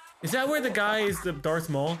 Is that where the guy is the Darth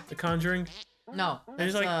Maul? The Conjuring? No. And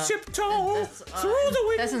he's like, that's, tiptoe that's, through the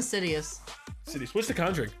window. That's Insidious. Cities. What's The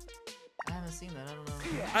Conjuring? I haven't seen that. I don't know.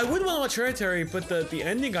 I would want to watch Hereditary, but the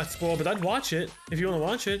ending got spoiled. But I'd watch it if you want to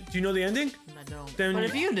watch it. Do you know the ending? I don't. Then- But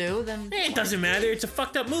if you do, then It doesn't matter. It's a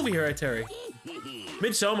fucked up movie, Hereditary.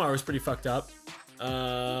 Midsommar was pretty fucked up.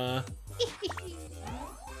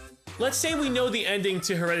 Let's say we know the ending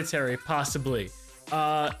to Hereditary, possibly.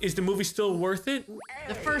 Is the movie still worth it?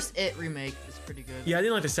 the first It remake is pretty good. Yeah, I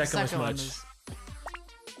didn't like the second one as Second one much. is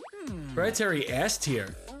Hereditary S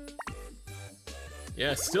tier.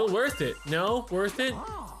 Yeah, still worth it. No, worth it?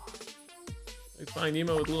 We find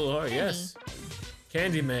Nemo with a little heart. Yes.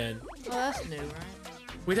 Candyman. Oh, that's new,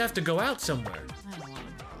 right? We'd have to go out somewhere. I don't want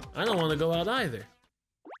to. I don't want to go out either.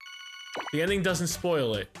 The ending doesn't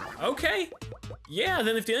spoil it. Okay. Yeah,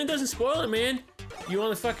 then if the ending doesn't spoil it, man, you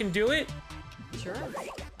want to fucking do it? Sure.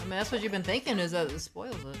 I mean, that's what you've been thinking, is that it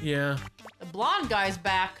spoils it. Yeah. The blonde guy's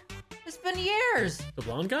back. It's been years. The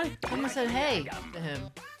blonde guy? Someone said hey to him.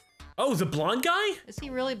 Oh, the blonde guy? Is he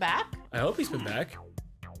really back? I hope he's been back.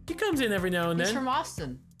 He comes in every now and He's then. from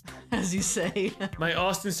Austin, as you say. My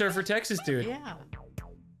Austin Surfer, Texas dude. Yeah.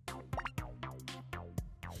 Do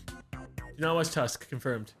not watch Tusk,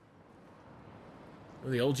 confirmed. Oh,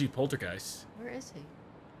 the OG Poltergeist. Where is he?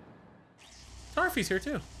 Tarfy's here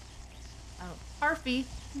too. Oh, Harvey,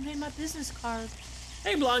 you made my business card.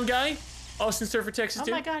 Hey, blonde guy. Austin Surfer, Texas Oh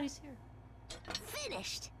dude. my god, he's here.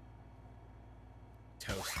 Finished.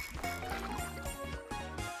 Toast.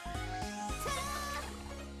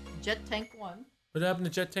 Jet Tank 1. What happened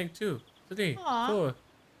to Jet Tank 2? 3, Aw. 4.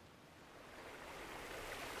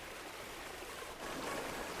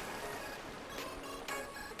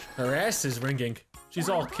 Her ass is ringing. She's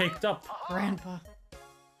all caked up. Grandpa.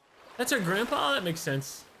 That's her grandpa? That makes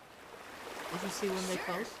sense. Did you see when they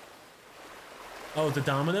close? Oh, the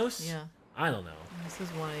Domino's? Yeah. I don't know. This is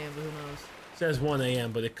 1 a.m., but who knows? It says 1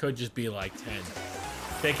 a.m., but it could just be like 10.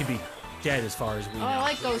 They could be dead as far as we Oh, know. I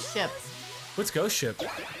like Ghost Ship. What's Ghost Ship?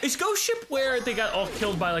 Is Ghost Ship where they got all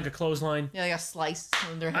killed by like a clothesline? Yeah, they got sliced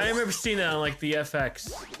on their I heads. remember seeing that on like the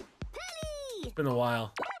FX. It's been a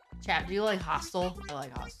while. Chat, do you like Hostel? I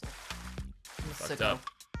like Hostel. I'm a Fucked sicko. up.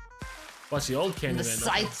 Watch the old And the Candyman.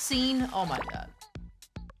 scythe scene? Oh my god.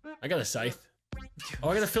 I got a scythe. Oh,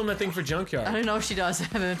 I gotta film that thing for I Junkyard. don't know if she does. I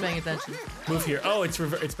haven't been paying attention. Move here. Oh,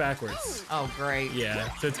 it's backwards. Oh, great.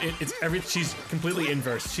 Yeah. So she's completely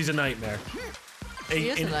inverse. She's a nightmare. She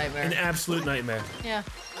is a nightmare. An absolute nightmare. Yeah.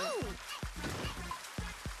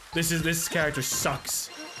 This character sucks.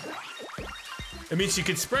 I mean, she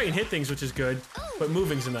could spray and hit things, which is good, but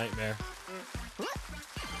moving's a nightmare.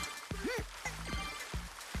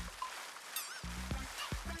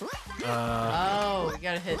 Oh, you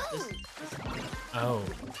gotta hit this. Oh.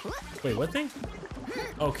 Wait, what thing?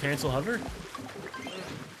 Oh, cancel hover?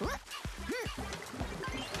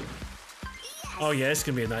 Oh yeah, it's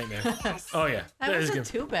gonna be a nightmare. Oh yeah. I That is wasn't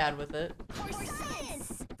gonna... too bad with it.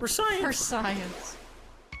 For science. For science.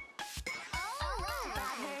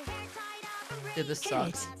 Dude, this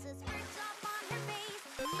sucks.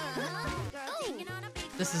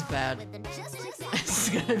 This is bad. This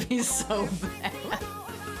is gonna be so bad.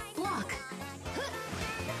 Block.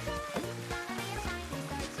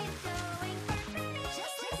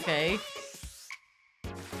 Okay.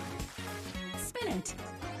 Spin it.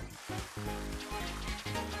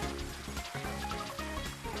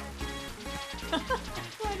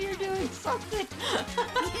 Glad you're doing something.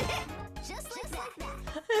 Just like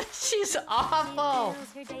that. She's awful.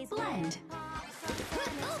 Blend.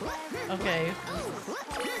 Okay.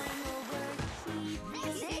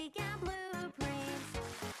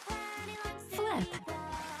 Flip.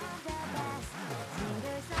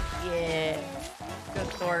 Yeah. Good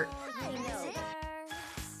Thort.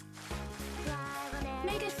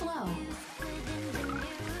 Make it flow.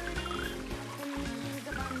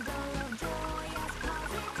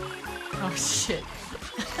 Oh shit.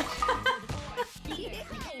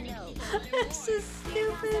 This is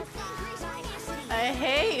stupid. I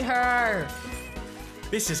hate her.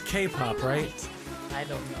 This is K-pop, right? I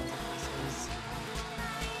don't know what this is.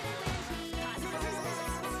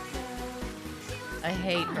 I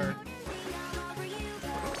hate her.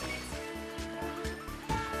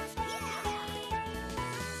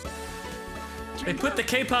 They put the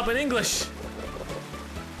K-pop in English.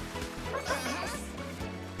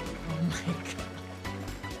 Oh my god.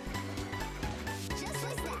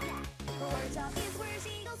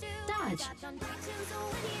 Dodge.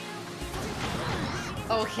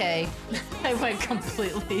 Okay. I went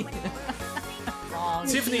completely wrong.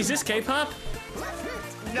 Tiffany, is this K-pop?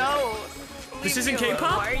 No. This Leave isn't me alone.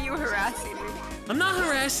 K-pop? Why are you harassing me? I'm not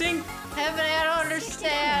harassing. Heaven, I don't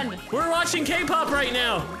understand. We're watching K-pop right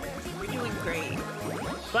now. We're doing great.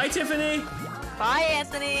 Bye, Tiffany. Bye,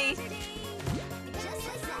 Anthony.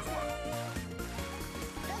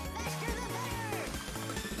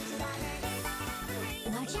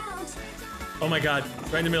 Watch out. Oh my god.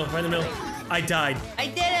 Right in the middle, right in the middle. I died. I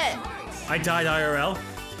did it. I died IRL.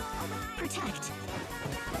 Protect.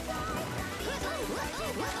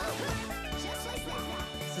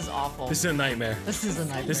 This is awful. This is a nightmare. This is a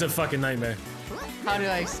nightmare. This is a fucking nightmare. How do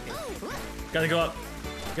I escape? Gotta go up.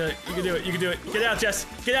 You can do it. You can do it. Get out, Jess.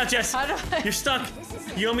 Get out, Jess. How do I? You're stuck.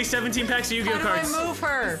 You owe me 17 packs of Yu-Gi-Oh How do I cards. move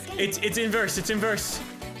her? It's inverse. It's inverse.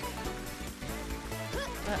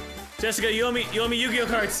 Jessica, you owe me Yu-Gi-Oh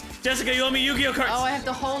cards. Jessica, you owe me Yu-Gi-Oh cards. Oh, I have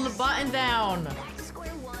to hold the button down.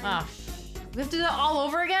 Ah, we have to do that all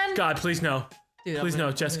over again? God, please no. Dude, Please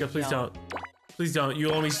no, Jessica, please don't. Please don't. You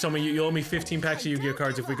owe me so many. You owe me 15 packs of Yu-Gi-Oh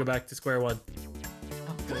cards if we go back to square one.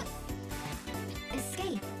 Oh, good.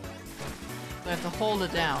 Escape. I have to hold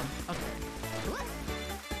it down. Okay.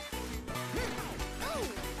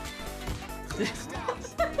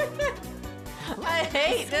 I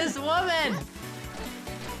hate this woman.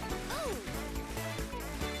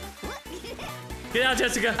 Get out,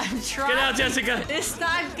 Jessica. I'm trying. Get out, Jessica. It's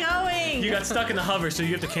not going. You got stuck in the hover, so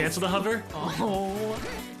you have to cancel the hover. Oh,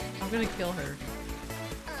 I'm gonna kill her.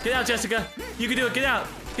 Get out, Jessica. You can do it. Get out.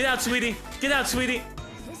 Get out, sweetie. Get out, sweetie.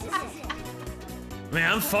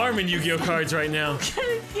 Man, I'm farming Yu-Gi-Oh cards right now. I'm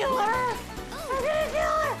gonna kill her. I'm gonna kill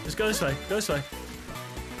her. Just go this way. Go this way.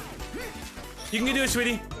 You can do it,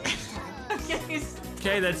 sweetie. I'm getting.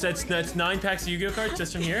 Okay, that's 9 packs of Yu-Gi-Oh cards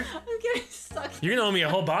just from here. I'm getting stuck. You're gonna owe me a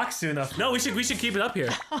whole box soon enough. No, we should keep it up here.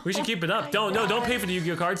 We should keep it up. Don't pay for the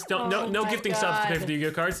Yu-Gi-Oh cards. Don't Oh no my gifting subs to pay God. for the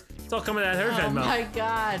Yu-Gi-Oh cards. It's all coming out of her Oh Venmo. my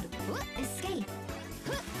god. Escape.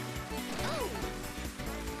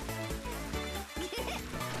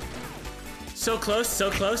 So close, so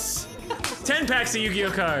close. 10 packs of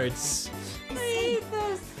Yu-Gi-Oh cards. I hate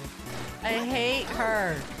this. I hate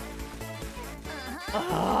her.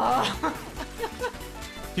 Ugh.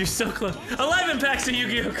 You're so close. 11 packs of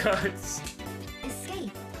Yu-Gi-Oh cards.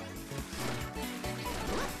 Escape.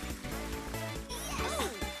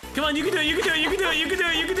 Come on, you can do it. You can do it. You can do it. You can do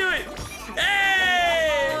it. You can do it.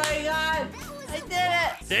 Hey! Oh my god. I did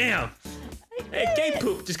it. Damn. Hey, Gay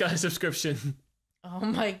Poop just got a subscription. Oh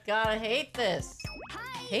my god, I hate this.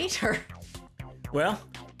 I hate her. Well,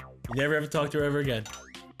 you never ever talk to her ever again.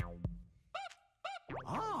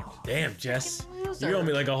 Damn, Jess. Loser. You owe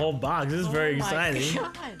me like a whole box. This is very Oh my exciting.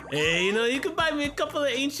 God. Hey, you know, you can buy me a couple of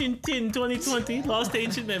ancient tin 2020 lost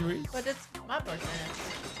ancient memories. But it's my birthday.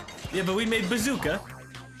 Yeah, but we made bazooka.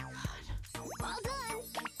 Well done.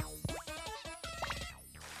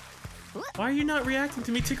 Why are you not reacting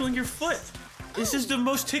to me tickling your foot? This is the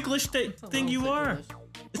most ticklish thing you are.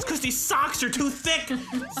 It's because these socks are too thick.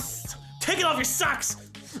 Take it off your socks.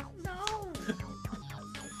 No.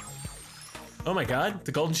 Oh my god,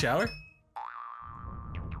 the golden shower?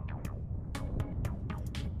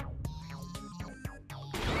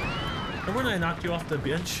 Remember when I knocked you off the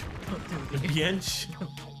bench? The bench?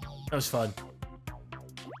 That was fun.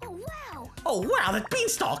 Oh, wow. Oh wow, that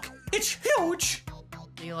beanstalk! It's huge!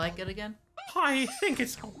 Do you like it again? I think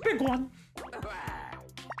it's a big one. I'm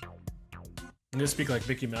gonna speak like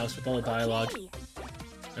Mickey Mouse with all the dialogue.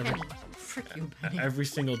 Frick you, Penny. Every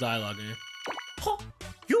single dialogue in here. Huh,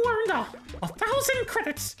 you earned 1,000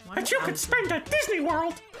 credits that you could spend at Disney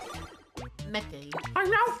World. Mickey.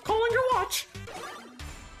 I'm now calling your watch.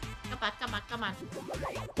 Come on, come on, come on.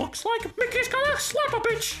 Looks like Mickey's gonna slap a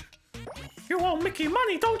bitch. You owe Mickey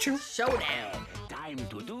money, don't you? Showdown. Time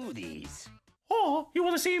to do this. Oh, you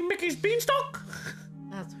wanna see Mickey's beanstalk?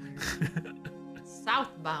 That's weird.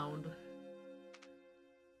 Southbound.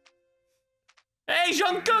 Hey,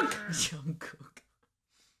 Jungkook! Jungkook.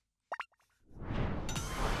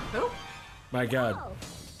 Who? My god.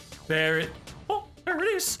 There it. Oh, there it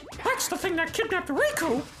is. That's the thing that kidnapped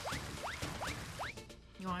Riku.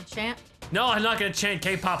 You want to chant? No, I'm not gonna chant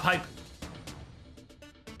K-pop hype.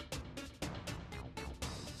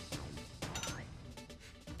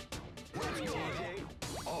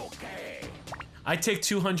 Okay. I take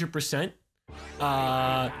 200%.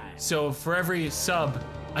 So for every sub,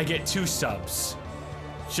 I get 2 subs.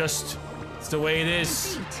 Just, it's the way it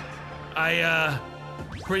is.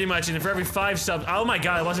 Pretty much, and for every 5 subs, oh my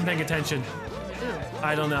god, I wasn't paying attention. We do.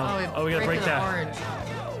 I don't know. Oh, we gotta break that. Orange.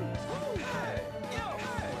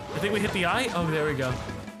 I think we hit the eye. Oh, there we go.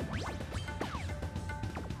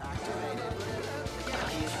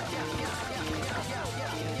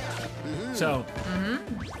 So,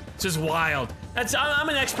 this is wild. I'm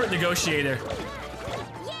an expert negotiator.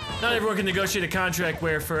 Not everyone can negotiate a contract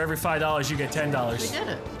where for every $5 you get $10. We did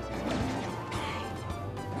it.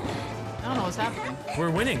 I don't know what's happening.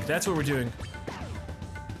 We're winning. That's what we're doing.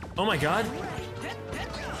 Oh my god.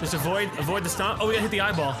 Just avoid the stomp. Oh, we gotta hit the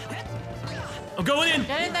eyeball. I'm going in.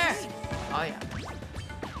 Get in there. Oh yeah.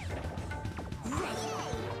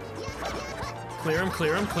 Clear him,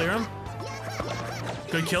 clear him, clear him.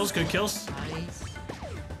 Good kills, good kills. Nice.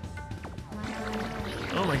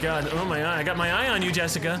 Oh my god, oh my eye. I got my eye on you,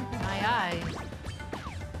 Jessica. My eye.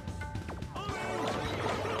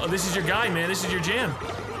 Oh, this is your guy, man. This is your jam.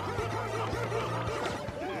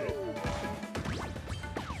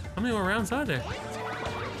 How many more rounds are there?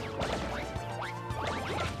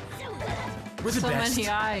 We're the best. So many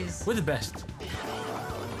eyes. We're the best.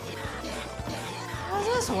 How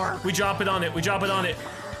does this work? We drop it on it. We drop it on it.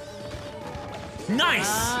 Nice!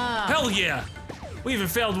 Ah. Hell yeah! We even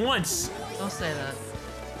failed once. Don't say that.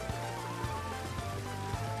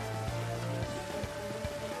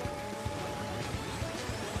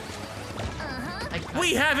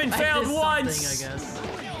 We haven't failed did once! something, I guess.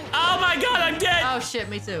 Oh my god, I'm dead! Oh shit,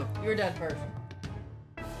 me too. You were dead first.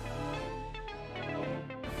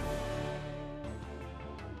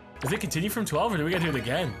 Does it continue from 12 or do we gotta do it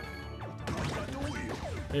again?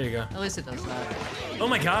 There you go. At least it does that. Oh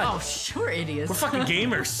my god. Oh, sure, idiots. We're fucking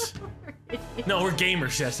gamers. No, we're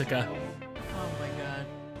gamers, Jessica. Oh my god.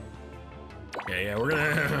 Yeah, we're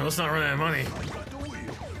gonna, let's not run out of money.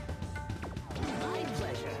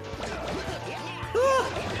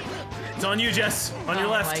 It's on you, Jess. On your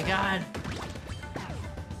left. Oh my god.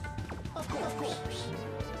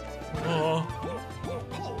 Oh.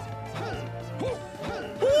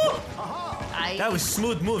 That was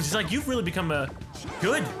smooth moves. It's like you've really become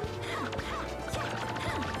good.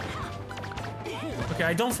 Okay,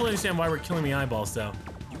 I don't fully understand why we're killing the eyeballs though.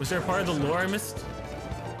 Was there a part of the lore I missed?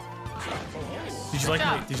 Did you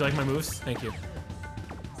like my, moves? Thank you.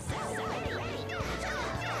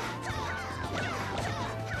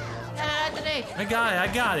 I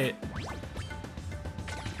got it.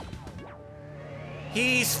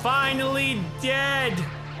 He's finally dead.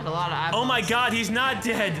 Had a lot of eyeballs. Oh my god, he's not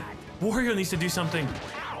dead. Wario needs to do something.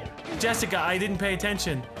 Jessica, I didn't pay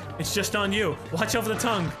attention. It's just on you. Watch out for the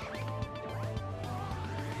tongue.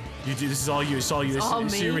 You do. This is all you. It's all you.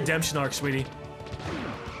 This is your redemption arc, sweetie.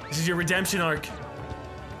 This is your redemption arc.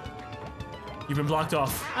 You've been blocked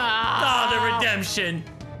off. Ah. Oh, the redemption.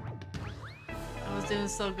 I was doing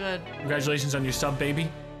so good. Congratulations on your sub, baby.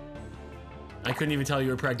 I couldn't even tell you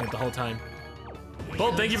were pregnant the whole time.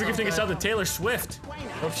 Well, thank you for gifting us up to Taylor Swift.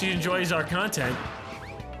 Hope she enjoys our content.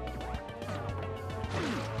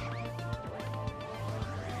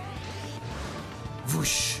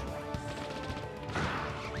 Whoosh.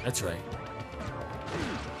 That's right.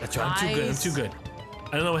 That's right, I'm too good, I'm too good.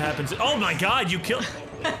 I don't know what happens. Oh my god, you killed.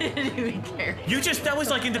 I didn't even care. That was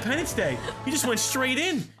like Independence Day. You just went straight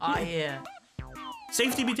in. Oh, yeah.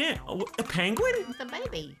 Safety be damned. Oh, a penguin? It's a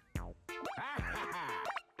baby.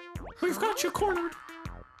 We've got you cornered.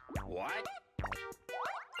 What?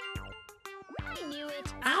 I knew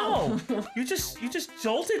it. Ow! you just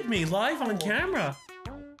jolted me live on camera.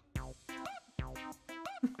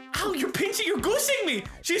 Ow, you're goosing me!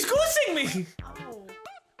 She's goosing me! Oh.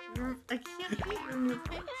 I can't hit you in your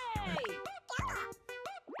face. Hey.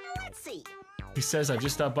 Let's see. He says I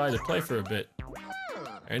just stopped by to play for a bit.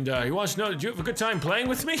 And he wants to know, did you have a good time playing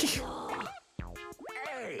with me?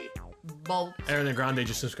 Hey. Bolt. Ariana Grande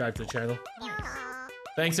just subscribed to the channel.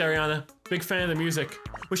 Thanks, Ariana. Big fan of the music.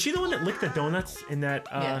 Was she the one that licked the donuts in that,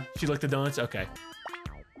 Yeah. She licked the donuts? Okay.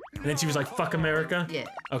 And then she was like, fuck America? Yeah.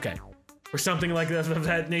 Okay. Or something like that of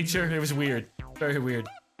that nature. It was weird. Very weird.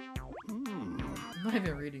 I'm not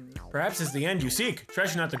even reading these. Perhaps it's the end you seek.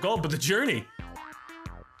 Treasure not the gold, but the journey.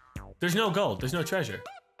 There's no gold. There's no treasure.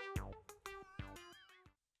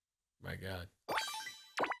 My god.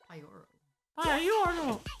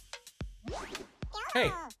 Pyoro.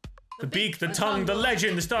 Hey. The beak, the tongue, the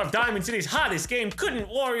legend, the star of Diamond City's hottest game. Couldn't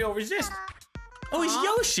Wario resist? Oh, he's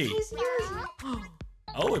Yoshi. He's Yoshi.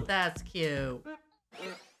 Oh, That's cute.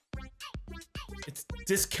 it's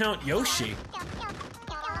Discount Yoshi.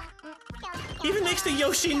 He even makes the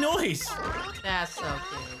Yoshi noise. That's so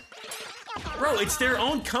cute. Bro, it's their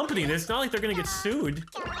own company. It's not like they're gonna get sued.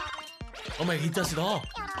 Oh my, he does it all.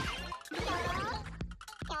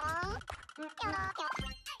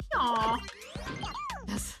 Aww.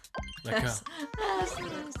 That's That's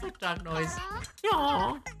TikTok noise.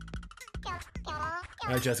 All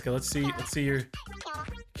right, Jessica. Let's see your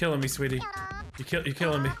killing me, sweetie. You're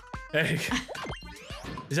killing me. Hey.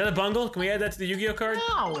 Is that a bungle? Can we add that to the Yu-Gi-Oh card?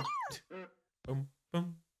 No. Boom,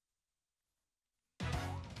 boom.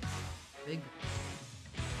 Big.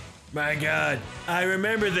 My god, I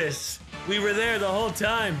remember this. We were there the whole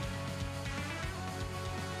time.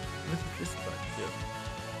 What did this button do?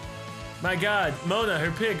 My god, Mona,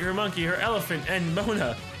 her pig, her monkey, her elephant, and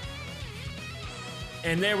Mona.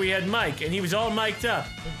 And there we had Mike, and he was all mic'd up.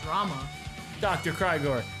 The drama. Dr.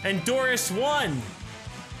 Krygor. And Doris won!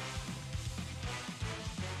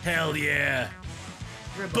 Hell yeah.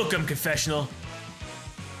 Book 'em, confessional.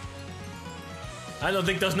 I don't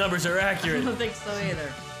think those numbers are I accurate. don't think so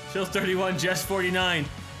either. Chill 31, Jess 49.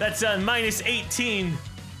 That's minus 18.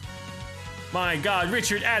 My god,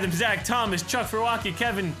 Richard, Adam, Zach, Thomas, Chuck Furwaki,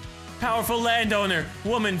 Kevin, powerful landowner,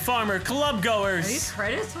 woman, farmer, club Are these goers,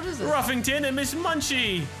 credits? What is this? Ruffington, and Miss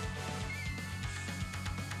Munchie.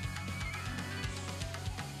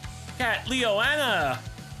 Cat, Leo, Anna.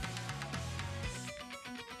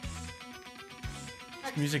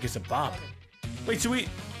 This music is a bop. Wait, did we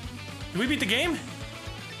beat the game?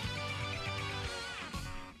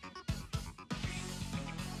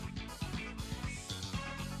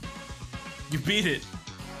 You beat it.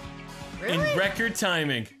 Really? In record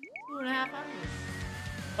timing. 2.5 hours.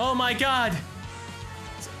 Oh my god!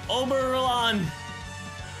 It's Oberon!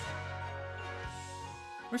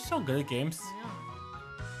 We're so good at games.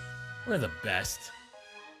 We're the best.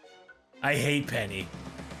 I hate Penny.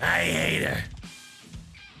 I hate her.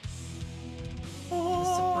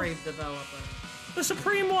 The Supreme developer. The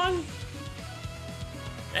Supreme one!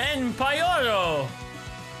 And Pyoro!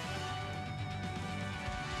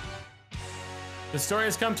 The story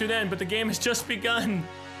has come to an end, but the game has just begun.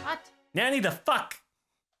 What? Nanny the fuck!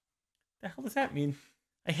 The hell does that mean?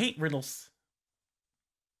 I hate riddles.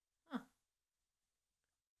 Huh.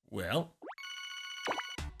 Well.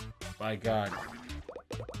 By God.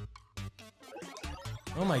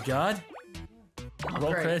 Oh my god.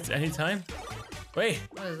 Roll great. credits anytime. Wait,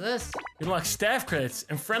 What is this? you unlock staff credits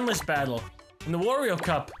and friendless battle and the Wario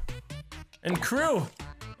Cup and crew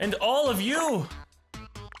and all of you.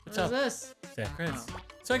 What's What up? is this? Staff credits.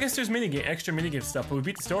 So I guess there's extra minigame stuff, but we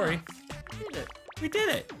beat the story. Read it. We did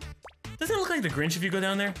it. Doesn't it look like the Grinch if you go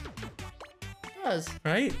down there? It does.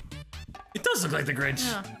 Right? It does look like the Grinch.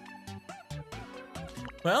 Yeah.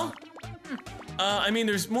 Well, I mean,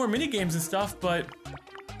 there's more minigames and stuff, but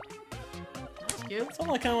That's cute. that's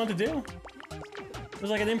all I kind of wanted to do. It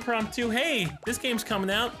was like an impromptu, hey, this game's coming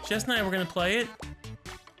out. Jess and I were gonna play it.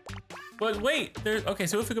 But wait, okay,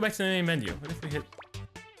 so if we go back to the main menu, what if we hit...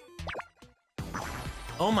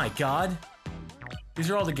 Oh my god. These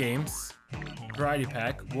are all the games. Variety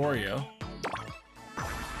pack, Wario.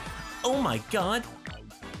 Oh my god.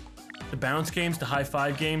 The bounce games, the high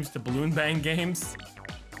five games, the balloon bang games.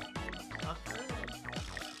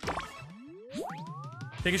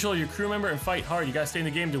 Take control of your crew member and fight hard. You gotta stay in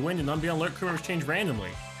the game to win and not be on alert. Crew members change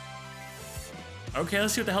randomly. Okay,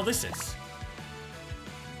 let's see what the hell this is.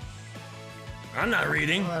 I'm not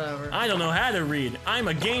reading. Whatever. I don't know how to read. I'm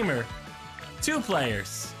a gamer. 2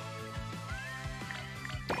 players.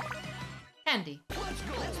 Candy.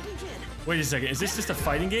 Wait a second, is this just a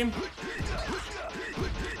fighting game?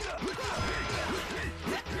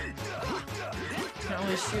 Can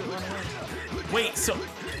only shoot one way. Wait, so...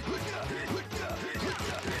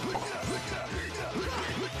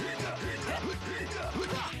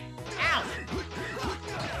 Ow!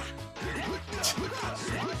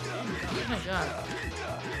 Oh my god.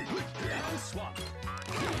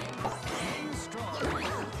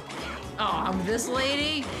 Oh, I'm this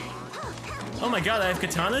lady? Oh my god, I have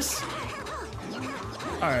katanas?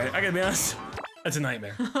 Alright, I gotta be honest. That's a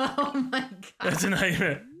nightmare. Oh my god. That's a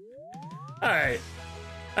nightmare. Alright.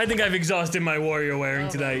 I think I've exhausted my Wario wearing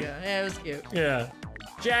Oh tonight. my god. Yeah, it was cute. Yeah.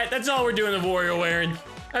 Chat, that's all we're doing of Wario wearing.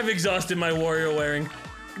 I've exhausted my Wario wearing.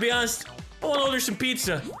 To be honest, I wanna order some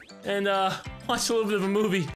pizza and watch a little bit of a movie.